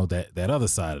 that other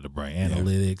side of the brain,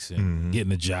 analytics and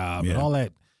getting a job and all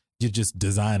that you're just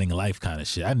designing life kind of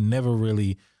shit. I never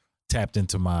really tapped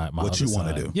into my what other you want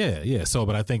side. to do. Yeah. So,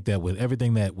 but I think that with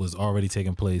everything that was already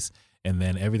taking place, and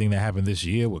then everything that happened this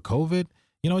year with COVID,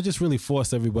 you know, it just really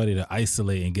forced everybody to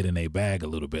isolate and get in their bag a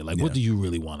little bit. Like, what do you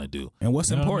really want to do? And what's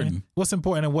You know important? What I mean? What's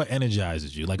important and what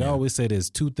energizes you? Like I always say, there's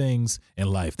two things in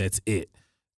life. That's it.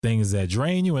 Things that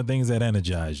drain you and things that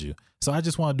energize you. So I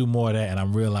just want to do more of that, and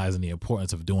I'm realizing the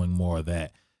importance of doing more of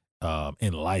that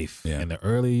in life. Yeah. And the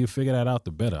earlier you figure that out,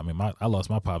 the better. I mean, I lost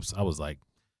my pops. I was like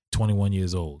 21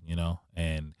 years old, you know,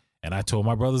 and I told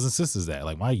my brothers and sisters that.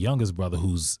 Like my youngest brother,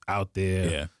 who's out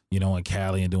there, you know, in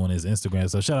Cali and doing his Instagram.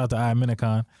 So shout out to I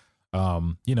Minicon.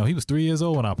 You know, he was 3 years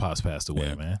old when our pops passed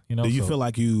away, man. You know, do you feel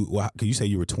like cause you say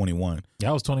you were 21.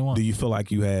 Yeah, I was 21. Do you feel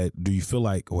like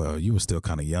well, you were still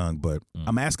kind of young, but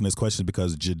I'm asking this question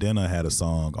because Jadena had a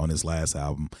song on his last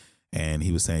album and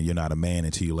he was saying, you're not a man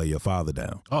until you lay your father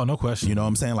down. Oh, no question. You know what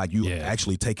I'm saying? Like you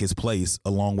actually take his place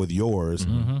along with yours.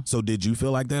 So did you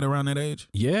feel like that around that age?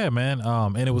 Yeah, man.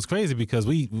 And it was crazy because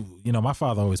you know, my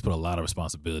father always put a lot of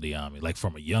responsibility on me, like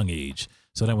from a young age.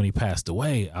 So then when he passed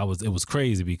away, it was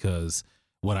crazy because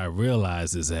what I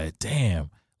realized is that, damn,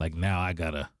 like now I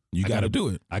gotta do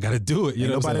it. I gotta do it. You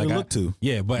know, nobody what I'm saying? to look to.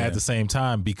 Yeah, but at the same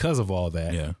time, because of all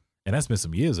that, and that's been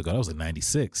some years ago. That was in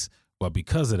 '96. But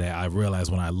because of that, I realized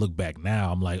when I look back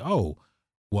now, I'm like, oh,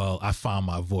 well, I found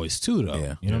my voice too, though.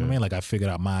 Yeah. You know what I mean? Like I figured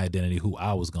out my identity, who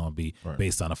I was gonna be,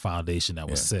 based on a foundation that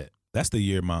was set. That's the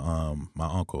year my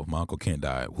uncle Kent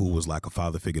died, who was like a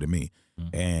father figure to me.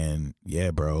 And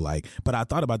yeah, bro, like, but I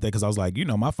thought about that because I was like, you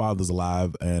know, my father's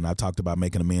alive, and I talked about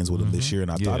making amends with him this year,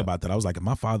 and I thought about that. I was like, if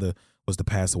my father was to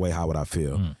pass away, how would I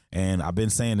feel? And I've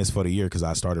been saying this for the year because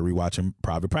I started rewatching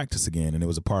Private Practice again, and there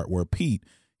was a part where Pete,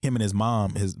 him and his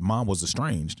mom was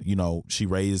estranged. You know, she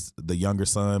raised the younger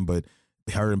son, but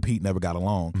her and Pete never got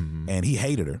along, and he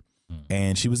hated her.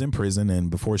 And she was in prison,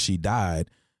 and before she died,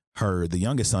 the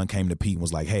youngest son came to Pete and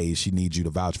was like, hey, she needs you to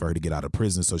vouch for her to get out of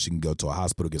prison so she can go to a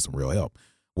hospital, get some real help.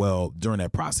 Well, during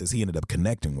that process, he ended up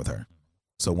connecting with her.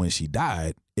 So when she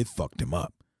died, it fucked him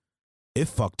up.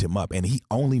 And he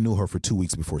only knew her for 2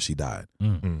 weeks before she died.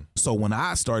 So when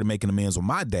I started making amends with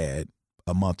my dad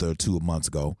a month or 2 months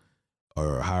ago,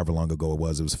 or however long ago it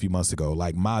was a few months ago,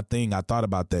 like my thing, I thought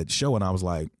about that show and I was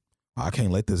like, I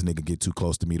can't let this nigga get too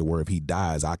close to me to where if he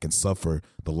dies, I can suffer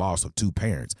the loss of two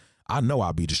parents. I know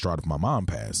I'll be distraught if my mom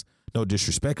passed. No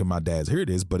disrespect if my dad's, here it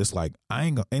is, but it's like,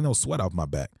 ain't no sweat off my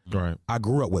back. Right. I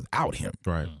grew up without him.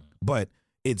 Right. But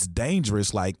it's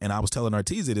dangerous, like, and I was telling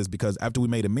Arteezy this because after we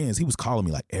made amends, he was calling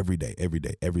me like every day.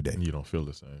 And you don't feel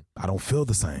the same. I don't feel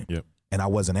the same. Yep. And I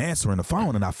wasn't answering the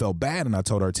phone and I felt bad and I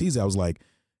told Arteezy, I was like,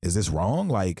 is this wrong?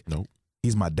 Like, nope.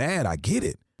 He's my dad. I get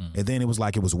it. And then it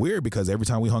was weird because every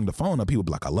time we hung the phone up, people would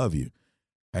be like, I love you.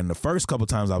 And the first couple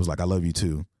times I was like, I love you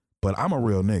too. But I'm a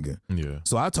real nigga. Yeah.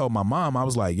 So I told my mom, I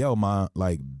was like, yo, ma,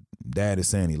 like, dad is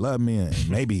saying he loved me and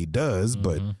maybe he does,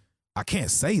 but I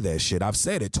can't say that shit. I've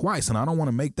said it twice and I don't want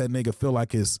to make that nigga feel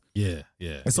like it's okay.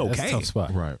 That's a tough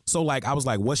spot. Right. So like, I was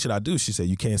like, what should I do? She said,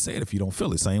 you can't say it if you don't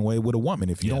feel it. Same way with a woman.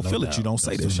 If you don't feel it, you don't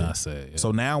say that shit. Not say it,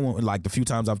 So now, when, like the few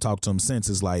times I've talked to him since,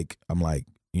 it's like, I'm like,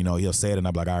 you know, he'll say it and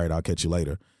I'm like, all right, I'll catch you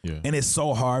later. Yeah. And it's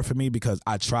so hard for me because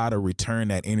I try to return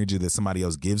that energy that somebody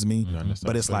else gives me,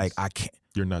 but it's like, I can't.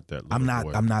 You're not that little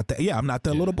boy. I'm not that. Yeah, I'm not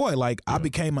that little boy. Like I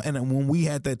became, and when we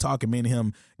had that talk and me and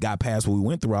him got past what we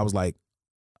went through, I was like,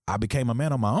 I became a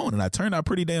man on my own and I turned out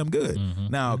pretty damn good.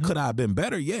 Now, could I have been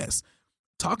better? Yes.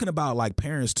 Talking about like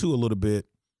parents too a little bit,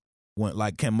 when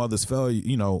like can mothers fail you,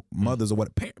 you know, mothers or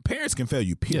what, parents can fail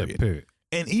you, period. Yeah, period.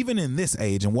 And even in this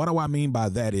age, and what do I mean by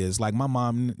that is like my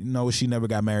mom, she never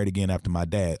got married again after my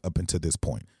dad up until this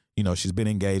point. You know, she's been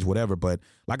engaged, whatever. But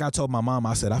like I told my mom,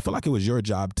 I said, I feel like it was your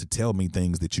job to tell me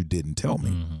things that you didn't tell me.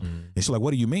 And she's like,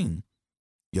 what do you mean?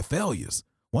 Your failures.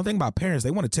 One thing about parents,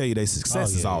 they want to tell you their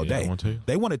successes all day.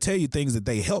 They want to tell you things that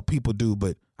they help people do,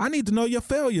 but I need to know your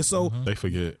failure. So they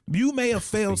forget. You may have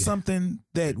failed something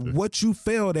that what you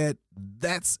failed at,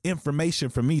 that's information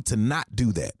for me to not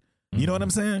do that. You know what I'm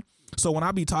saying? So when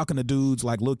I be talking to dudes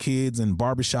like little kids in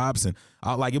barbershops and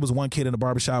like it was one kid in the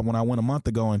barbershop when I went a month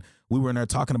ago and we were in there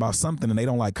talking about something and they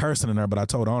don't like cursing in there, but I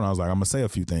told her, I was like, I'm gonna say a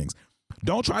few things.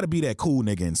 Don't try to be that cool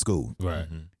nigga in school. Right.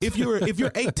 If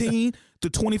you're 18 to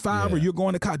 25 or you're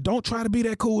going to college, don't try to be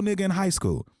that cool nigga in high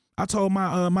school. I told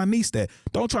my niece that.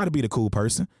 Don't try to be the cool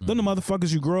person. Them the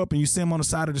motherfuckers you grow up and you see them on the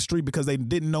side of the street because they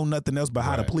didn't know nothing else but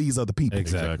how to please other people.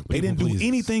 Exactly. They didn't do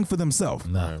anything for themselves.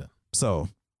 Nothing. So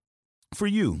for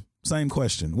you, same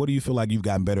question. What do you feel like you've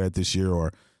gotten better at this year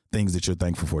or things that you're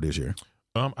thankful for this year?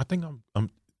 I think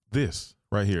I'm this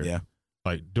right here. Yeah.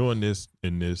 Like doing this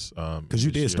in this because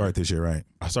you did start this year, right?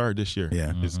 I started this year.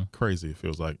 Yeah. It's crazy. It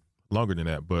feels like longer than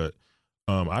that, but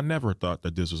I never thought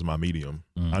that this was my medium.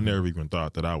 I never even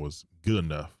thought that I was good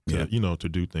enough to, to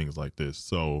do things like this.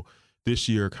 So this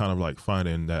year, kind of like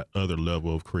finding that other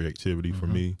level of creativity for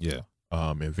me,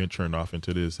 and venturing off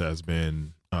into this has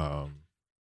been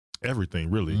everything,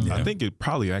 really. Yeah. I think it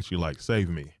probably actually like saved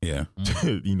me. Yeah.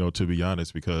 To be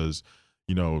honest, because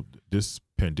this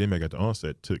pandemic at the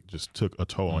onset took a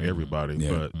toll on everybody. Yeah.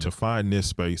 But to find this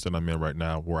space that I'm in right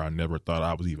now, where I never thought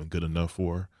I was even good enough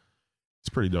for, it's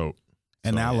pretty dope.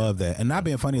 And I love that. And not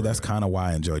being funny, that's kind of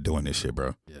why I enjoy doing this shit,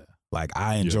 bro. Yeah. Like,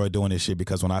 I enjoy doing this shit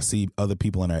because when I see other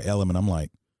people in their element, I'm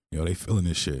like, they feeling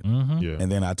this shit. Yeah.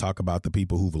 And then I talk about the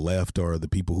people who've left or the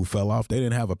people who fell off. They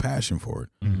didn't have a passion for it.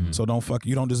 So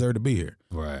you don't deserve to be here.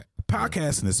 Right.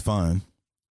 Podcasting is fun,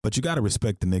 but you got to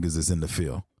respect the niggas that's in the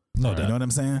field. No You doubt. know what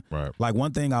I'm saying? Right. Like,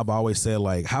 one thing I've always said,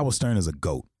 like, Howard Stern is a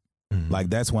GOAT. Like,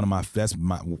 that's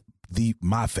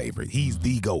my favorite. He's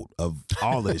the GOAT of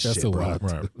all of this That's shit, a bro. lot.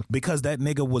 Right. Because that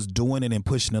nigga was doing it and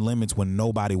pushing the limits when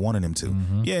nobody wanted him to.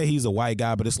 Yeah, he's a white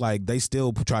guy, but it's like they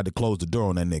still tried to close the door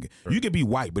on that nigga. You can be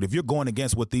white, but if you're going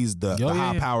against what the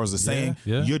high powers are saying,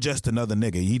 you're just another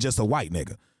nigga. He just a white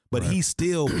nigga. But he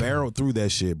still barreled through that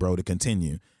shit, bro, to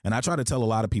continue. And I try to tell a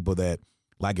lot of people that,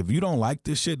 like, if you don't like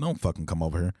this shit, don't fucking come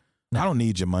over here. I don't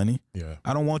need your money. Yeah.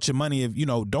 I don't want your money if,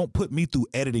 don't put me through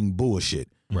editing bullshit.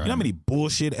 You know how many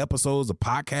bullshit episodes of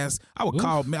podcasts? I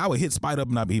would hit Spite up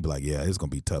and he'd be like, yeah, it's going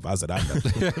to be tough. I said, I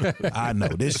know. I know.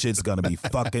 This shit's going to be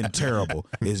fucking terrible.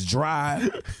 It's dry.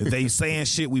 They saying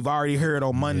shit we've already heard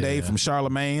on Monday from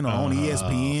Charlemagne or on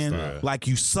ESPN. Like,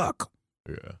 you suck.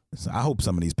 Yeah. So I hope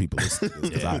some of these people listen to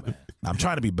this, 'cause I'm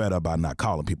trying to be better about not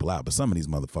calling people out, but some of these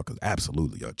motherfuckers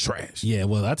absolutely are trash. Yeah,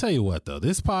 well, I tell you what though,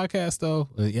 this podcast though,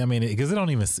 I mean, because it don't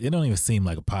even seem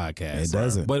like a podcast. It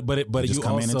doesn't. But just you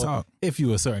come also, in and talk. if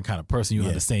you're a certain kind of person, you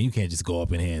understand you can't just go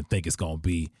up in here and think it's gonna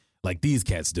be like these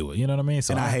cats do it. You know what I mean?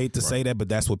 So And I hate to say that, but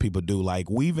that's what people do. Like,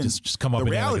 just come up the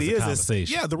in here like reality it's a is,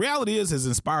 conversation. the reality is, has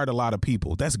inspired a lot of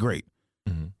people. That's great.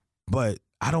 But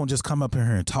I don't just come up in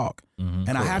here and talk. And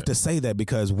I have to say that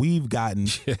because we've gotten,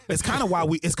 it's kind of why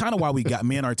we got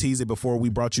me and Arteezy before we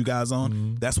brought you guys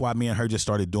on. That's why me and her just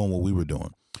started doing what we were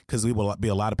doing. Because we would be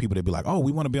a lot of people that'd be like, oh,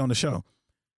 we want to be on the show.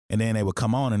 And then they would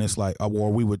come on and it's like,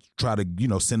 or we would try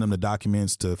to, send them the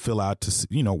documents to fill out to,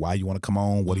 why you want to come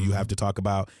on. What do you have to talk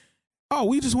about? Oh,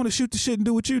 we just want to shoot the shit and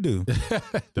do what you do.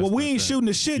 Well, we ain't shooting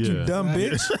the shit, you dumb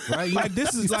bitch. Right? Like,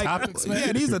 this is like, topics,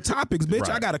 man. these are topics, bitch.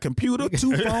 I got a computer,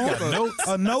 2 phones,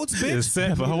 a notes, bitch.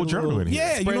 Have a whole journal in here.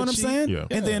 Yeah, you know what I'm saying? Yeah.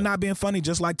 And then not being funny,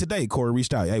 just like today, Corey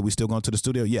reached out. Hey, we still going to the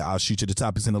studio? Yeah, I'll shoot you the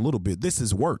topics in a little bit. This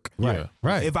is work. Yeah.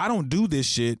 Right. If I don't do this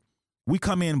shit, we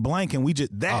come in blank and we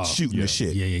just shooting the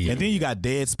shit. Yeah. And then you got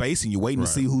dead space and you're waiting to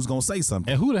see who's gonna say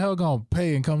something. And who the hell gonna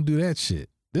pay and come do that shit?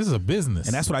 This is a business.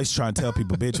 And that's what I used to try and tell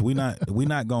people, bitch, we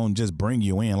not gonna just bring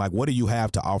you in. Like, what do you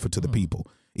have to offer to the people?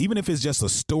 Even if it's just a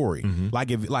story.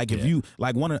 If you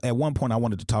at one point I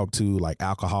wanted to talk to like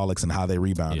alcoholics and how they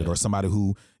rebounded, or somebody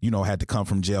who, had to come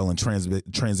from jail and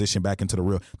transition back into the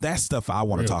real. That's stuff I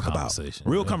want to talk about.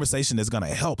 Real conversation that's gonna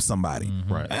help somebody.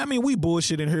 Right. I mean, we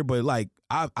bullshit in here, but like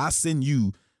I send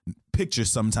you pictures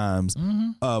sometimes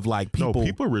of like people. No,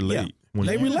 people relate. Yeah.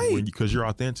 They relate because you're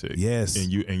authentic. Yes. And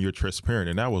you're transparent.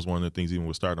 And that was one of the things even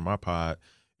with starting my pod.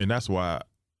 And that's why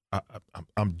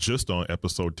I'm just on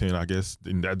episode 10, I guess.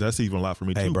 And that's even a lot for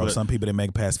me too. Hey, bro, but some people didn't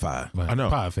make past 5. Right. I know.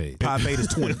 Pod fade. Pod fade is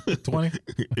 20. 20?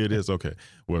 It is okay.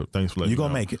 Well, thanks for letting You me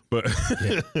gonna know. make it. But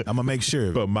I'm gonna make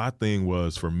sure. But my thing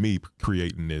was for me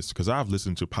creating this, because I've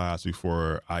listened to pods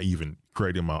before I even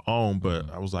created my own, but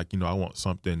I was like, I want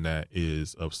something that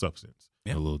is of substance.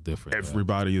 A little different.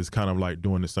 Everybody is kind of like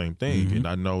doing the same thing. And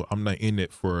I know I'm not in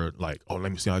it for like, oh,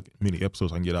 let me see how many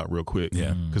episodes I can get out real quick.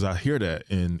 Yeah. Because I hear that.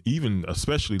 And even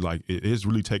especially like it is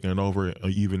really taking over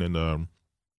even in the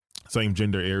same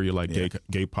gender area, like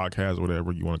gay podcasts or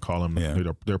whatever you want to call them. Yeah.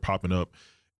 They're popping up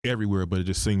everywhere, but it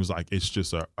just seems like it's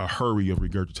just a hurry of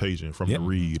regurgitation from the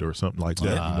read or something like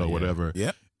that, whatever.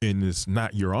 Yep. And it's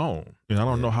not your own. And I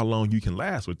don't know how long you can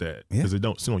last with that because it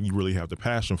don't seem like you really have the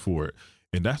passion for it.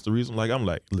 And that's the reason, like, I'm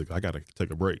like, look, I got to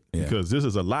take a break because this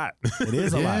is a lot. It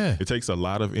is a lot. It takes a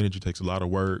lot of energy, takes a lot of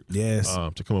work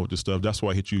to come up with this stuff. That's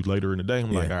why I hit you later in the day.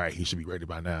 I'm like, all right, he should be ready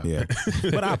by now. Yeah.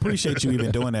 But I appreciate you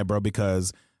even doing that, bro,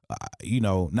 because,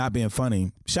 not being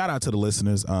funny, shout out to the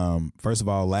listeners. First of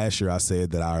all, last year I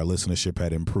said that our listenership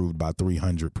had improved by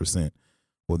 300%.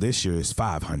 Well, this year is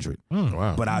 500.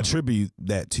 Wow. But I attribute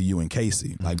that to you and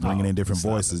Casey, like bringing in different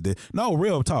voices. No,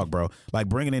 real talk, bro. Like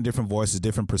bringing in different voices,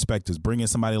 different perspectives. Bringing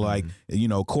somebody like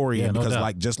Corey in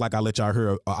because just like I let y'all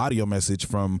hear an audio message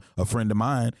from a friend of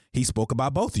mine, he spoke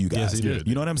about both of you guys. Yes, he did.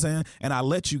 You know what I'm saying? And I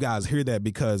let you guys hear that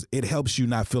because it helps you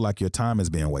not feel like your time is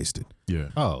being wasted. Yeah.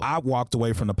 Oh, I walked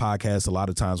away from the podcast a lot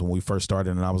of times when we first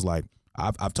started, and I was like,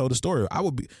 I've told a story.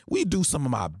 We do some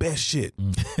of my best shit,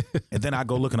 and then I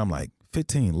go look and I'm like,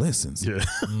 15 listens. Yeah.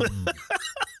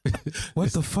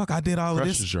 What the fuck? I did all of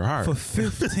this Crushes your heart. for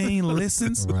 15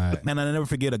 listens. Right. And I never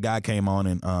forget a guy came on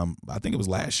and I think it was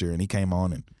last year, and he came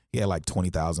on and he had like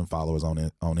 20,000 followers on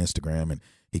Instagram, and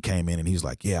he came in and he was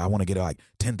like, yeah, I want to get like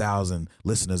 10,000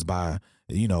 listeners by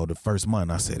the first month.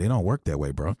 I said, it don't work that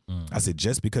way, bro. I said,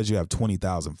 just because you have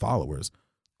 20,000 followers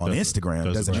on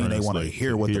Instagram doesn't mean they want to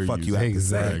hear what the fuck you have to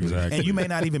say. Exactly. And you may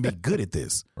not even be good at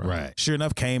this. right. Sure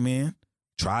enough, came in,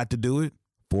 tried to do it,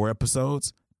 4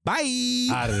 episodes. Bye.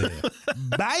 Out of there.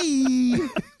 Bye.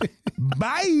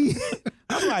 Bye.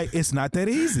 I'm like, it's not that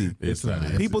easy. It's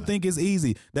not. People think it's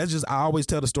easy. That's just, I always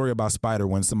tell the story about Spider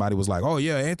when somebody was like, oh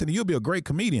yeah, Anthony, you'll be a great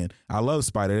comedian. I love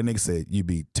Spider. That nigga said, you'd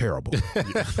be terrible.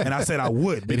 And I said I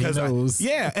would because he knows.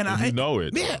 and I You know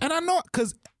it. Yeah, and I know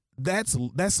because that's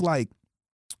like,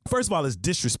 first of all, it's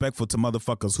disrespectful to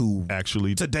motherfuckers who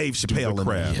Actually, to Dave do the Chappelle and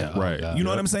craft. Yeah. Right. Yeah. you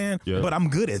know what I'm saying? Yeah. But I'm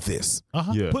good at this.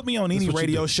 Yeah. Put me on any That's what you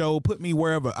radio do. show. Put me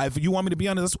wherever. If you want me to be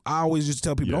on this, I always just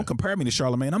tell people, Yeah. don't compare me to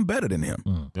Charlamagne. I'm better than him.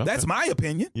 Okay. That's my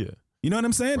opinion. Yeah. You know what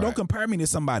I'm saying? Don't Right. compare me to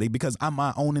somebody because I'm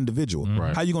my own individual.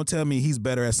 Right. How you gonna tell me he's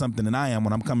better at something than I am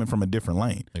when I'm coming from a different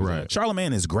lane? Right.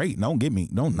 Charlamagne is great.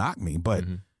 Don't knock me. But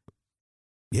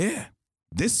yeah,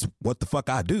 this what the fuck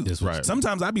I do. This what Right.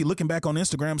 Sometimes I be looking back on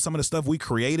Instagram, some of the stuff we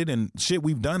created and shit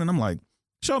we've done, and I'm like,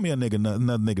 show me another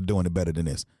nigga doing it better than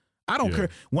this. I don't Yeah. care.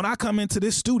 When I come into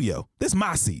this studio, this is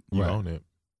my seat. You own it.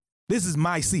 This is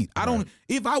my seat. I don't.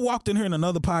 If I walked in here and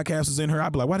another podcast was in here,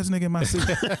 I'd be like, "Why this nigga in my seat?"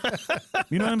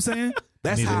 You know what I'm saying?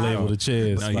 That's Need to how. label the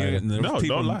chairs. No, Spider. there was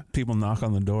don't lie. people knock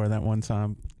on the door that one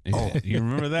time. Oh. You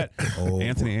remember that? Oh,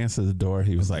 Anthony answered the door.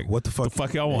 He was like, What the fuck? The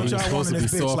fuck y'all What want? y'all supposed want in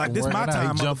to this be bitch? soft Like and this my working out.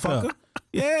 time, He jumped motherfucker. up.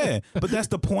 Yeah, but that's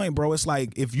the point, bro. It's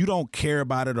like if you don't care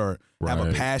about it or have a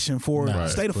Right. passion for it, Nah,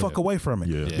 stay the quit fuck it. away from it.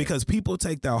 Yeah. Because people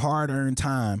take their hard-earned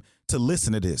time to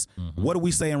listen to this. What do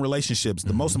we say in relationships?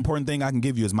 The most important thing I can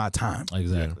give you is my time.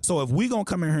 Exactly. So if we gonna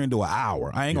come in here and do an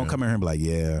hour, I ain't gonna come in here and be like,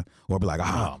 yeah, or be like,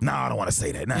 I don't want to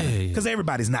say that, because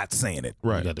everybody's not saying it.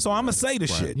 Right. So I'm gonna say the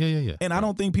shit. Yeah. And I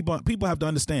don't think people have to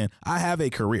understand. I have a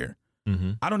career.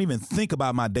 I don't even think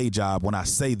about my day job when I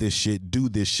say this shit, do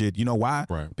this shit. You know why?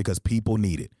 Right. Because people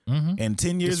need it. And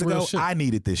 10 years It's real ago, shit. I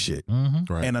needed this shit.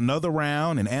 Right. And another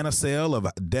round and Anna Sale of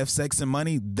Death, Sex, and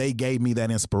Money, they gave me that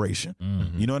inspiration.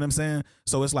 You know what I'm saying?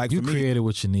 So it's like You for me, created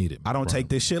what you needed. I don't take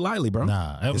this shit lightly, bro.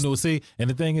 Nah, no. See, and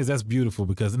the thing is, that's beautiful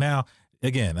because now,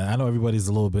 again, I know everybody's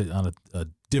a little bit on a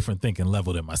different thinking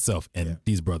level than myself and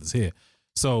these brothers here.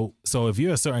 So if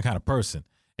you're a certain kind of person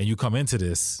and you come into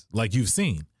this, like you've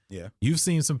seen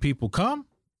some people come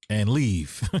and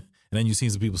leave, and then you've seen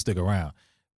some people stick around.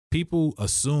 People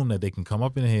assume that they can come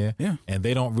up in here and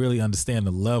they don't really understand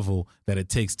the level that it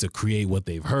takes to create what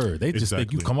they've heard. They just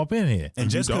think you Exactly. come up in here. And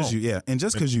just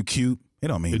because you cute, it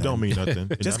don't mean It nothing. don't mean nothing.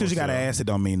 Just because you got an ass, it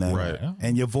don't mean nothing. Right.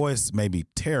 And your voice may be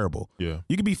terrible. Yeah.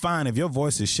 You can be fine if your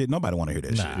voice is shit. Nobody want to hear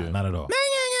that Nah, shit. not at all.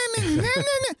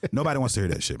 Nobody wants to hear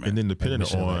that shit, man. And then depending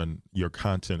Admission of that. on your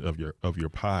content of your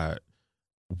pod,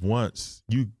 once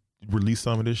you release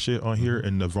some of this shit on here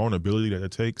and the vulnerability that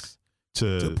it takes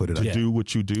to put it out. do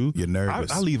what you do, You're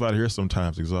nervous. I leave out of here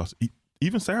sometimes exhausted.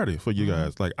 Even Saturday for you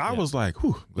guys. Like I was like,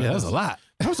 whew, Yeah, that was a lot.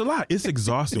 That was a lot. It's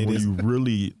exhausting when you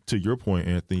really, to your point,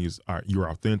 Anthony, you're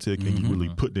authentic and you really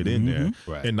putting it in there,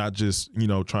 Right. and not just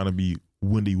trying to be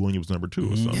Wendy Williams #2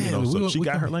 or something. Yeah, so we she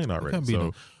got can her be- lane we already. can be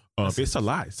So it's a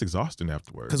lot. It's exhausting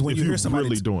afterwards. Because when if you hear you're somebody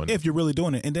really doing it, if you're really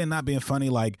doing it, and then not being funny,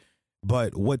 like,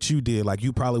 but what you did, like,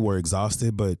 you probably were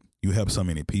exhausted, but you helped so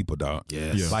many people, dog.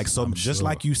 Yes. Yeah. Like, so I'm just sure.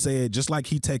 like you said, just like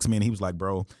he texted me and he was like,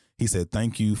 bro, he said,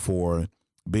 thank you for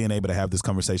being able to have this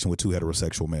conversation with 2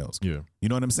 heterosexual males. yeah, You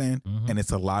know what I'm saying? Mhm. And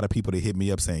it's a lot of people that hit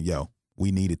me up saying, yo,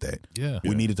 we needed that. Yeah.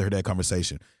 We needed to hear that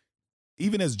conversation.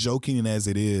 Even as joking as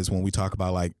it is when we talk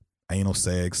about like anal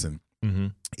sex and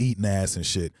eating ass and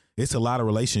shit, it's a lot of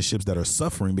relationships that are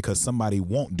suffering because somebody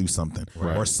won't do something.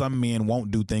 Right. Or some men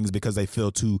won't do things because they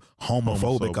feel too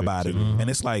homophobic about it. too. And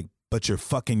it's like, but you're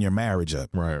fucking your marriage up.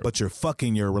 Right. But you're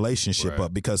fucking your relationship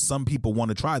up because some people want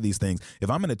to try these things. If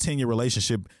I'm in a 10-year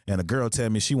relationship and a girl tell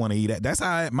me she want to eat that, that's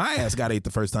how my ass got ate the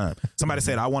first time. Somebody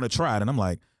said, I want to try it. And I'm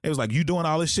like, it was like, you doing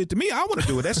all this shit to me? I want to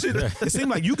do it. That shit, it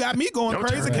seemed like you got me going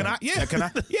crazy. Can I? Yeah, can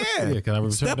I? Yeah. Yeah, can I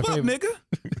return Step the up, favor? nigga.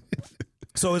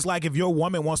 So it's like if your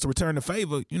woman wants to return the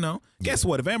favor, you know, guess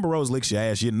what? If Amber Rose licks your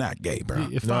ass, you're not gay, bro.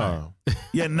 You're fine. No.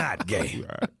 You're not gay.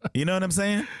 You know what I'm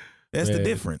saying? That's the Man,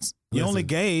 difference. You're only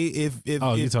gay if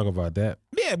Oh, you if, talk about that?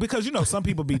 yeah, because you know some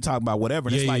people be talking about whatever.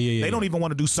 And it's Yeah, like yeah, they don't even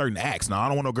want to do certain acts. Now I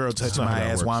don't want no girl touching not my how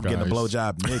that ass while I'm works, getting a guys.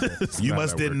 blowjob. Nigga, you not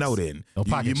must how that didn't know works. then. No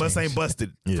pocket You must change. ain't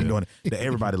busted from doing it.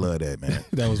 Everybody love that, man.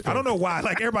 That was I don't know why.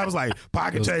 Like everybody was like,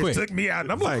 pocket was change quick. took me out,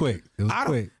 and I'm like, quick. It was I don't,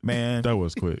 quick. man. That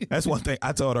was quick. That's one thing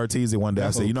I told Arteezy one day.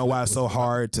 I said, you know why it's so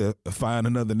hard to find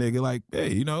another nigga? Like,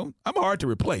 hey, you know, I'm hard to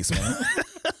replace, man.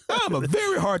 I'm a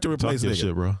very hard to replace your nigga.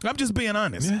 shit, bro. I'm just being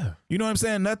honest. Yeah. You know what I'm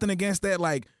saying? Nothing against that.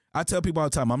 Like, I tell people all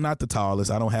the time, I'm not the tallest.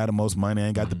 I don't have the most money. I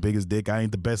ain't got the biggest dick. I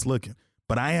ain't the best looking.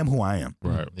 But I am who I am.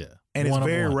 Right. Yeah. And it's One on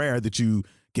very one. rare that you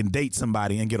can date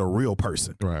somebody and get a real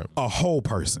person. Right. A whole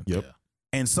person. Yep.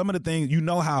 And some of the things, you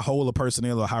know how whole a person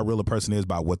is or how real a person is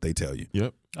by what they tell you.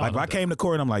 Yep. Like if I came to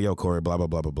Corey and I'm like, yo, Corey, blah, blah,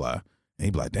 blah, blah, blah. And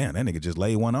he'd be like, damn, that nigga just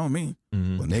laid one on me.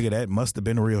 Well, nigga, that must have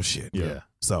been real shit. Yeah.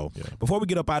 So before we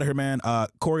get up out of here, man,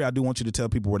 Corey, I do want you to tell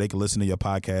people where they can listen to your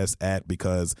podcast at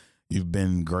because you've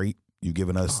been great. You've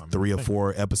given us 3 or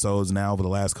 4 episodes now over the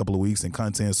last couple of weeks and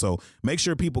content. So make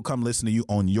sure people come listen to you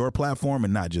on your platform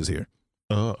and not just here.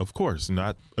 Of course.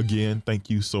 Not again. Thank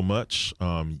you so much.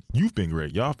 You've been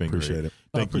great. Y'all have been Appreciate great. it.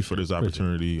 Thank you for this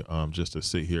opportunity. Just to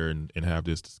sit here and have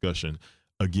this discussion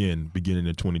again, beginning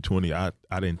in 2020. I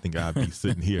didn't think I'd be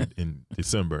sitting here in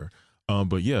December.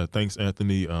 But yeah, thanks,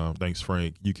 Anthony. Thanks,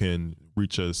 Frank. You can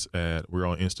reach us we're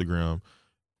on Instagram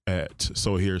at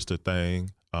So Here's the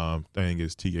Thing. Thing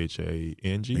is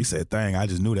THANG. He said thing. I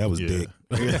just knew that was dick.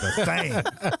 It's a thing.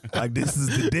 Like this is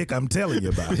the dick I'm telling you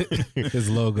about. His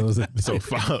logos. So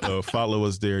follow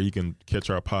us there. You can catch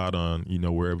our pod on,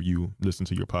 wherever you listen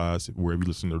to your pods, wherever you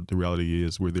listen to The Reality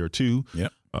Is, we're there too.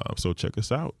 Yep. So check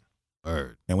us out.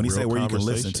 Word. And when he Real said where you can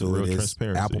listen conversation, to real it, it's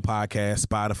transparency. Apple Podcasts,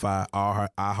 Spotify,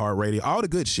 iHeartRadio, all the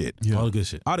good shit. All the good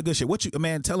shit. All the good shit. What you,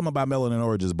 man, tell them about Melanin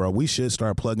Origins, bro. We should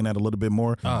start plugging that a little bit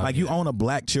more. You own a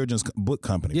black children's book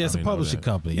company. Yeah, it's a didn't know publishing that.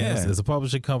 company. Yeah. Yes, it's a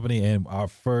publishing company, and our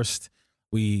first,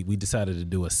 we decided to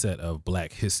do a set of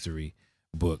Black History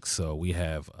books. So we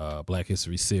have a Black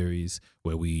History series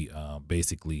where we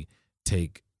basically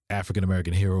take African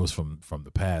American heroes from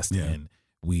the past and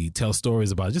we tell stories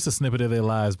about just a snippet of their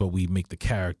lives, but we make the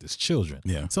characters children.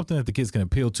 Yeah. Something that the kids can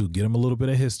appeal to, get them a little bit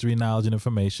of history, knowledge, and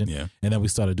information. Yeah. And then we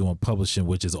started doing publishing,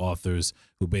 which is authors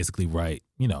who basically write,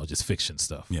 just fiction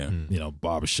stuff. Yeah.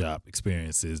 Barbershop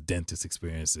experiences, dentist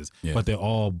experiences, Yeah. but they're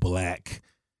all Black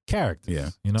characters. Yeah.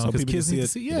 Because people kids need need to to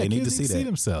see see, it. They need kids to see that.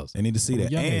 themselves. They need to see From a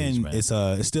that. young age, And man.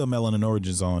 it's still Melanin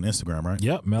Origins on Instagram, right?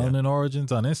 Yep, Melanin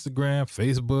Origins on Instagram,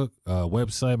 Facebook,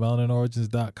 website,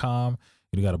 melaninOrigins.com.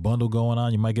 You got a bundle going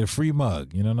on. You might get a free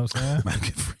mug. You know what I'm saying?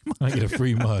 Might get a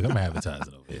free mug. I'm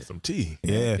advertising over here. Some tea.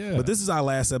 Yeah. But this is our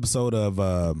last episode of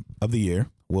the year.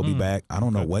 We'll be back. I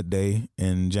don't know what day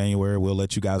in January. We'll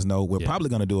let you guys know. We're probably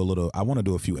going to do I want to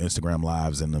do a few Instagram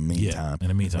lives in the meantime. in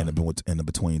the meantime. In the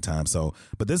between time. So,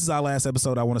 but this is our last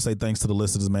episode. I want to say thanks to the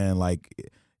listeners, man. Like,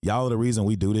 y'all are the reason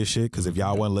we do this shit. Because if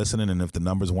y'all weren't listening and if the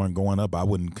numbers weren't going up, I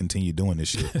wouldn't continue doing this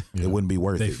shit. It wouldn't be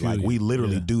worth They it. feel Like, you. we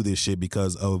literally Yeah. do this shit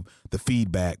because of the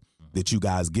feedback that you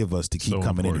guys give us to keep So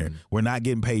coming in important. here. We're not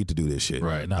getting paid to do this shit.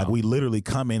 Right. No. Like, we literally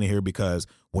come in here because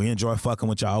we enjoy fucking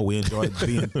with y'all. We enjoy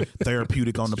being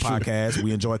therapeutic on the podcast.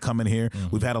 We enjoy coming here.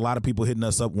 We've had a lot of people hitting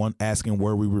us up, asking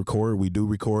where we record. We do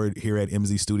record here at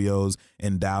MZ Studios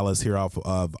in Dallas, here off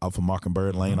of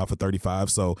Mockingbird Lane, off of 35.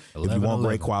 So if you want 11.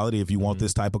 great quality, if you want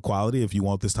this type of quality, if you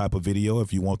want this type of video,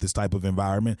 if you want this type of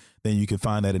environment, then you can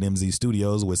find that at MZ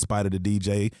Studios with Spider the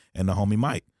DJ and the homie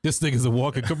Mike. This nigga's a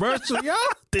walking commercial, y'all.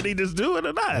 Did he just do it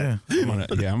or not? Yeah.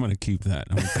 I'm gonna keep that.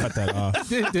 I'm gonna cut that off.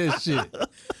 Did that shit.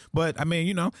 But I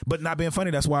mean, but not being funny,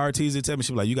 that's why Arteezy tell me,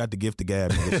 she was like, you got the gift of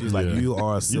gab. Nigga. She was like, Yeah. you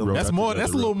are a silver. wrote That's that more. together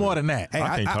That's a little real more quick. than that. Hey,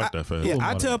 I can't talk that fast. Yeah, Little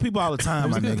I more tell than people all the time,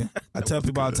 my nigga. I tell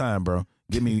people all the time, bro.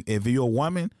 Give me, if you're a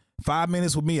woman, 5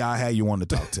 minutes with me, I'll have you want to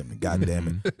talk to me. God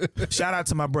damn it. Shout out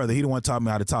to my brother. He the one taught me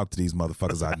how to talk to these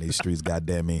motherfuckers out in these streets. God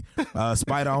damn me.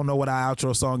 Spider, I don't know what our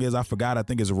outro song is. I forgot. I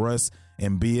think it's Russ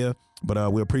and Bia.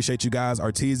 But we appreciate you guys.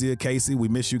 Arteezy, Casey, we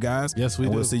miss you guys. Yes, we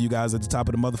and do. We'll see you guys at the top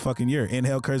of the motherfucking year.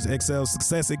 Inhale, curse, exhale,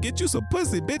 success, and get you some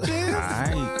pussy, bitches.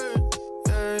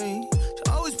 Hey,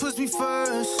 she always puts me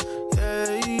first,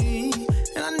 yeah.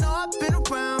 And I know I've been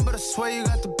around, but I swear you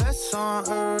got the best on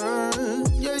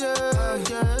earth. Yeah.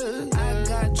 I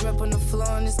got up on the floor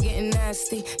and it's getting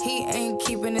nasty. He ain't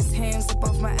keeping his hands up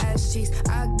off my ass cheeks.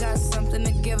 I got something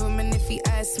to give him, and if he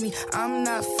asks me, I'm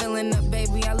not filling up,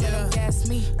 baby, I let him gas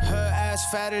me. Her ass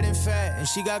fatter than fat, and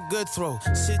she got good throw.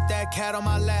 Sit that cat on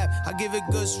my lap, I give it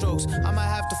good strokes. I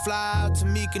might have to fly out to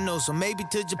Mykonos, or maybe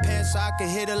to Japan so I can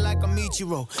hit her like a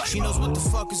Michiro. She knows what the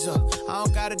fuck is up, I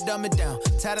don't gotta dumb it down.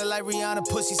 Tatted like Rihanna,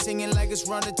 pussy singing like it's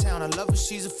run to town. I love her,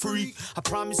 she's a freak. I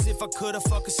promise if I could, I'd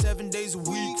fuck her 7 days a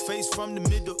week. Face from the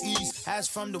Middle East, ass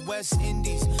from the West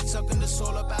Indies. Sucking the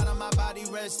soul up out of my body,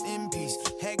 rest in peace.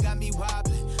 Head got me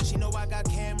wobbling, she know I got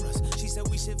cameras. She said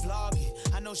we should vlog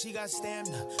it, I know she got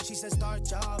stamina. She said start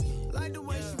jogging, like the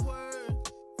way she work,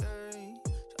 hey.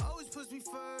 She always puts me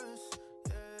first,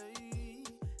 hey.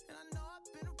 And I know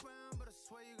I've been around, but I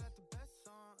swear you got the best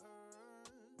on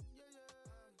earth, yeah,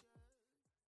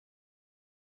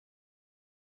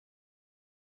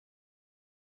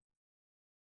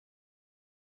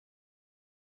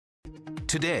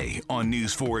 Today on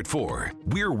News 4 at 4,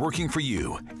 we're working for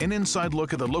you. An inside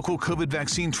look at the local COVID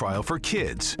vaccine trial for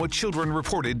kids, what children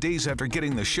reported days after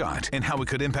getting the shot, and how it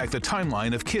could impact the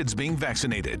timeline of kids being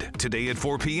vaccinated. Today at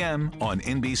 4 p.m. on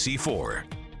NBC4.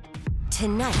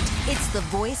 Tonight, it's The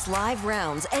Voice Live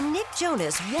rounds, and Nick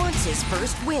Jonas wants his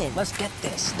first win. Let's get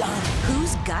this done.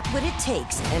 Who's got what it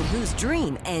takes and whose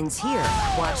dream ends here?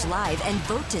 Watch live and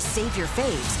vote to save your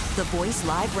faves. The Voice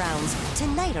Live rounds,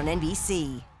 tonight on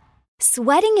NBC.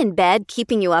 Sweating in bed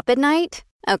keeping you up at night?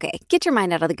 Okay, get your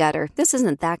mind out of the gutter. This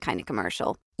isn't that kind of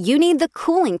commercial. You need the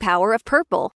cooling power of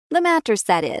Purple, the mattress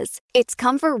that is. It's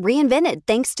comfort reinvented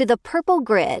thanks to the Purple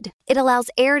Grid. It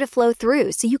allows air to flow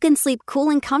through so you can sleep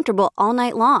cool and comfortable all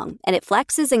night long, and it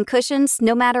flexes and cushions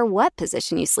no matter what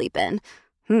position you sleep in.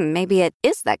 Maybe it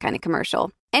is that kind of commercial.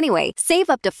 Anyway, save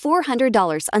up to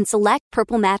 $400 on select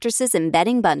Purple mattresses and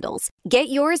bedding bundles. Get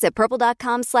yours at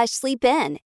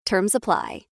purple.com/sleepin. Terms apply.